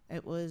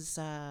it was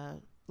a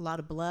lot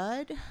of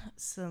blood,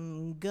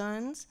 some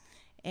guns,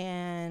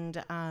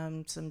 and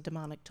some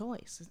demonic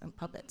toys and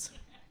puppets.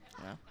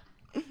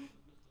 Yeah.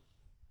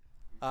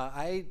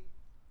 I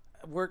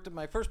worked.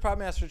 My first prop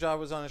master job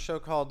was on a show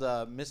called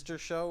Mr.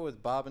 Show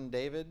with Bob and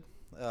David.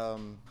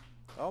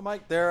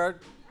 Mike,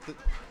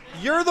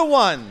 you're the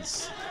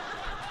ones.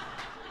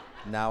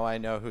 Now I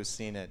know who's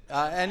seen it.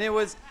 And it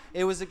was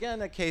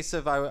again a case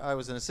of I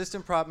was an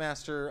assistant prop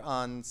master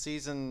on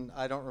season,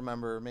 I don't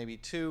remember, maybe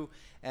 2,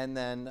 and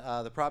then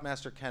the prop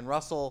master Ken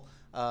Russell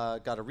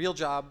got a real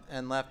job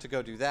and left to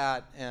go do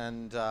that,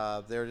 and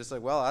they were just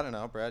like, well, I don't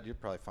know, Brad, you're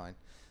probably fine.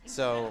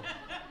 So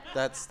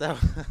that's how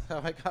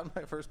I got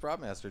my first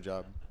prop master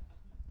job.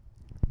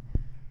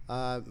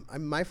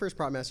 My first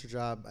prop master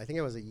job, I think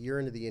I was a year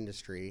into the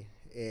industry,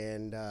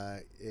 and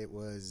it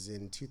was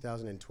in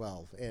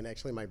 2012. And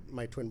actually,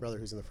 my twin brother,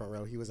 who's in the front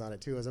row, he was on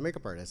it too as a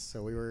makeup artist.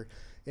 So we were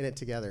in it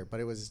together. But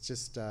it was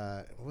just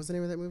what was the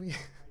name of that movie?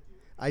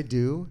 I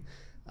Do.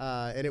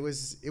 And it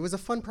was a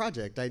fun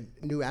project. I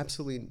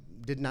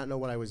did not know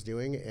what I was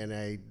doing, and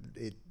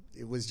it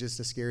was just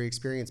a scary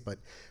experience. But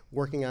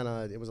working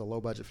on it was a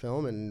low budget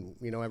film, and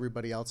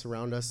everybody else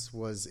around us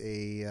was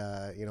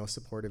a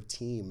supportive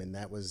team, and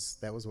that was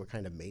what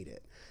kind of made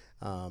it.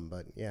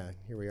 But yeah,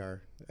 here we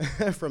are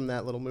from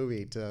that little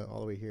movie to all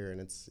the way here, and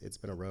it's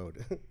been a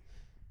road.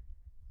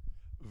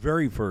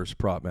 Very first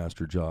prop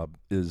master job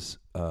is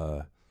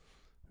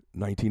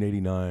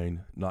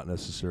 1989, not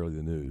necessarily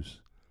the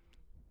news.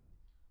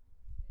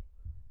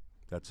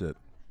 That's it.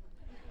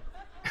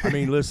 I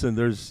mean, listen,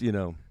 there's,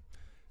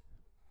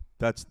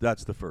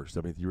 that's the first.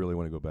 I mean, if you really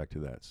want to go back to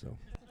that, so.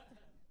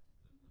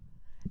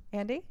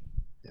 Andy?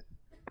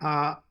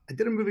 I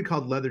did a movie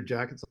called Leather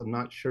Jackets. I'm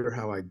not sure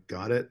how I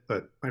got it,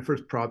 but my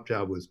first prop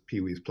job was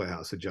Pee-wee's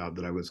Playhouse, a job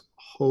that I was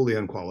wholly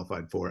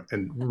unqualified for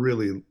and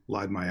really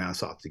lied my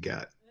ass off to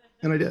get.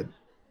 And I did.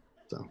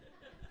 So.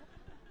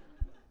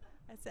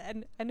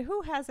 And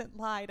who hasn't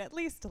lied at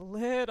least a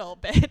little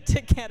bit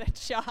to get a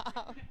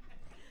job?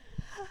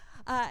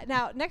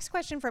 Now, next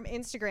question from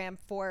Instagram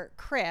for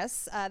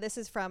Chris. This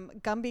is from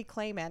Gumby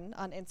Clayman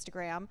on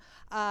Instagram.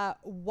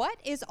 What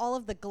is all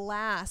of the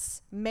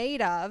glass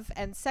made of?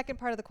 And second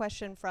part of the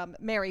question from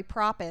Mary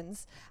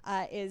Proppins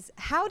is,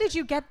 how did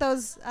you get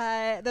those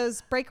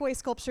breakaway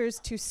sculptures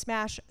to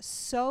smash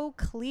so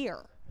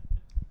clear?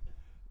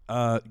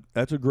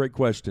 That's a great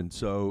question.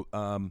 So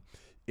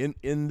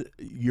in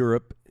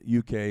Europe,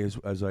 UK,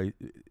 as I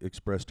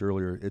expressed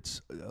earlier,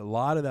 it's a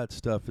lot of that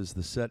stuff is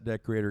the set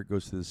decorator. It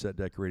goes to the set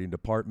decorating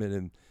department,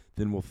 and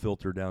then will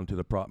filter down to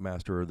the prop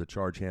master or the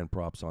charge hand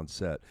props on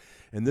set.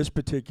 In this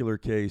particular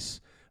case,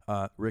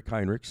 Rick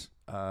Heinrichs,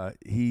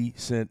 he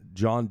sent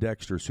John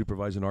Dexter,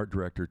 supervising art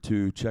director,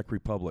 to Czech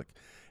Republic,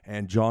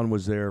 and John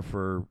was there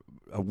for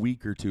a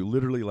week or two,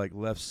 literally like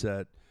left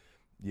set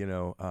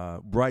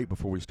right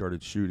before we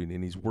started shooting,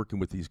 and he's working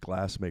with these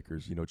glass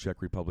makers.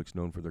 Czech Republic's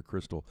known for their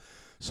crystal.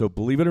 So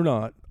believe it or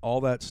not,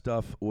 all that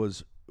stuff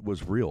was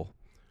real,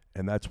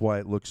 and that's why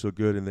it looked so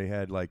good. And they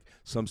had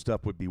some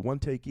stuff would be one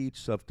take each,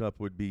 some stuff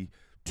would be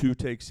 2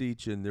 takes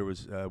each, and there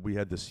was we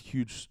had this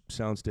huge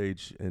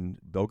soundstage in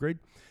Belgrade,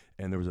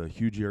 and there was a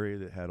huge area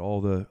that had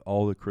all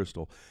the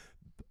crystal.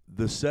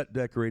 The set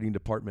decorating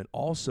department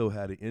also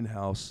had an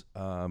in-house.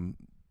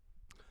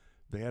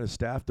 They had a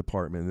staff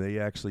department.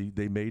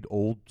 They made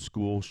old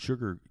school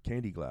sugar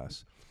candy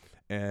glass,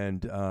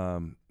 and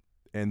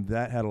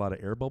that had a lot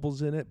of air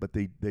bubbles in it. But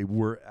they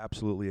were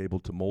absolutely able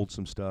to mold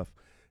some stuff.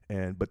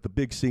 But the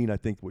big scene, I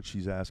think, what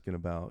she's asking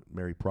about,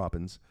 Mary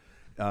Poppins,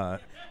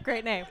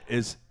 Great name.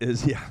 is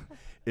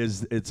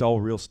it's all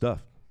real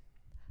stuff.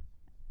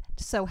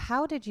 So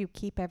how did you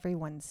keep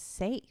everyone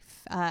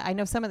safe? I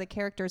know some of the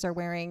characters are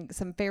wearing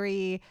some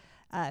very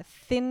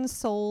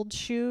thin-soled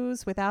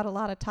shoes without a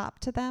lot of top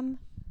to them.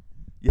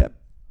 Yep.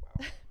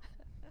 Wow.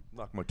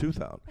 Knocked my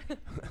tooth out.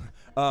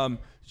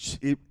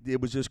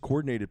 It was just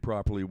coordinated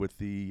properly with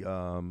the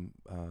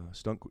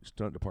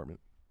stunt department.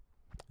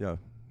 Yeah.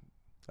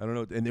 I don't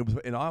know.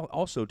 And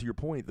also, to your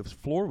point, the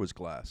floor was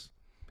glass.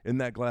 In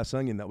that glass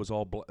onion, that was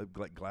all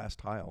like glass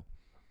tile.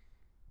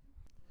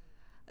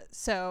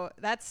 So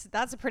that's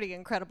a pretty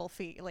incredible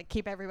feat.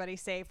 Keep everybody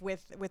safe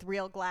with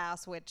real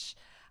glass, which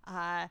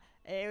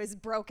it was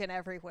broken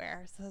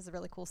everywhere. So that's a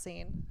really cool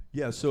scene.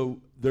 Yeah. So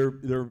there,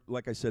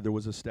 like I said, there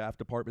was a staff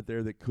department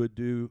there that could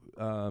do,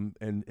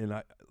 and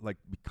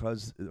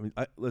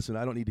listen,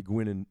 I don't need to go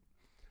in and.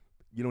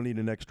 You don't need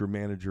an extra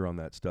manager on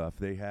that stuff.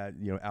 They had,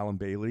 Alan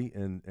Bailey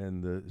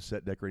and the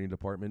set decorating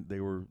department. They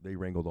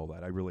wrangled all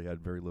that. I really had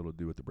very little to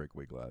do with the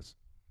breakaway glass.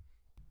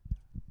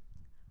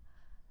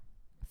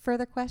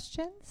 Further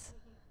questions?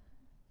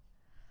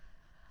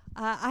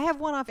 I have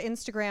one off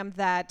Instagram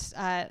that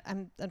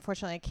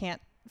unfortunately I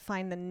can't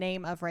find the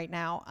name of right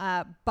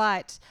now.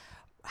 But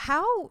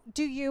how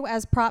do you,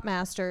 as prop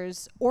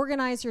masters,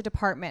 organize your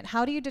department?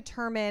 How do you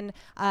determine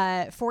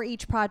for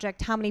each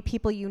project how many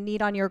people you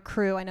need on your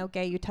crew? I know,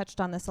 Gay, you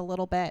touched on this a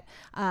little bit.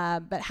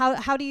 But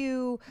how do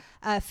you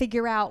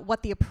figure out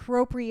what the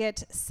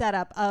appropriate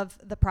setup of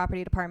the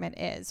property department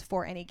is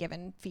for any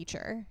given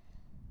feature?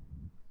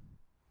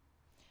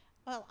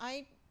 Well,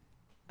 I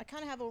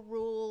kind of have a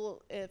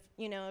rule.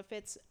 If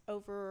it's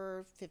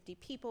over 50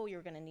 people,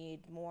 you're going to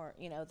need more.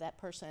 That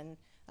person.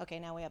 Okay,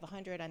 now we have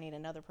 100. I need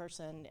another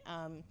person.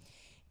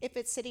 If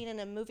it's sitting in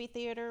a movie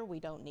theater, we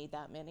don't need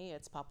that many.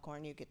 It's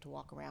popcorn. You get to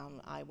walk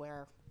around. I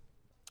wear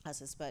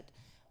glasses. But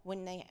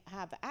when they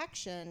have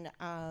action,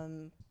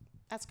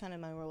 that's kind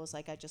of my rules.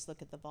 I just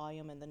look at the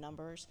volume and the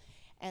numbers.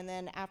 And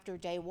then after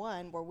day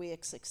one, were we a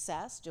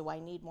success? Do I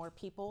need more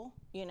people?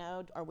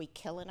 Are we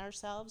killing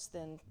ourselves?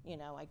 Then,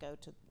 I go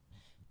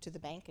to the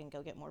bank and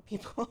go get more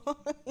people.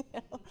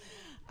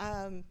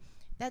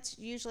 That's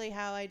usually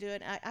how I do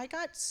it. I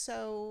got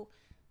so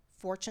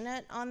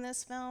fortunate on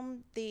this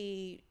film.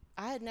 I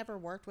had never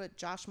worked with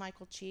Josh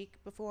Michael Cheek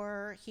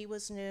before. He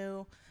was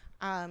new.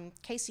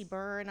 Casey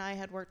Burr and I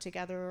had worked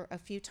together a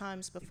few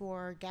times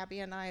before. Gabby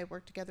and I had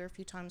worked together a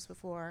few times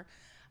before.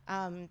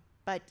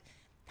 But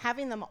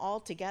having them all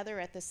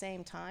together at the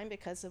same time,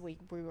 because we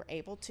were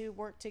able to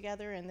work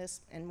together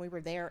and we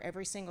were there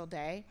every single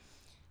day,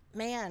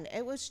 man,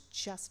 it was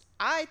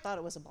I thought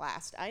it was a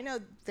blast. I know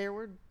there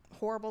were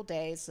horrible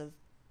days of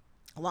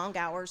long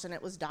hours, and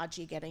it was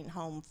dodgy getting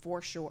home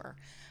for sure.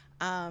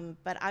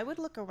 But I would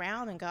look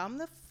around and go, I'm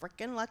the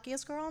freaking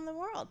luckiest girl in the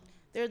world.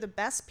 They're the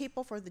best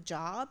people for the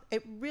job.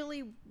 It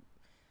really,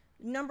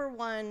 number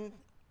one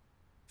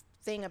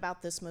thing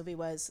about this movie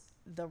was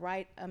the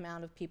right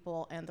amount of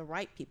people and the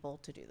right people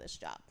to do this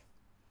job.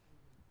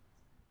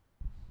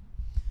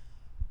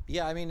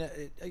 Yeah, I mean,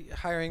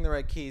 hiring the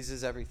right keys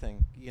is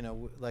everything.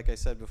 Like I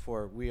said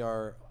before, we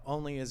are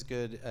only as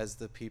good as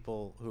the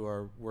people who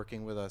are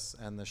working with us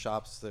and the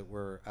shops that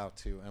we're out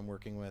to and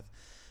working with.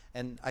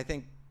 And I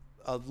think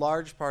a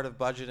large part of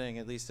budgeting,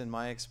 at least in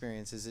my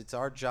experience, is it's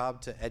our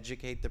job to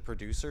educate the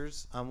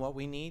producers on what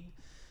we need,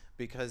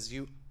 because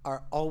you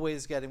are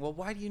always getting, well,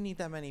 why do you need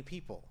that many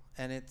people?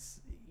 And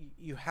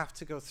you have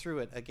to go through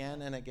it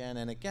again and again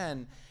and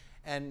again,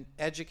 and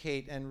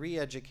educate and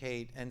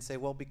re-educate and say,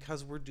 well,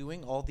 because we're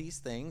doing all these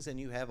things and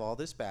you have all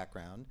this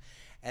background.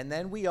 And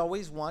then we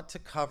always want to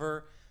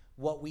cover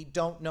what we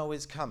don't know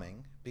is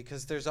coming,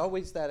 because there's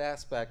always that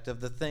aspect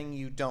of the thing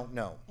you don't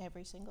know.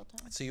 Every single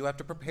time. So you have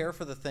to prepare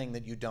for the thing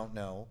that you don't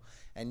know.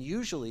 And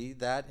usually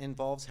that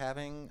involves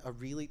having a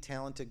really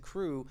talented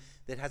crew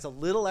that has a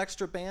little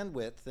extra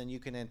bandwidth than you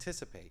can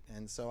anticipate.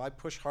 And so I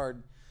push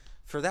hard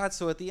for that.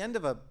 So at the end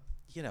of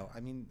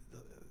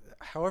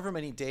however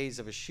many days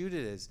of a shoot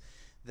it is,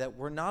 that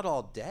we're not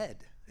all dead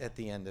at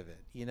the end of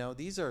it.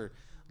 These are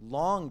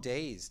long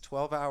days,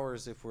 12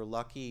 hours if we're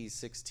lucky,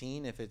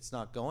 16 if it's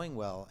not going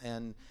well.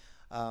 And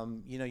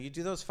you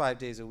do those 5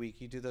 days a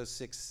week, you do those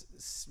 6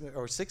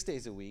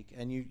 days a week,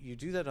 and you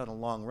do that on a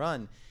long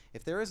run.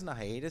 If there isn't a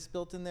hiatus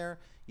built in there,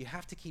 you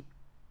have to keep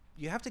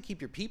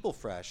your people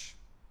fresh.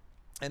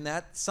 And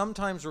that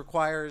sometimes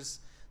requires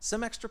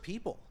some extra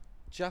people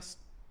just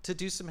to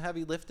do some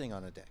heavy lifting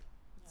on a day.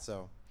 Yeah.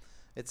 So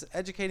it's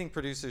educating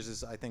producers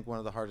is, I think, one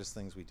of the hardest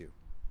things we do.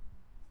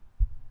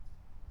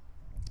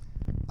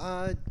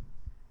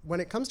 When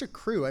it comes to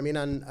crew, I mean,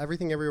 on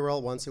Everything Everywhere All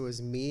at Once, it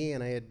was me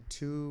and I had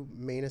 2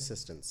 main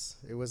assistants.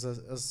 It was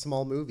a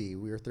small movie.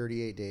 We were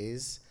 38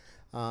 days.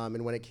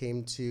 And when it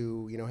came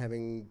to, you know,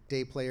 having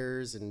day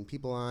players and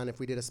people on, if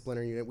we did a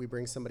splinter unit, we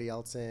bring somebody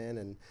else in.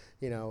 And,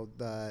 you know,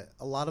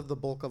 a lot of the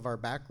bulk of our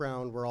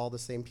background were all the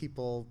same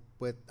people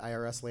with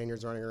IRS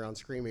lanyards running around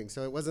screaming.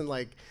 So it wasn't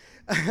like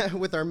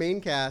with our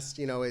main cast,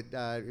 you know,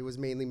 it was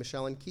mainly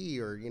Michelle and Key,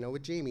 or, you know,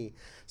 with Jamie.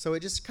 So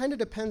it just kind of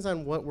depends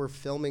on what we're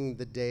filming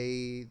the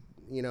day.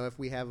 You know, if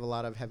we have a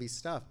lot of heavy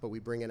stuff, but we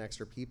bring in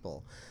extra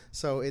people.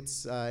 So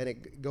it's, and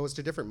it goes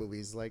to different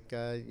movies. Like,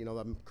 you know,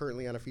 I'm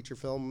currently on a feature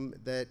film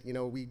that, you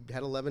know, we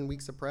had 11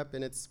 weeks of prep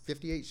and it's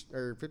 58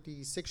 or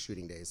 56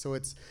 shooting days. So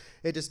it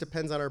just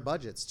depends on our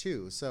budgets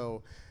too.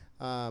 So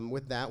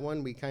with that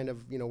one, we kind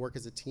of, you know, work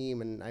as a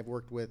team, and I've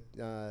worked with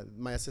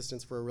my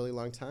assistants for a really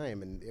long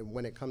time. And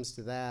when it comes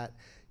to that,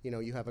 you know,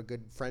 you have a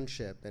good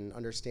friendship and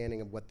understanding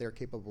of what they're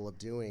capable of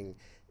doing.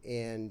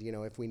 And, you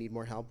know, if we need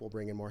more help, we'll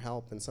bring in more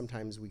help. And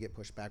sometimes we get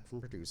pushback from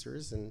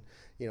producers, and,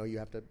 you know, you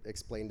have to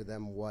explain to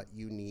them what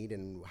you need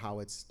and how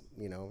it's,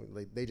 you know,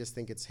 they just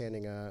think it's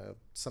handing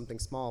something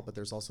small, but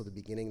there's also the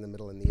beginning, the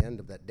middle, and the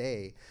end of that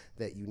day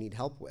that you need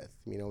help with.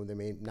 You know, they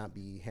may not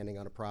be handing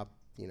out a prop,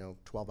 you know,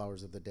 12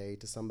 hours of the day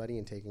to somebody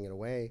and taking it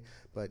away,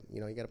 but, you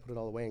know, you got to put it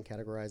all away and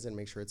categorize it and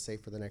make sure it's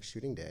safe for the next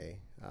shooting day.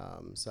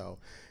 So,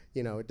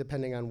 you know,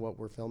 depending on what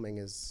we're filming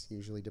is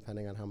usually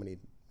depending on how many,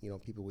 you know,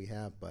 people we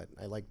have. But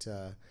I like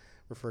to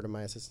refer to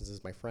my assistants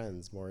as my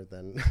friends more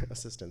than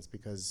assistants,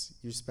 because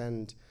you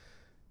spend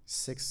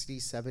 60,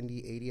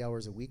 70, 80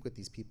 hours a week with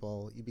these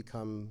people, you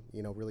become,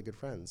 you know, really good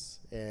friends.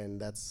 And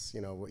that's,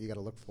 you know, what you got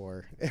to look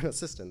for in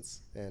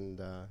assistants. And,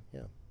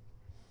 yeah.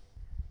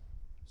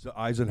 So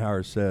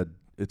Eisenhower said,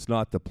 it's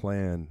not the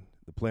plan.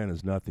 The plan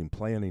is nothing.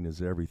 Planning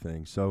is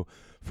everything. So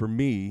for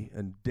me,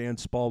 and Dan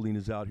Spalding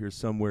is out here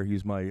somewhere.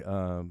 He's my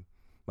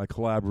my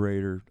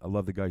collaborator. I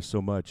love the guy so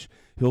much.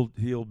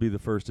 He'll be the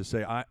first to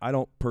say, I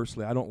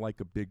don't like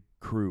a big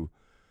crew.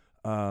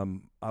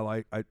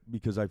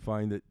 Because I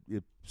find that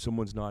if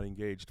someone's not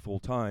engaged full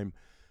time,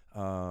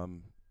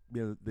 you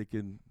know, they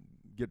can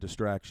get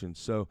distractions.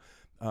 So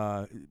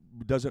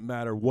it doesn't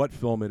matter what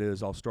film it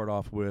is. I'll start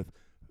off with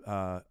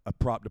a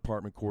prop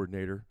department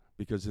coordinator,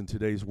 because in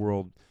today's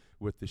world,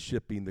 with the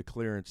shipping, the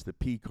clearance, the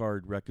P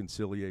card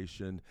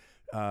reconciliation,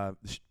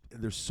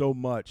 there's so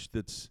much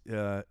that's.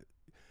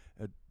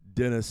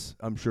 Dennis,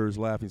 I'm sure, is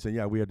laughing, saying,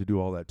 yeah, we had to do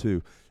all that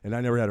too. And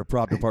I never had a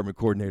prop department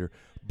coordinator.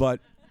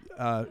 But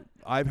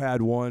I've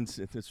had one,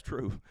 it's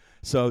true.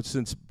 So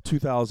since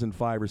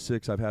 2005 or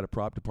 6, I've had a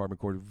prop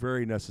department coordinator,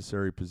 very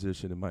necessary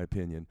position in my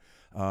opinion,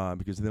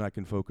 because then I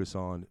can focus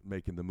on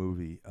making the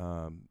movie.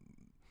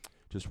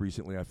 Just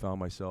recently I found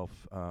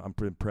myself, I'm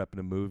prepping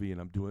a movie and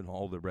I'm doing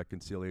all the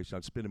reconciliation.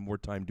 I'm spending more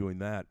time doing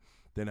that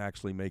than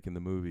actually making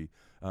the movie,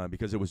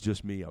 because it was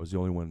just me. I was the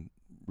only one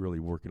really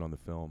working on the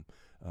film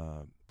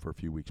for a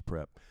few weeks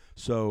prep.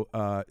 So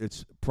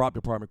it's prop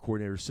department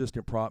coordinator,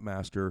 assistant prop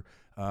master,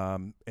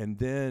 and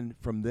then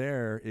from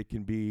there it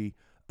can be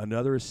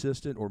another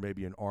assistant or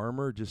maybe an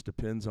armor, just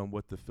depends on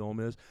what the film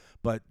is.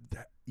 But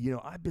you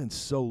know, I've been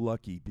so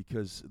lucky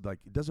because, like,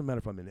 it doesn't matter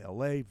if I'm in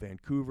LA,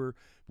 Vancouver,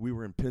 we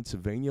were in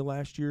Pennsylvania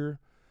last year,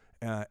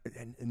 and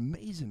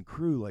amazing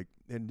crew, like,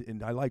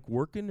 and I like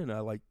working, and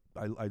I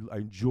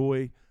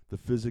enjoy the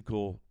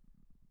physical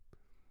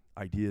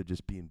idea of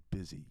just being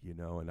busy, you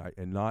know,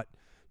 and not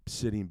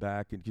sitting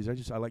back, and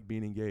because I like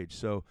being engaged.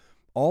 So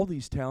all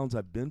these towns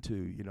I've been to,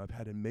 you know, I've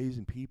had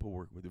amazing people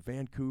work with.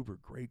 Vancouver,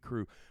 great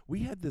crew.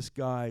 We had this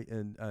guy,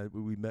 and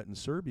we met in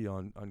Serbia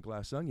on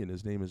Glass Onion.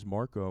 His name is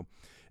Marco,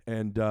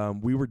 and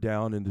we were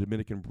down in the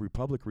Dominican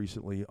Republic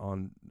recently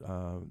on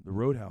the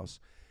Roadhouse,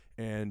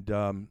 and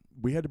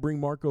we had to bring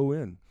Marco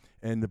in.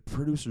 And the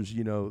producers,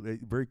 you know,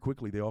 very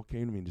quickly they all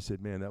came to me and just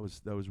said, "Man, that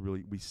was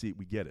really,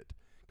 we get it."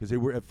 Because they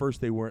were, at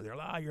first they weren't. They're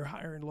like, you're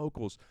hiring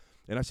locals.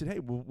 And I said, hey,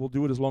 we'll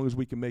do it as long as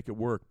we can make it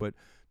work. But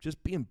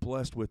just being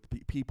blessed with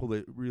people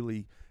that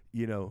really,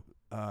 you know,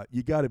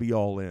 you got to be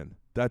all in.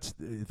 That's,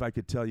 if I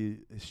could tell you,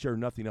 share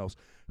nothing else,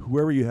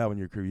 whoever you have in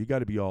your career, you got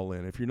to be all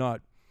in. If you're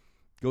not,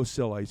 go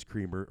sell ice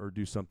cream or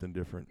do something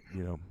different.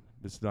 You know,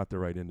 it's not the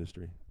right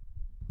industry.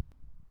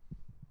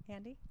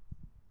 Andy?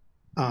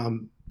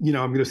 You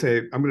know, I'm going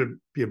to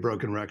be a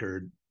broken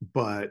record,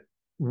 but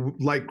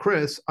like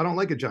Chris, I don't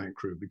like a giant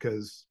crew,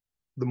 because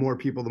the more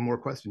people, the more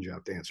questions you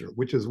have to answer,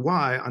 which is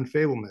why on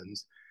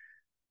Fablemans,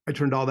 I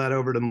turned all that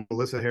over to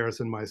Melissa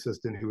Harrison, my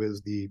assistant, who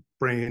is the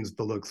brains,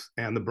 the looks,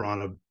 and the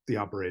brawn of the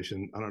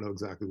operation. I don't know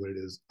exactly what it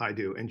is. I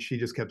do. And she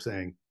just kept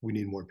saying, we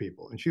need more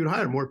people. And she would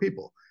hire more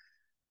people.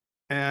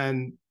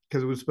 And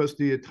because it was supposed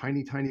to be a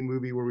tiny, tiny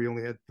movie where we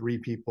only had 3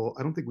 people.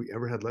 I don't think we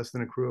ever had less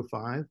than a crew of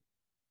 5,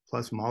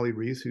 plus Molly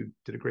Reese, who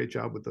did a great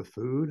job with the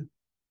food.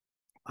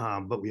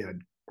 But we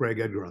had Greg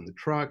Edgar on the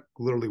truck,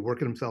 literally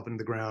working himself into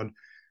the ground.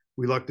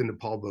 We lucked into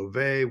Paul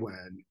Beauvais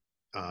when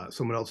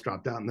someone else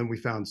dropped out, and then we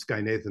found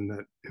Sky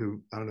Nathan,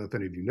 who I don't know if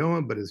any of you know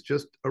him, but is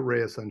just a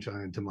ray of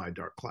sunshine to my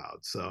dark cloud.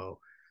 So,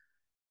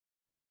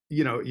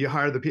 you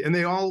hire the people, and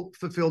they all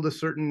fulfilled a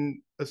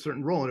certain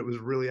role, and it was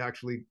really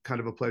actually kind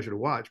of a pleasure to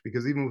watch,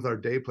 because even with our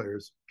day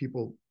players,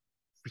 people,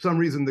 for some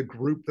reason, the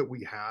group that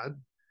we had,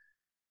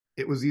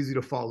 it was easy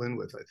to fall in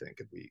with. I think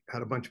and we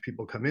had a bunch of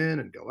people come in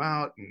and go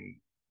out, and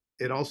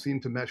it all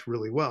seemed to mesh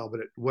really well.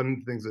 But one of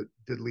the things that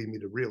did lead me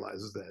to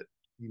realize is that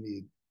you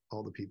need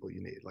all the people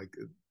you need. Like,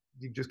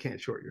 you just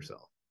can't short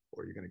yourself,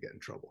 or you're going to get in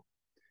trouble.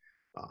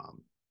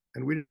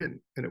 And we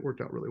didn't, and it worked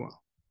out really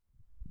well.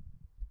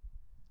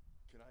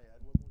 Can I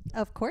add one more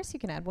thing? Of course, you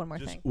can add one more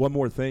Just thing. one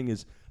more thing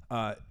is,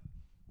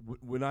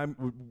 when I'm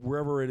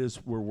wherever it is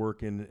we're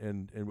working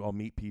and I'll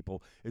meet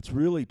people, it's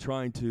really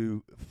trying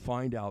to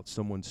find out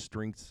someone's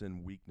strengths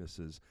and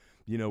weaknesses.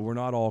 We're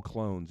not all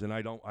clones, and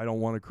I don't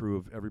want a crew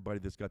of everybody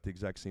that's got the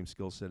exact same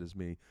skill set as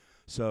me.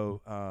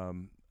 So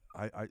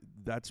I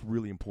that's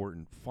really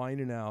important.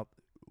 Finding out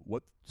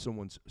what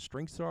someone's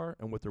strengths are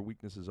and what their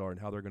weaknesses are, and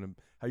how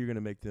you're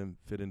gonna make them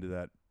fit into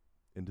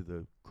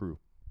the crew.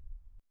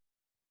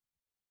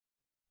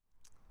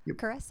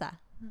 Carissa.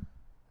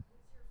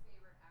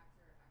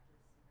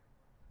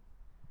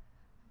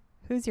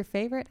 Who's your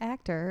favorite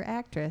actor or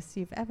actress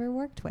you've ever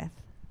worked with?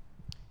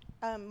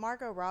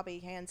 Margot Robbie,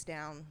 hands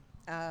down.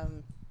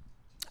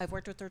 I've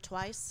worked with her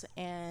twice,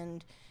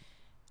 and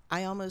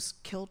I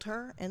almost killed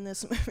her in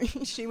this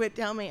movie. She would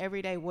tell me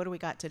every day, "What do we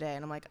got today?"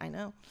 And I'm like, "I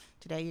know.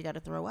 Today you got to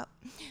throw up.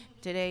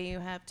 Today you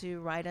have to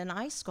write an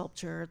ice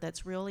sculpture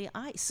that's really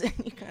ice.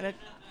 you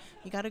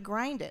gotta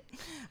grind it.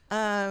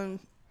 And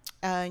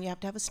you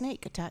have to have a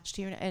snake attached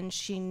to you." And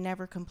she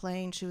never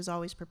complained. She was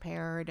always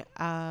prepared.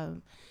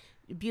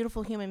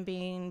 Beautiful human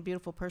being,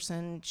 beautiful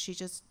person. She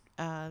just,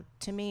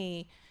 to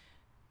me,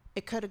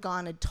 it could have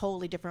gone a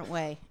totally different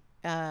way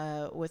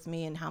with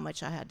me, and how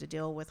much I had to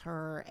deal with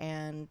her,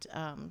 and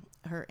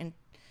her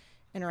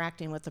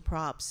interacting with the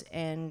props.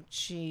 And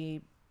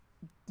she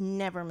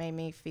never made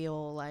me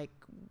feel like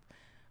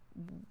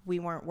we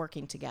weren't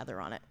working together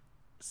on it.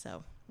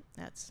 So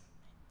that's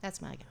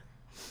my guy.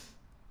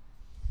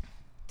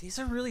 These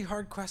are really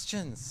hard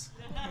questions.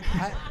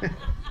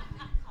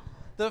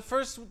 The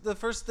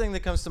first thing that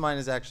comes to mind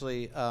is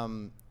actually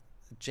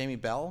Jamie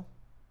Bell,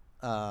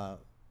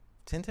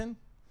 Tintin.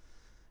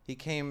 He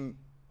came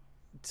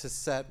to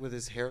set with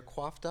his hair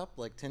coiffed up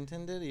like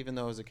Tintin did, even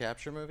though it was a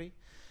capture movie.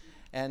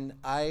 And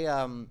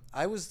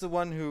I was the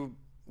one who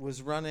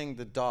was running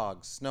the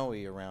dog,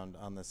 Snowy, around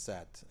on the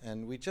set.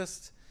 And we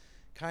just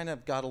kind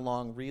of got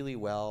along really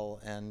well.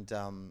 And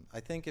I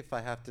think if I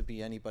have to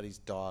be anybody's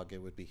dog, it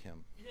would be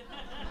him.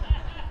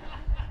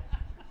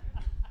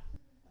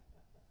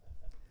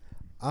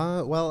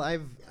 Well,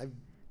 I've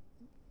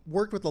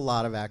worked with a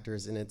lot of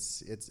actors, and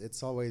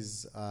it's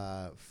always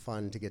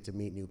fun to get to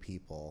meet new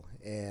people.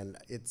 And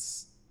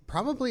it's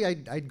probably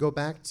I'd go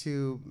back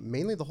to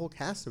mainly the whole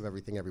cast of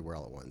Everything Everywhere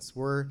All at Once.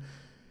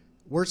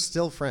 We're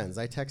still friends.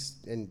 I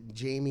text, and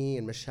Jamie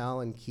and Michelle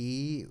and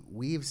Key,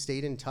 we've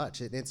stayed in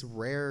touch. And it's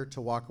rare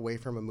to walk away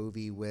from a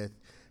movie with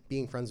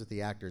being friends with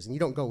the actors, and you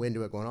don't go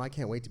into it going, "Oh, I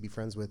can't wait to be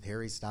friends with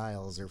Harry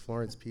Styles or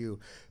Florence Pugh."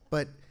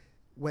 But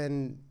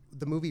when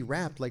the movie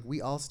wrapped, like,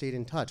 we all stayed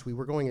in touch. We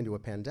were going into a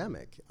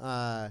pandemic,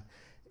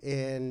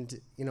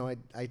 and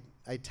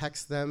I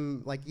text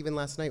them, like, even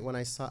last night when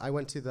I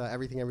went to the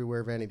Everything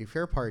Everywhere Vanity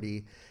Fair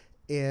party,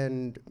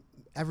 and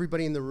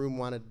everybody in the room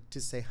wanted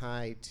to say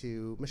hi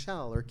to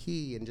Michelle or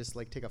Key and just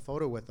like take a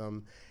photo with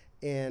them.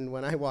 And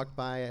when I walked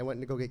by, I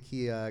went to go get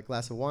Key a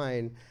glass of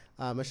wine.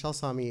 Michelle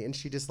saw me, and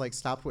she just like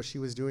stopped what she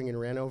was doing and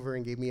ran over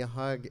and gave me a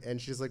hug.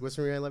 And she's like,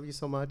 "Whisper me, I love you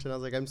so much." And I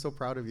was like, "I'm so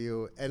proud of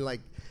you." And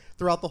like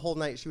throughout the whole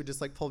night, she would just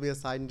like pull me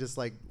aside and just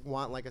like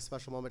want like a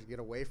special moment to get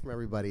away from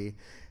everybody.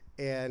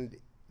 And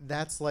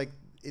that's like,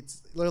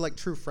 they're like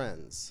true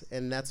friends.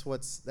 And that's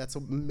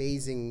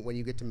amazing when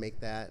you get to make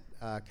that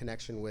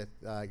connection with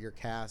your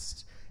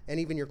cast and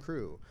even your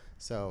crew.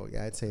 So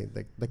yeah, I'd say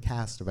the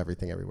cast of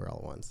Everything Everywhere All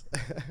at Once.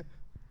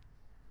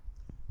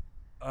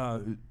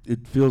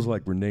 It feels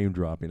like we're name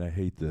dropping. I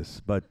hate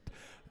this, but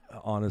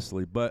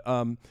honestly, but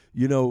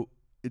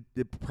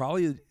it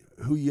probably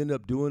who you end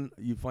up doing.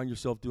 You find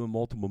yourself doing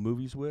multiple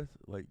movies with,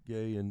 like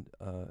Gay, and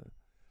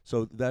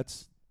so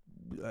that's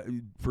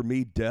for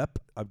me. Depp.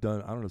 I've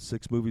done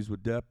 6 movies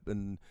with Depp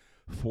and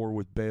 4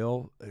 with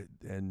Bale,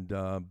 and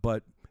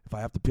but if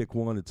I have to pick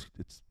one, it's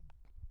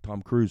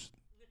Tom Cruise.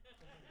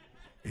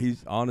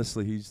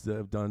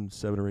 I've done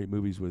 7 or 8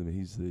 movies with him.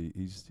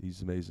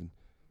 He's amazing.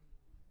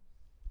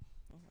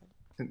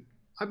 And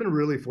I've been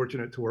really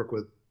fortunate to work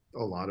with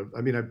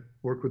I've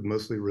worked with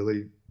mostly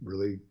really,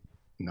 really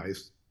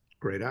nice,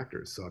 great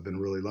actors. So I've been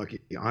really lucky.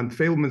 On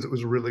Fablemans, it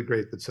was really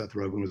great that Seth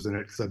Rogen was in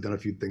it, because I've done a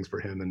few things for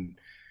him. And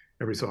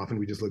every so often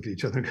we just look at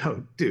each other and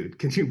go, "Dude,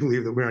 can you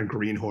believe that we're on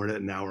Green Hornet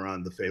and now we're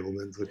on The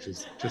Fablemans?" Which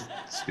is just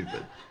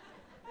stupid.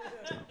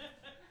 So. I'm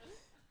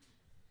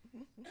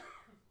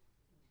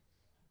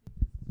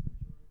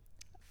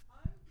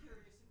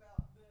curious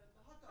about the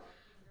hot dog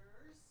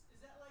fingers.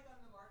 Is that like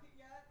on the market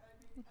yet? I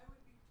mean, I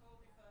would be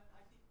totally fun.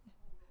 I think the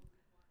whole world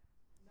would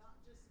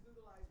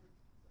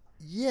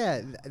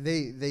Yeah,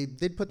 they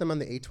did put them on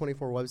the A24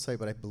 website,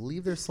 but I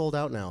believe they're sold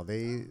out now.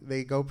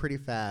 They go pretty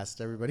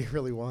fast. Everybody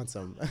really wants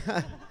them.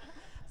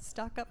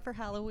 Stock up for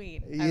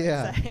Halloween.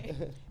 Yeah. I would say.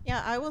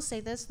 Yeah, I will say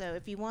this though: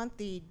 if you want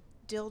the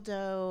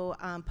dildo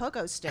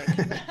pogo stick,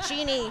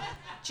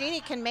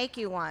 Jeannie can make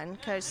you one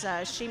because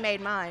she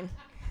made mine.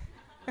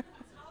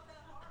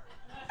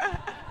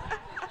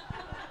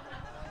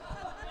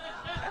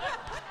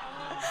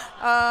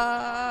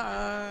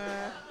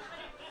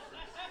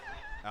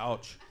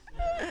 Ouch.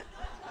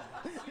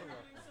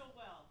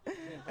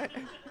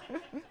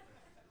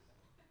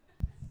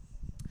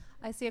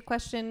 I see a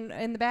question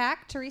in the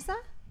back. Teresa?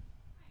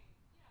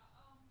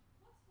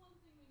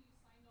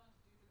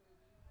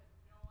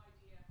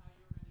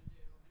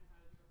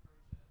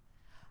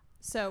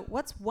 So,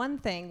 what's one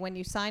thing when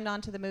you signed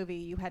on to the movie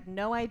you had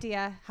no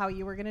idea how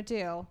you were going to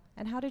do,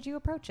 and how did you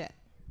approach it?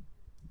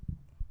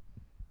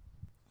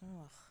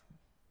 Ugh.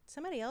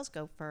 Somebody else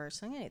go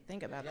first. I'm gonna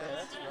think about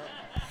this.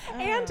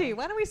 Andy,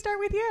 why don't we start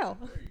with you?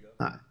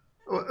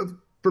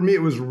 For me,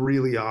 it was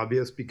really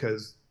obvious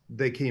because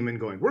they came in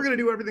going, we're going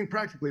to do everything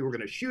practically. We're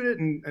going to shoot it.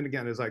 And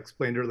again, as I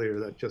explained earlier,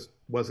 that just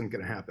wasn't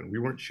going to happen. We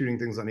weren't shooting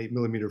things on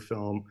 8mm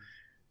film.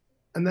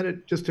 And then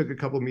it just took a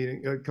couple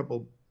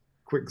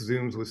quick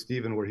Zooms with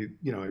Steven where he,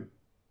 I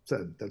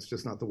said, that's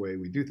just not the way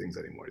we do things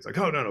anymore. He's like,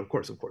 oh, no, of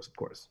course.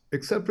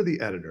 Except for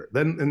the editor.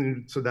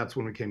 So that's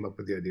when we came up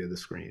with the idea of the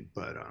screen.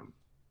 But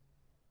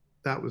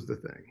that was the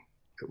thing.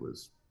 It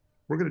was,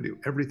 we're going to do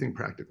everything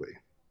practically.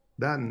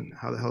 That and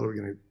how the hell are we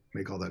going to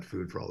make all that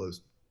food for all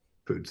those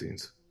food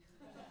scenes?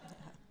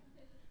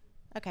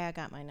 Okay, I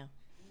got mine now.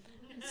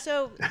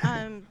 So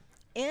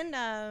in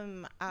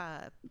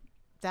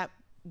that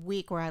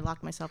week where I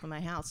locked myself in my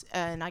house,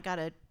 and I got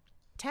a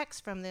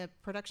text from the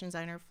production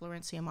designer,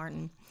 Florencia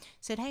Martin,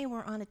 said, hey,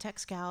 we're on a tech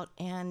scout,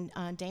 and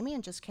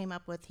Damien just came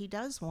up with, he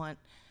does want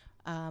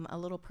a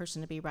little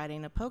person to be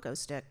riding a pogo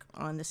stick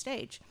on the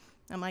stage.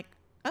 I'm like,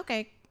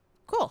 okay,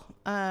 cool.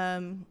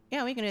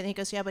 Yeah, we can do it. And he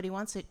goes, yeah, but he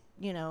wants it,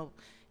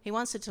 he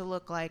wants it to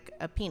look like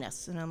a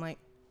penis. And I'm like,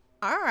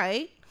 all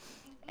right.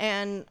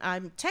 And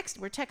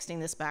we're texting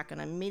this back, and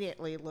I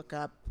immediately look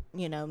up,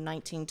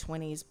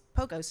 1920s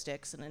pogo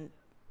sticks, and then,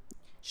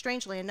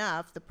 strangely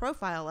enough, the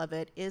profile of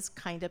it is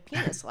kind of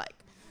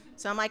penis-like.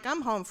 So I'm like,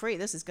 I'm home free.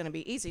 This is going to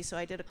be easy. So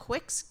I did a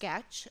quick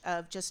sketch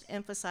of just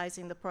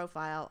emphasizing the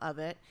profile of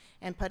it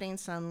and putting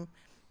some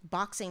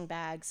boxing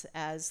bags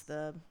as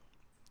the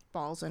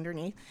balls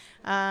underneath,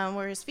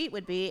 where his feet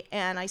would be,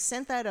 and I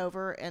sent that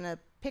over in a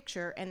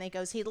picture, and they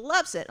goes, he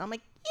loves it. I'm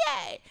like,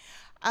 yay!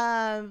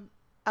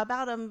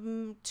 About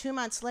 2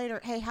 months later,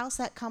 hey, how's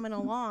that coming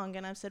along?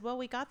 And I said, well,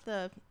 we got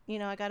I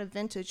got a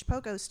vintage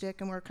pogo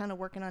stick, and we're kind of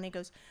working on it. He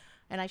goes,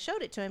 and I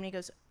showed it to him, and he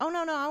goes, oh,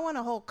 no, I want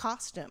a whole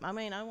costume. I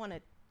want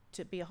it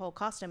to be a whole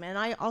costume, and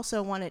I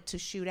also want it to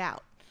shoot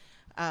out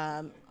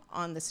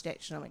on the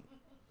stage. And I'm like,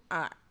 all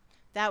right.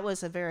 That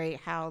was a very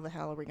how the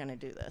hell are we going to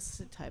do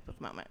this type of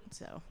moment.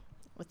 So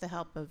with the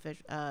help of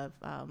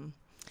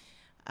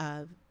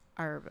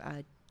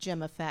our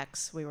Gym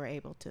Effects, we were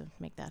able to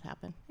make that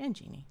happen, and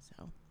Jeannie,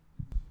 so.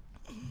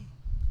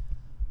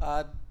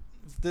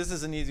 This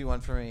is an easy one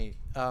for me.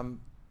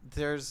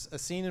 There's a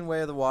scene in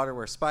Way of the Water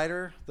where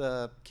Spider,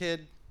 the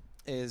kid,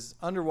 is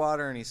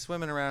underwater and he's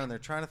swimming around, and they're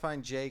trying to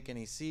find Jake, and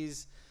he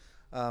sees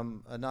a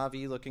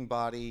Na'vi-looking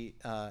body,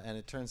 and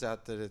it turns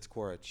out that it's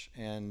Quaritch,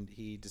 and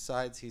he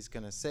decides he's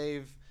going to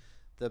save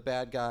the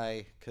bad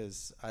guy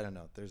because, I don't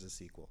know, there's a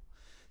sequel.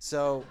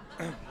 So,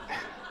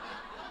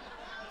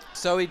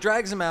 so he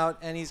drags him out,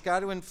 and he's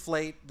got to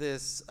inflate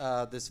this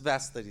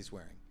vest that he's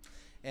wearing.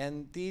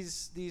 And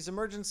these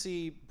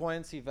emergency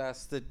buoyancy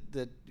vests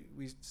that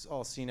we've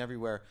all seen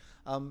everywhere,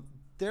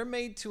 they're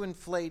made to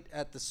inflate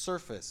at the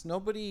surface.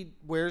 Nobody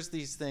wears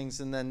these things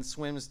and then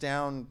swims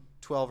down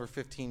 12 or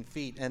 15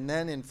 feet and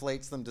then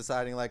inflates them,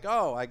 deciding like,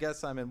 oh, I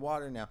guess I'm in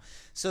water now.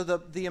 So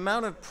the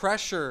amount of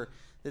pressure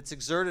that's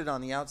exerted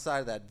on the outside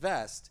of that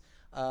vest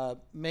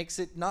makes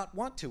it not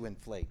want to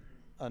inflate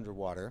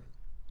underwater.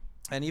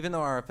 And even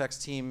though our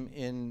effects team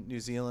in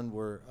New Zealand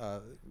were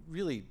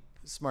really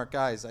smart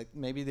guys,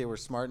 maybe they were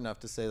smart enough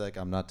to say, like,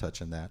 I'm not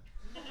touching that.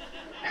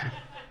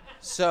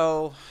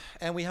 So,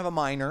 and we have a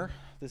minor.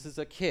 This is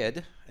a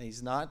kid.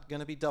 He's not going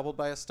to be doubled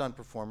by a stunt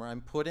performer.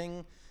 I'm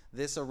putting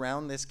this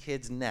around this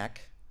kid's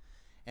neck,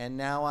 and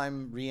now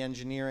I'm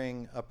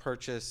re-engineering a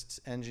purchased,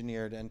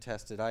 engineered, and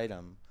tested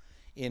item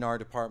in our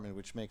department,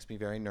 which makes me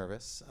very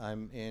nervous.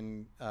 I'm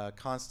in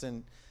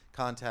constant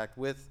contact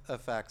with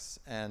effects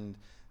and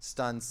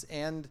stunts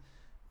and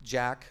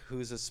Jack,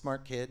 who's a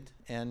smart kid,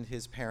 and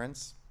his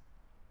parents.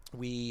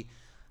 We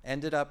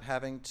ended up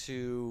having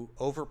to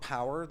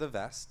overpower the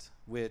vest,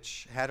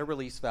 which had a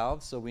release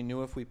valve, so we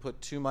knew if we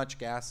put too much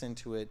gas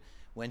into it,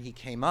 when he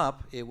came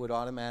up, it would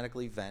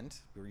automatically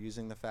vent. We were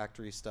using the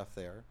factory stuff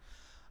there.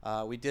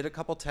 We did a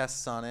couple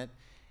tests on it,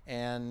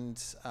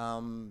 and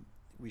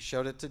we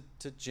showed it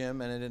to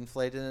Jim, and it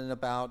inflated in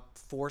about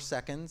 4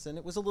 seconds, and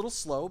it was a little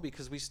slow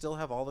because we still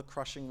have all the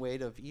crushing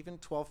weight of even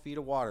 12 feet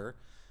of water.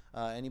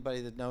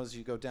 Anybody that knows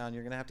you go down,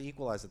 you're going to have to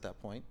equalize at that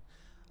point.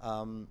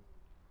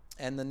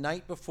 And the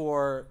night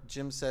before,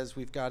 Jim says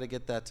we've got to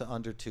get that to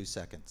under 2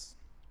 seconds,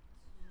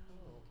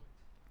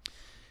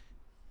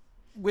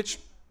 which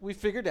we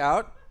figured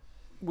out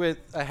with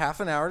a half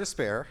an hour to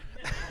spare,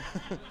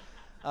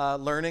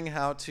 learning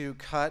how to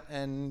cut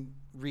and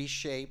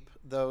reshape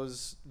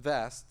those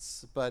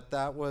vests. But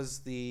that was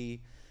the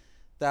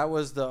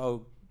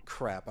oh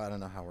crap, I don't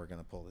know how we're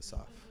going to pull this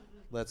off.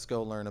 Let's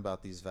go learn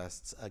about these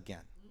vests again.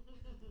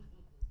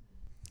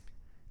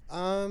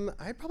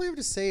 I'd probably have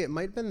to say it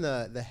might have been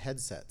the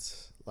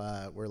headsets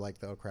were like,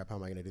 oh crap, how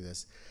am I going to do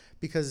this?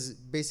 Because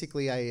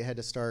basically I had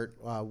to start,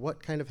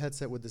 what kind of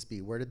headset would this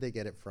be? Where did they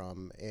get it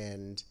from?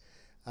 And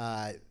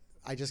I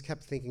just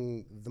kept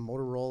thinking the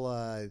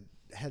Motorola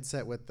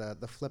headset with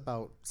the flip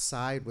out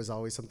side was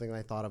always something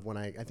I thought of when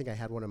I think I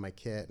had one in my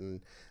kit,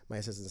 and my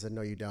assistant said,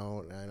 no, you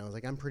don't. And I was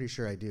like, I'm pretty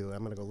sure I do.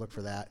 I'm going to go look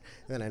for that.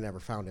 And then I never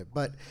found it.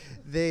 But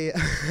they,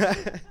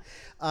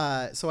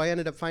 so I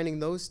ended up finding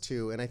those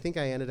two, and I think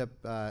I ended up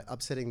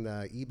upsetting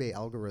the eBay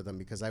algorithm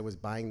because I was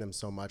buying them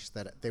so much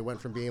that they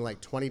went from being like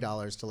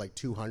 $20 to like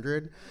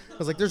 $200. I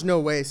was like, there's no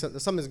way,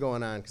 something's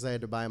going on, because I had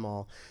to buy them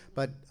all.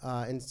 But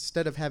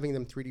instead of having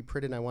them 3D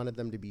printed, I wanted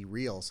them to be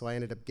real. So I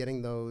ended up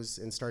getting those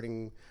and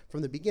starting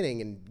from the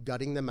beginning and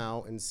gutting them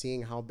out and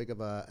seeing how big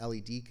of a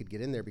LED could get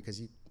in there,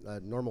 because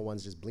normal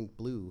ones just blink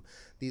blue.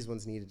 These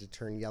ones needed to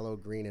turn yellow,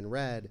 green, and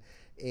red.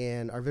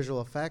 And our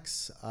visual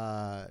effects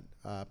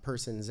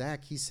person,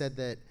 Zach, he said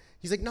that,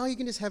 he's like, no, you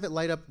can just have it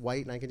light up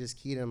white and I can just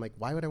key it. And I'm like,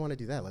 why would I want to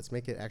do that? Let's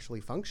make it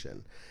actually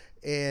function.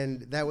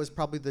 And that was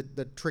probably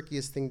the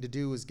trickiest thing to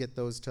do, was get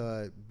those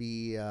to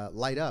be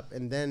light up.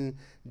 And then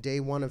day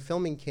one of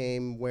filming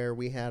came, where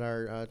we had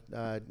our,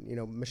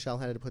 Michelle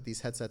had to put these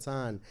headsets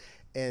on.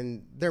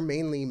 And they're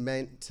mainly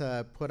meant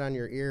to put on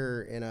your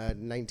ear in a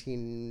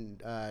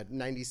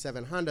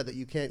 1997 Honda that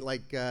you can't,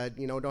 don't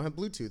have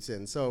Bluetooths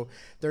in. So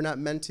they're not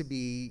meant to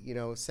be,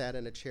 sat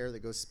in a chair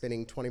that goes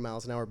spinning 20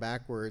 miles an hour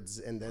backwards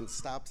and then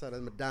stops on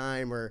a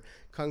dime, or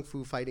kung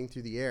fu fighting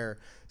through the air.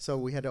 So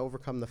we had to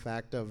overcome the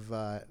fact of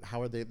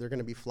how they're going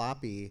to be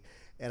floppy.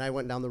 And I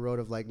went down the road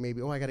of like,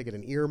 maybe, I got to get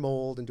an ear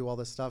mold and do all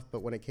this stuff.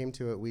 But when it came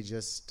to it, we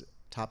just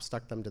top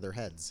stuck them to their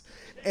heads.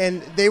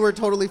 And they were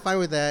totally fine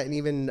with that. And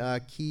even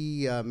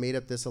Key made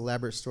up this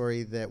elaborate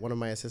story that one of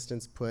my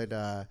assistants put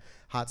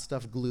hot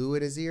stuff glue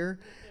in his ear.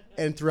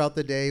 And throughout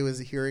the day, his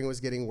hearing was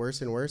getting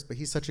worse and worse. But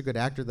he's such a good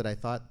actor that I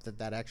thought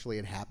that actually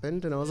had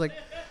happened. And I was like,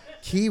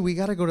 Key, we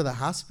got to go to the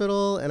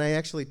hospital. And I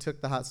actually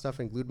took the hot stuff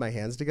and glued my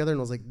hands together. And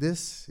I was like,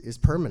 this is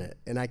permanent.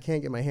 And I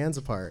can't get my hands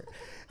apart.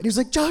 And he was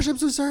like, Josh, I'm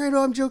so sorry.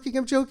 No, I'm joking.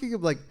 I'm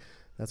like,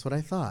 that's what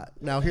I thought.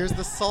 Now here's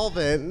the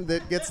solvent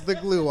that gets the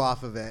glue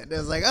off of it. And I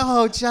was like,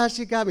 oh, Josh,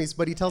 you got me.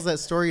 But he tells that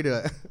story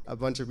to a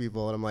bunch of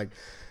people. And I'm like,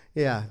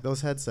 yeah,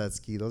 those headsets,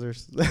 Key, those are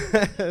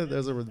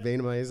the bane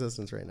of my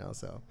existence right now.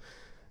 So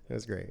it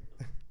was great.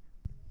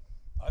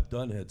 I've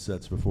done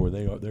headsets before.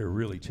 They're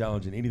really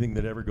challenging. Anything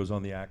that ever goes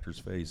on the actor's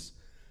face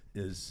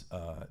is,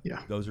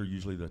 those are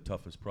usually the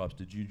toughest props.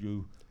 Did you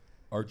do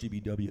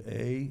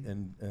RGBWA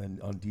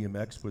and on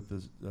DMX with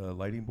the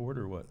lighting board,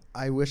 or what?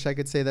 I wish I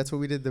could say that's what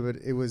we did, but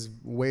it was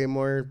way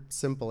more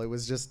simple. It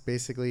was just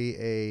basically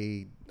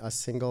a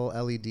single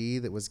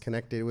LED that was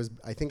connected. It was,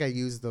 I think I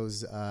used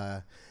those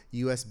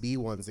USB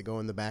ones that go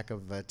in the back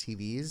of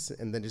TVs,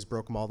 and then just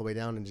broke them all the way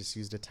down and just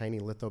used a tiny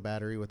litho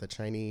battery with a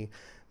tiny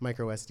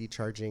micro SD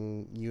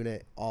charging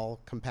unit,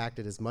 all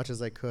compacted as much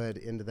as I could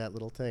into that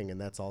little thing, and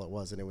that's all it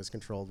was. And it was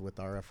controlled with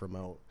RF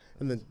remote.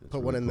 And then That's put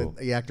really one in cool.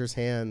 the actor's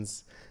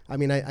hands. I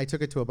mean, I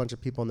took it to a bunch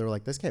of people, and they were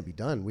like, this can't be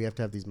done. We have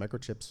to have these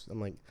microchips.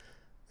 I'm like,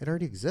 it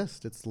already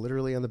exists. It's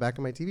literally on the back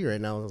of my TV right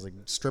now. I was like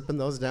stripping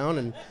those down,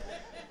 and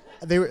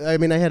I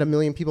had a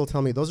million people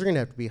tell me those are going to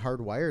have to be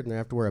hardwired and they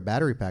have to wear a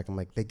battery pack. I'm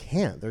like, they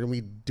can't. They're going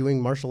to be doing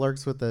martial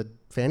arts with a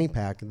fanny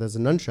pack. There's a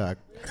nunchuck.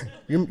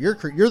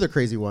 You're the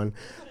crazy one.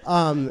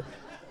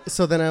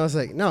 So then I was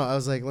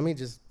like, let me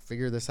just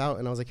figure this out.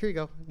 And I was like, here you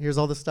go. Here's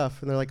all the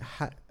stuff. And they're like,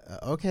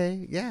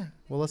 okay, yeah,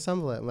 we'll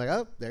assemble it. I'm like,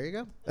 oh, there you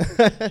go.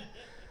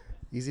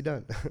 Easy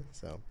done.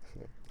 So.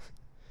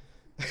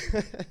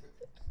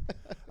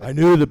 I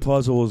knew the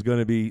puzzle was going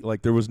to be,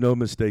 like, there was no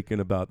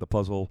mistaking about the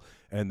puzzle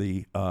and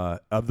the,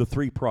 of the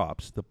three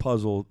props, the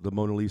puzzle, the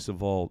Mona Lisa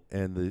vault,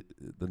 and the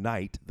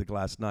knight, the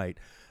glass knight.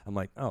 I'm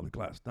like, oh, the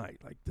glass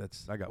knight, like,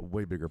 I got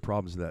way bigger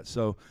problems than that.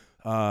 So,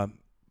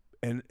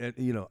 and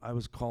I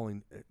was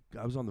on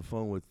the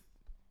phone with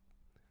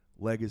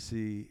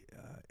Legacy,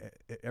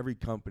 every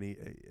company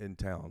in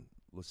town.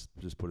 Let's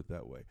just put it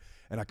that way.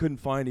 And I couldn't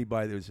find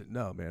anybody that said,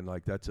 no, man,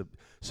 like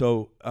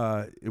so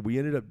we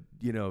ended up,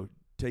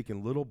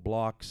 taking little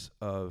blocks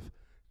of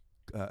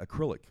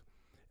acrylic,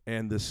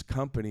 and this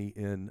company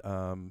in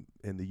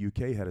the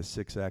UK had a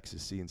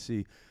 6-axis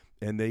CNC,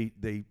 and they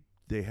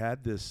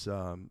had this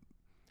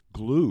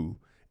glue,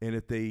 and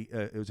if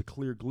it was a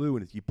clear glue,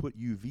 and if you put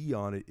UV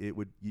on it,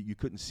 you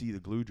couldn't see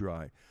the glue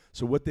dry.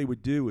 So what they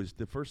would do is,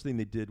 the first thing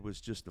they did was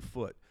just a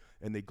foot,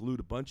 and they glued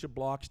a bunch of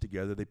blocks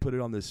together. They put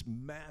it on this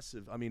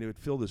massive, it would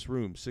fill this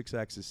room,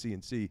 6-axis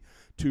CNC,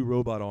 2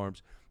 robot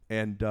arms,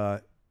 and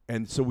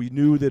And so we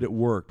knew that it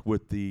worked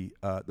with the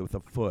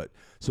foot.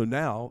 So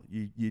now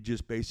you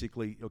just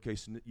basically, okay,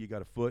 so you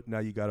got a foot, now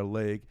you got a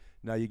leg,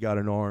 now you got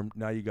an arm,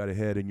 now you got a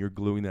head, and you're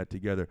gluing that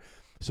together.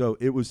 So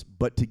it was,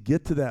 but to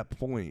get to that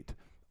point,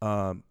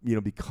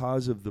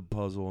 because of the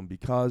puzzle and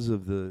because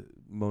of the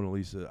Mona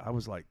Lisa, I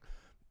was like,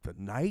 the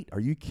night?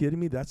 Are you kidding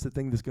me? That's the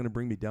thing that's going to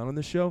bring me down on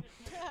this show?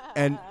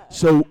 And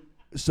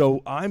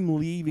so I'm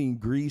leaving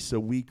Greece a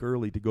week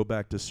early to go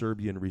back to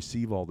Serbia and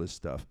receive all this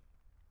stuff.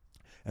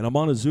 And I'm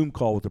on a Zoom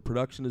call with the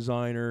production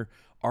designer,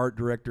 art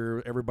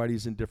director,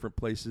 everybody's in different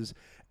places.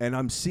 And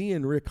I'm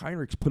seeing Rick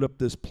Heinrichs put up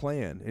this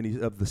plan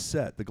of the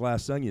set, the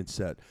Glass Onion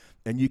set.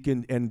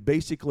 And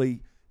basically,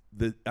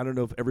 I don't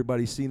know if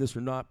everybody's seen this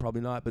or not,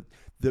 probably not, but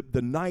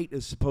the knight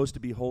is supposed to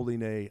be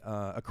holding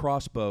a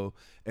crossbow,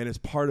 and it's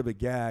part of a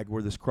gag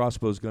where this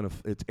crossbow is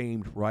it's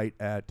aimed right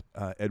at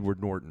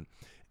Edward Norton.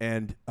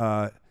 And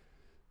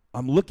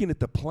I'm looking at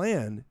the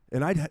plan,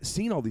 and I'd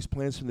seen all these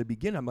plans from the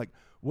beginning. I'm like,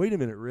 wait a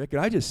minute, Rick.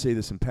 And I just say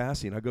this in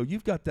passing. I go,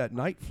 you've got that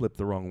knight flipped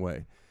the wrong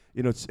way.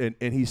 And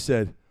he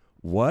said,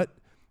 what?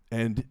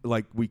 And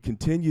like we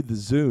continued the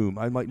Zoom.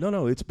 I'm like,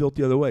 no, it's built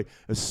the other way.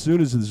 As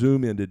soon as the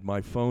Zoom ended,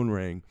 my phone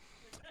rang.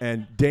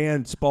 And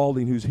Dan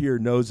Spalding, who's here,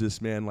 knows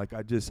this, man. Like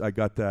I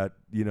got that,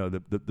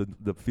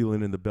 the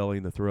feeling in the belly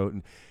and the throat.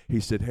 And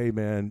he said, "Hey,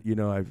 man,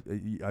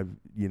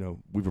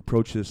 we've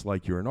approached this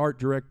like you're an art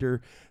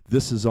director.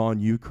 This is on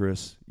you,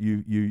 Chris.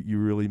 You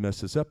really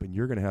messed this up, and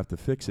you're going to have to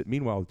fix it."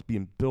 Meanwhile, it's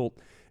being built,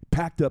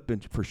 packed up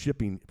for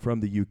shipping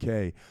from the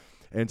UK.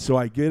 And so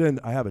I get in.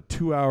 I have a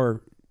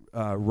 2-hour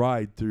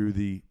ride through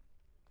the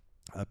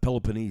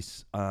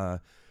Peloponnese.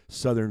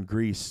 Southern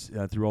Greece,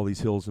 through all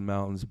these hills and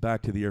mountains,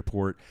 back to the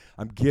airport.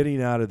 I'm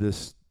getting out of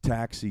this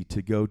taxi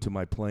to go to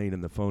my plane,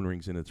 and the phone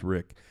rings, and it's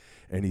Rick.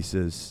 And he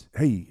says,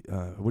 "Hey,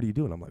 what are you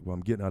doing?" I'm like, "Well,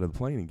 I'm getting out of the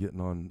plane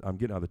and I'm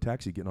getting out of the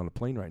taxi, getting on a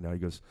plane right now." He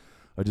goes,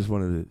 "I just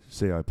wanted to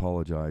say I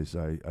apologize.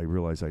 I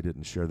realized I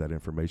didn't share that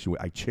information.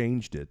 I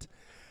changed it,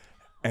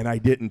 and I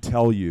didn't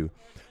tell you."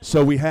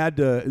 So we had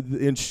to,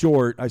 in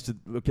short, I said,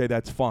 okay,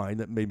 that's fine.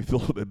 That made me feel a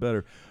little bit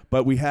better.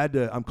 But we had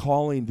to, I'm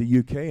calling the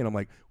UK, and I'm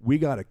like, we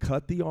got to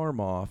cut the arm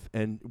off,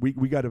 and we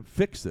got to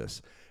fix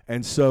this.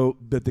 And so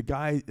that the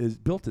guy is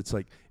built, it's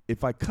like,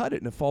 if I cut it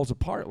and it falls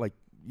apart, like,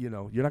 you're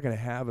not going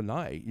to have a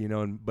night,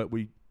 but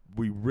we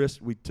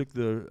took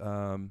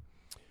the,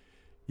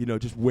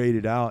 just weighed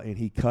it out, and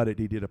he cut it.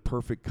 He did a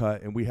perfect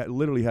cut, and we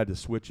literally had to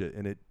switch it,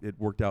 and it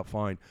worked out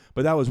fine.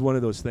 But that was one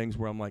of those things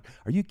where I'm like,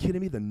 are you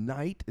kidding me? The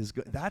night is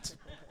good. That's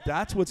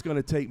what's going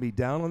to take me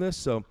down on this.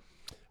 So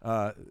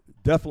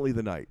definitely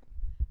the night.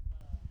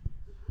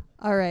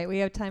 All right, we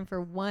have time for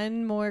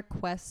one more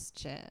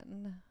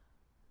question.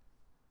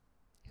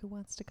 Who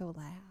wants to go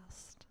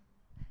last?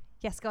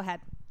 Yes, go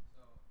ahead.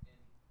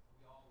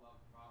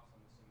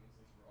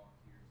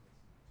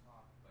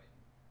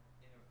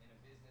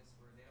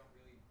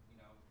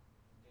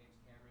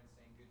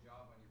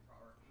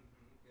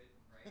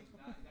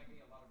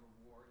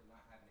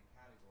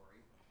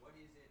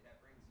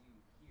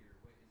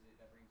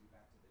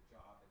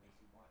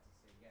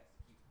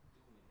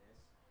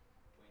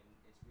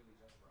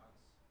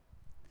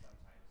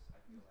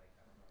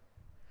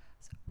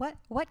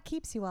 What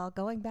keeps you all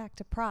going back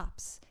to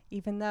props,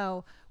 even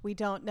though we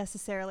don't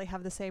necessarily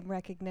have the same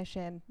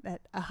recognition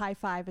that a high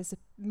five is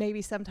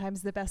maybe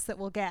sometimes the best that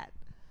we'll get?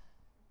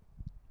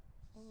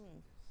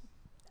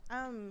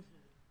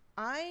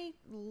 I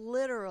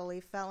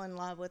literally fell in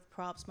love with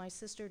props. My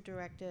sister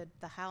directed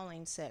The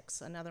Howling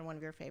Six, another one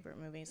of your favorite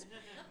movies,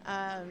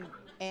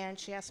 and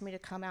she asked me to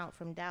come out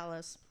from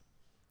Dallas.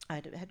 I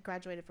had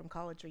graduated from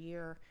college a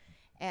year,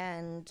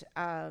 and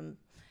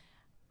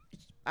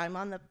I'm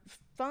on the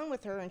phone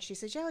with her, and she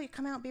says, "Yeah, you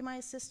come out and be my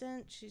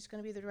assistant. She's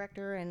going to be the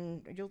director,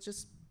 and you'll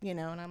just, And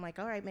I'm like,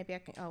 all right, maybe I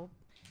can.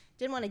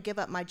 Didn't want to give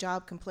up my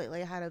job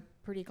completely. I had a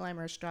pretty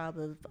glamorous job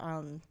of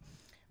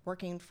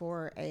working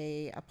for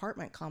a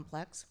apartment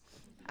complex,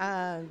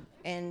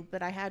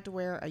 but I had to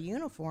wear a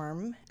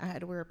uniform. I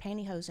had to wear a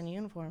pantyhose and a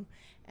uniform.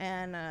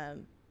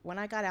 And when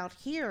I got out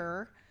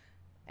here,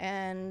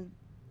 and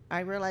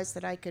I realized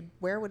that I could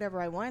wear whatever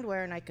I wanted to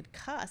wear, and I could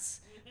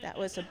cuss. That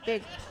was a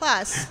big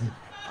plus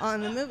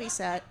on the movie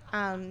set.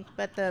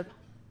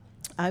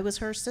 I was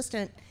her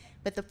assistant,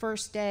 but the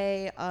first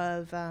day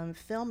of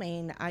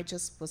filming, I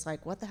just was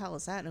like, what the hell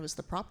is that? And it was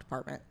the prop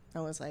department. I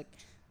was like,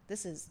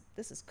 this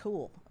is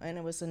cool. And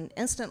it was an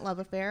instant love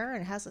affair,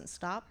 and it hasn't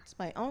stopped. It's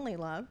my only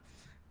love,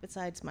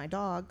 besides my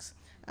dogs.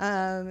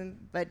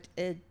 But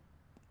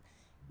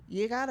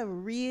you gotta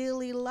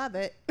really love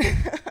it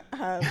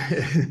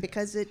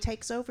because it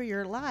takes over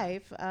your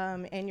life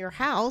and your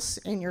house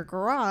and your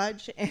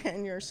garage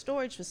and your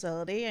storage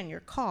facility and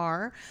your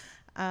car.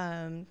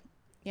 I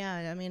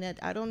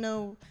don't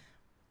know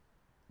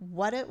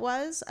what it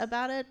was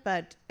about it,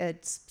 but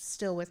it's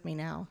still with me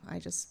now. I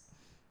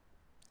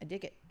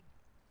dig it.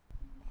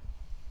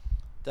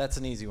 That's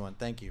an easy one.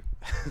 Thank you.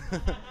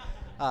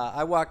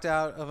 I walked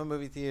out of a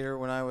movie theater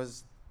when I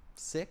was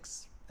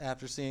 6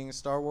 after seeing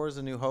Star Wars: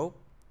 A New Hope,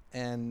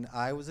 and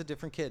I was a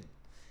different kid.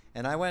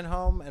 And I went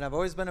home, and I've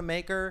always been a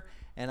maker,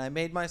 And I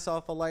made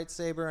myself a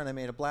lightsaber, and I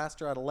made a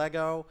blaster out of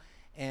Lego,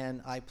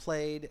 and I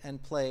played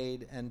and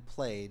played and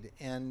played.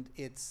 And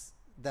it's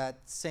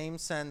that same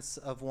sense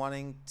of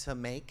wanting to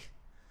make,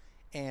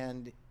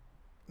 and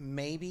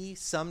maybe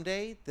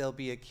someday there'll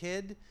be a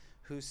kid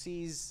who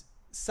sees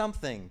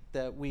something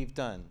that we've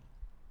done,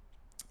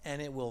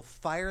 and it will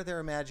fire their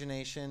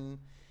imagination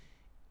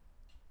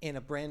in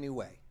a brand new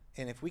way.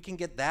 And if we can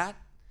get that,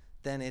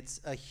 then it's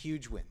a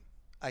huge win.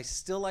 I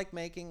still like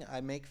making. I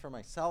make for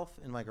myself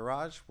in my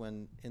garage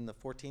when in the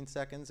 14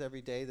 seconds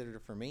every day that are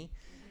for me,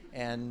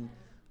 and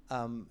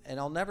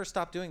I'll never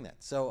stop doing that.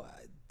 So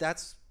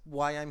that's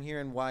why I'm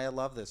here and why I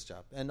love this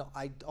job. And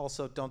I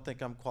also don't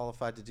think I'm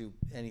qualified to do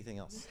anything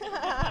else.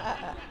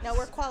 No,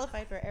 we're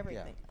qualified for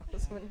everything.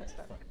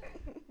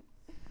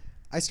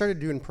 I started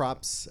doing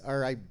props,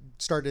 or I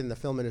started in the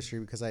film industry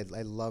because I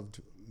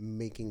loved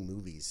making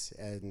movies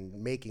and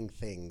making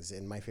things.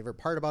 And my favorite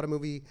part about a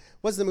movie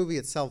was the movie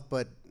itself,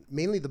 but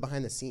mainly the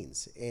behind the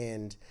scenes.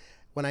 And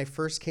when I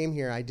first came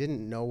here, I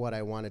didn't know what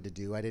I wanted to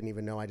do. I didn't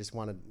even know. I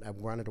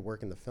wanted to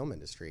work in the film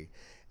industry.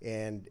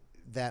 And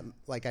that,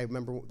 like, I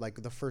remember,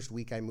 like, the first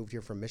week I moved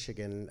here from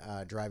Michigan,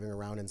 driving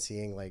around and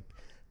seeing, like,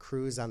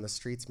 crews on the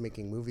streets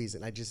making movies.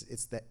 And I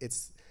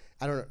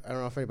don't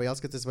know if anybody else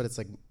gets this, but it's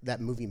like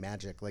that movie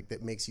magic, like,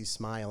 that makes you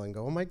smile and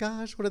go, oh my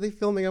gosh, what are they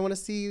filming? I want to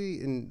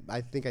see. And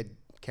I think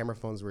camera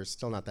phones were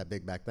still not that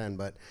big back then,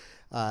 but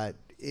I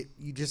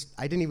just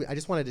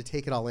wanted to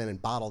take it all in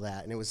and bottle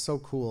that, and it was so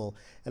cool.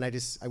 And I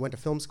went to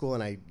film school,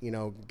 and I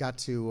got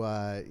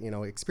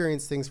to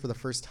experience things for the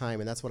first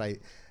time, and that's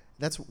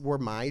where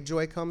my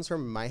joy comes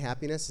from. My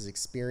happiness is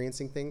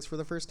experiencing things for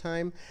the first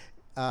time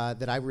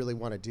that I really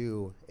want to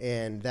do,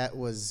 and that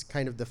was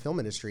kind of the film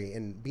industry.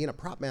 And being a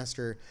prop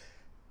master,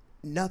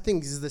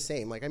 nothing's the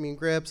same. Like, I mean,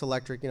 grips,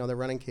 electric, they're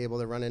running cable,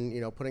 they're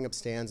running, putting up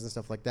stands and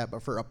stuff like that.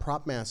 But for a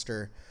prop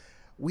master,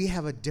 we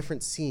have a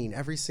different scene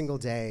every single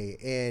day,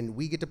 and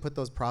we get to put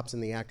those props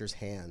in the actors'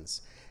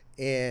 hands,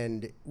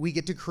 and we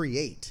get to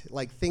create.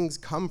 Like, things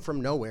come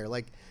from nowhere.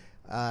 Like,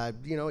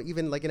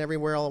 even like in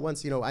Everywhere All at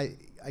Once,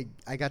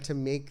 I got to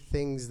make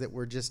things that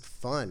were just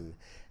fun,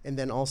 and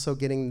then also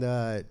getting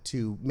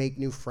to make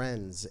new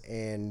friends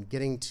and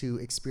getting to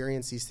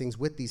experience these things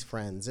with these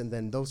friends, and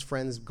then those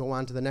friends go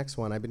on to the next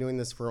one. I've been doing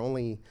this for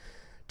only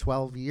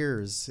 12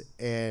 years,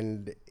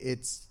 and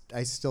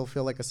I still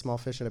feel like a small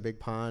fish in a big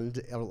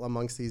pond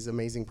amongst these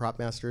amazing prop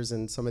masters,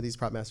 and some of these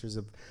prop masters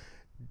have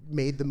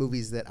made the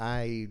movies that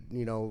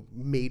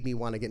made me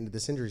want to get into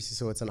this industry.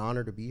 So it's an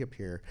honor to be up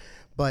here.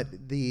 But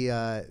the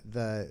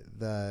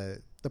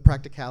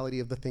practicality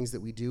of the things that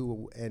we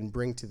do and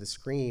bring to the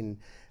screen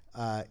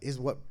is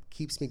what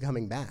keeps me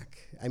coming back.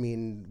 I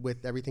mean,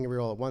 with Everything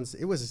Everywhere All at Once,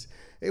 it was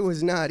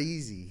not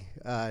easy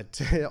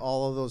to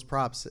all of those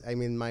props. I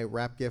mean, my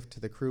wrap gift to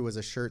the crew was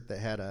a shirt that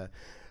had a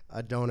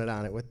donut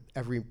on it with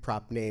every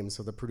prop name,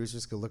 so the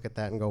producers could look at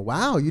that and go,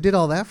 wow, you did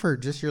all that for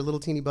just your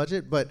little teeny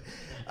budget? But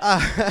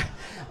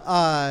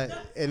and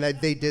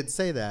they did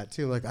say that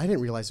too, like, I didn't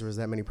realize there was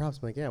that many props.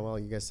 I'm like, yeah, well,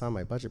 you guys saw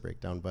my budget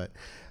breakdown. But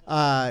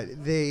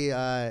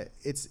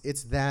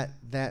it's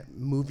that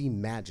movie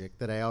magic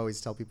that I always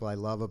tell people I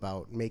love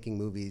about making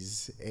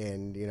movies,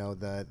 and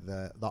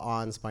the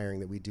awe-inspiring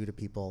that we do to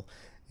people.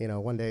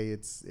 One day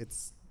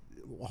it's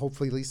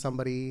hopefully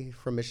somebody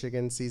from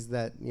Michigan sees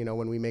that,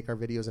 when we make our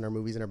videos and our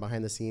movies and our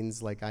behind the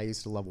scenes, like I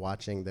used to love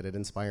watching, that it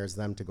inspires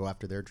them to go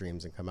after their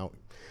dreams and come out.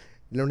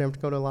 You don't have to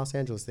go to Los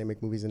Angeles. They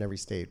make movies in every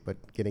state, but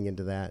getting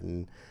into that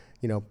and,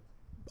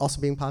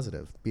 also being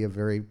positive, be a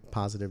very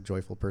positive,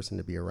 joyful person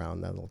to be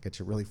around. That'll get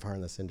you really far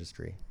in this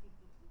industry.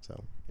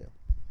 So, yeah.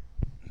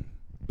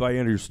 If I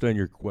understand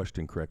your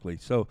question correctly,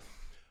 so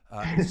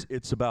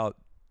it's about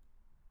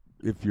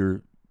if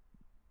you're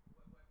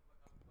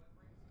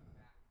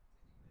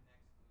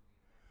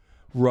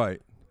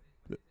right.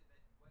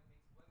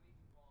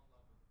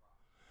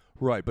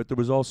 Right, but there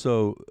was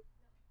also,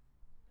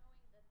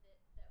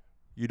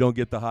 you don't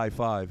get the high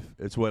five.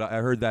 It's what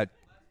I heard that.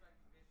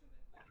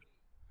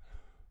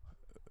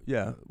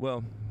 Yeah,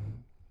 well,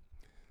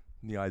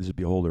 in the eyes of the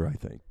beholder, I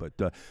think. But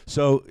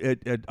so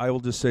I will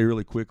just say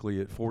really quickly,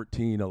 at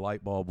 14, a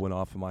light bulb went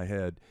off in my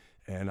head,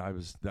 and I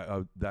was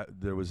going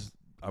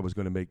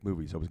to make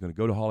movies. I was going to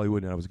go to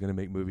Hollywood, and I was going to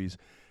make movies.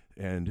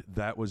 And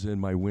that was in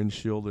my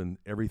windshield, and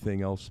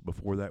everything else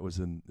before that was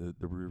in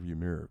the rearview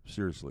mirror,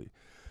 seriously.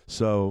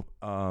 So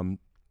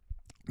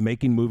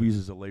making movies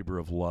is a labor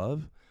of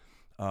love.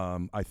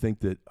 I think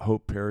that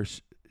Hope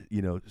Parrish,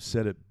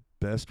 said it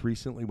best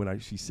recently when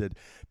she said,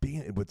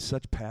 being with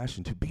such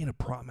passion, to being a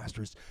prop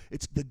master,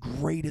 it's the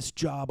greatest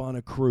job on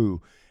a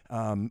crew.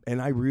 And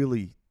I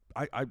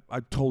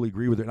totally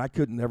agree with her, and I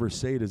couldn't ever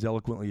say it as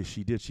eloquently as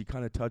she did. She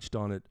kind of touched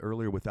on it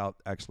earlier without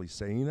actually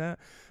saying that,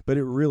 but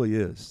it really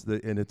is,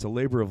 and it's a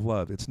labor of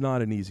love. It's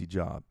not an easy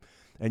job,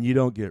 and you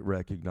don't get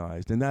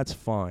recognized, and that's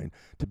fine.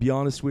 To be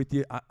honest with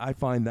you, I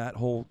find that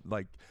whole,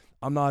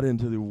 I'm not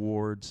into the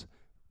awards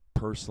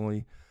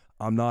personally.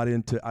 I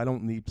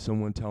don't need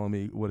someone telling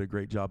me what a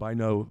great job. I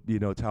know,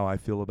 it's how I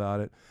feel about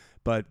it,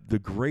 but the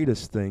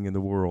greatest thing in the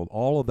world,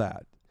 all of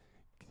that,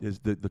 is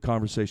the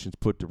conversation's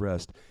put to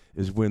rest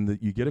is when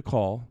you get a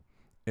call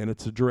and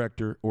it's a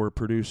director or a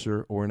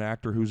producer or an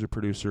actor who's a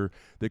producer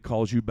that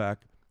calls you back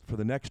for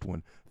the next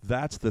one.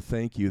 That's the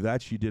thank you.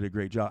 That's you did a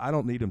great job. I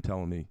don't need them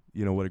telling me,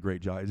 what a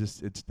great job.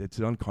 It's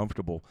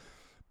uncomfortable.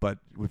 But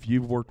if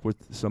you've worked with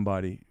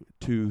somebody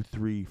 2,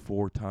 3,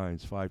 4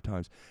 times, 5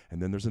 times,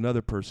 and then there's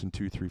another person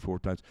 2, 3, 4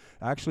 times.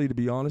 Actually, to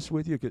be honest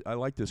with you, I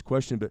like this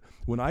question, but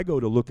when I go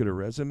to look at a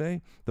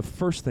resume, the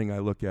first thing I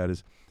look at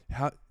is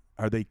how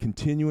are they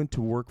continuing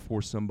to work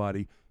for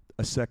somebody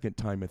a second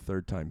time, a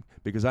third time?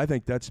 Because I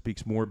think that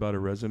speaks more about a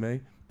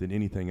resume than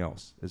anything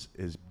else,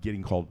 is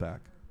getting called back.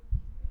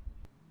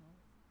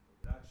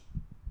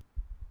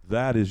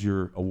 That is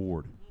your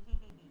award.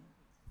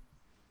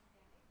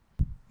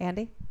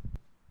 Andy?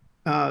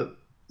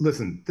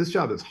 Listen, this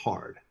job is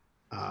hard.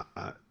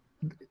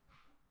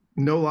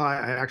 No lie,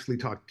 I actually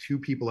talked 2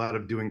 people out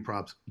of doing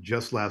props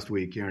just last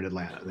week here in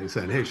Atlanta. They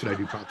said, hey, should I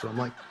do props? And I'm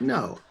like,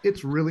 no,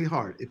 it's really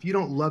hard. If you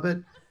don't love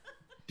it,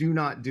 do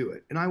not do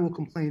it. And I will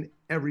complain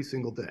every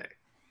single day.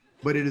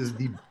 But it is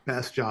the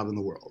best job in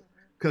the world.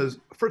 Because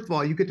first of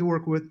all, you get to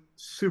work with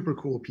super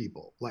cool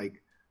people,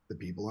 like the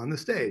people on the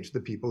stage,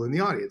 the people in the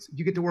audience.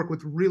 You get to work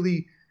with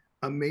really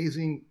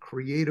amazing,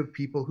 creative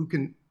people who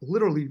can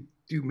literally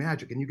do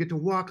magic. And you get to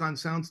walk on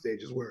sound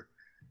stages where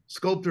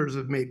sculptors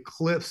have made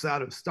cliffs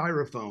out of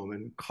styrofoam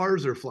and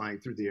cars are flying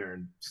through the air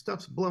and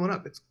stuff's blowing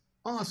up. It's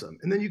awesome.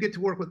 And then you get to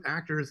work with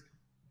actors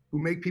who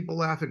make people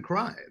laugh and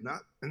cry.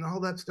 And all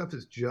that stuff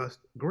is just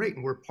great.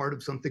 And we're part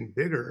of something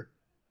bigger.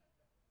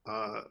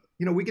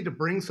 We get to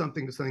bring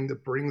something to something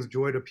that brings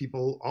joy to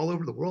people all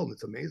over the world. And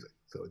it's amazing.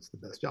 So it's the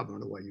best job. I don't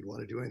know why you'd want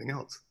to do anything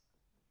else.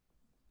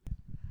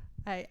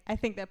 I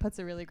think that puts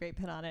a really great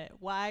pin on it.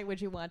 Why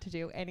would you want to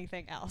do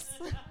anything else?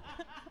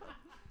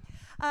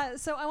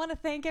 So I want to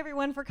thank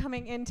everyone for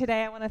coming in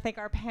today. I want to thank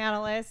our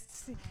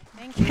panelists.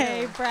 Thank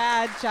Kay, you.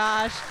 Brad,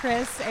 Josh,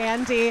 Chris,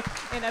 Andy,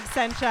 in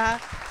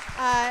absentia.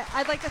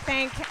 I'd like to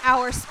thank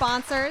our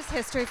sponsors,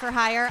 History for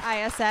Hire,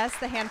 ISS,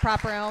 the Hand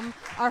Prop Room,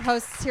 our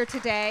hosts here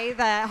today,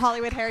 the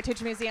Hollywood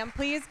Heritage Museum.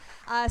 Please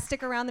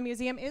stick around. The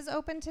museum is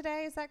open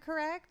today. Is that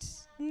correct?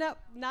 No,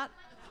 not.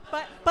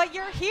 But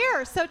you're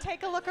here, so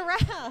take a look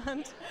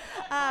around.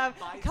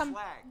 Come.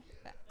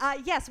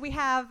 Yes, we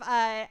have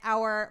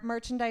our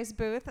merchandise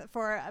booth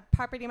for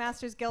Property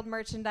Masters Guild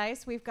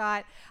merchandise. We've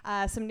got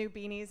some new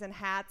beanies and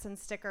hats and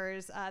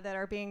stickers that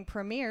are being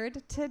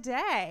premiered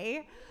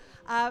today.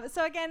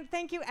 So again,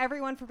 thank you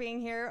everyone for being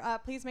here.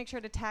 Please make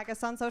sure to tag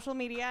us on social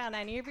media on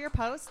any of your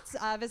posts.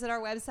 Visit our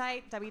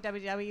website,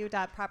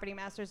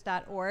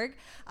 www.propertymasters.org.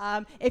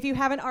 If you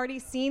haven't already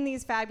seen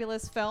these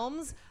fabulous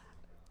films,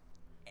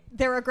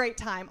 they're a great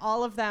time.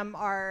 All of them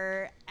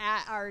are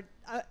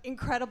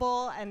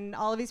incredible, and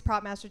all of these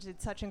prop masters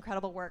did such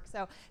incredible work.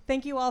 So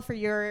thank you all for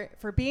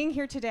being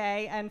here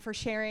today and for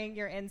sharing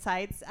your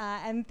insights.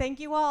 And thank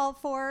you all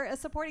for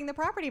supporting the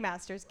Property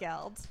Masters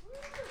Guild.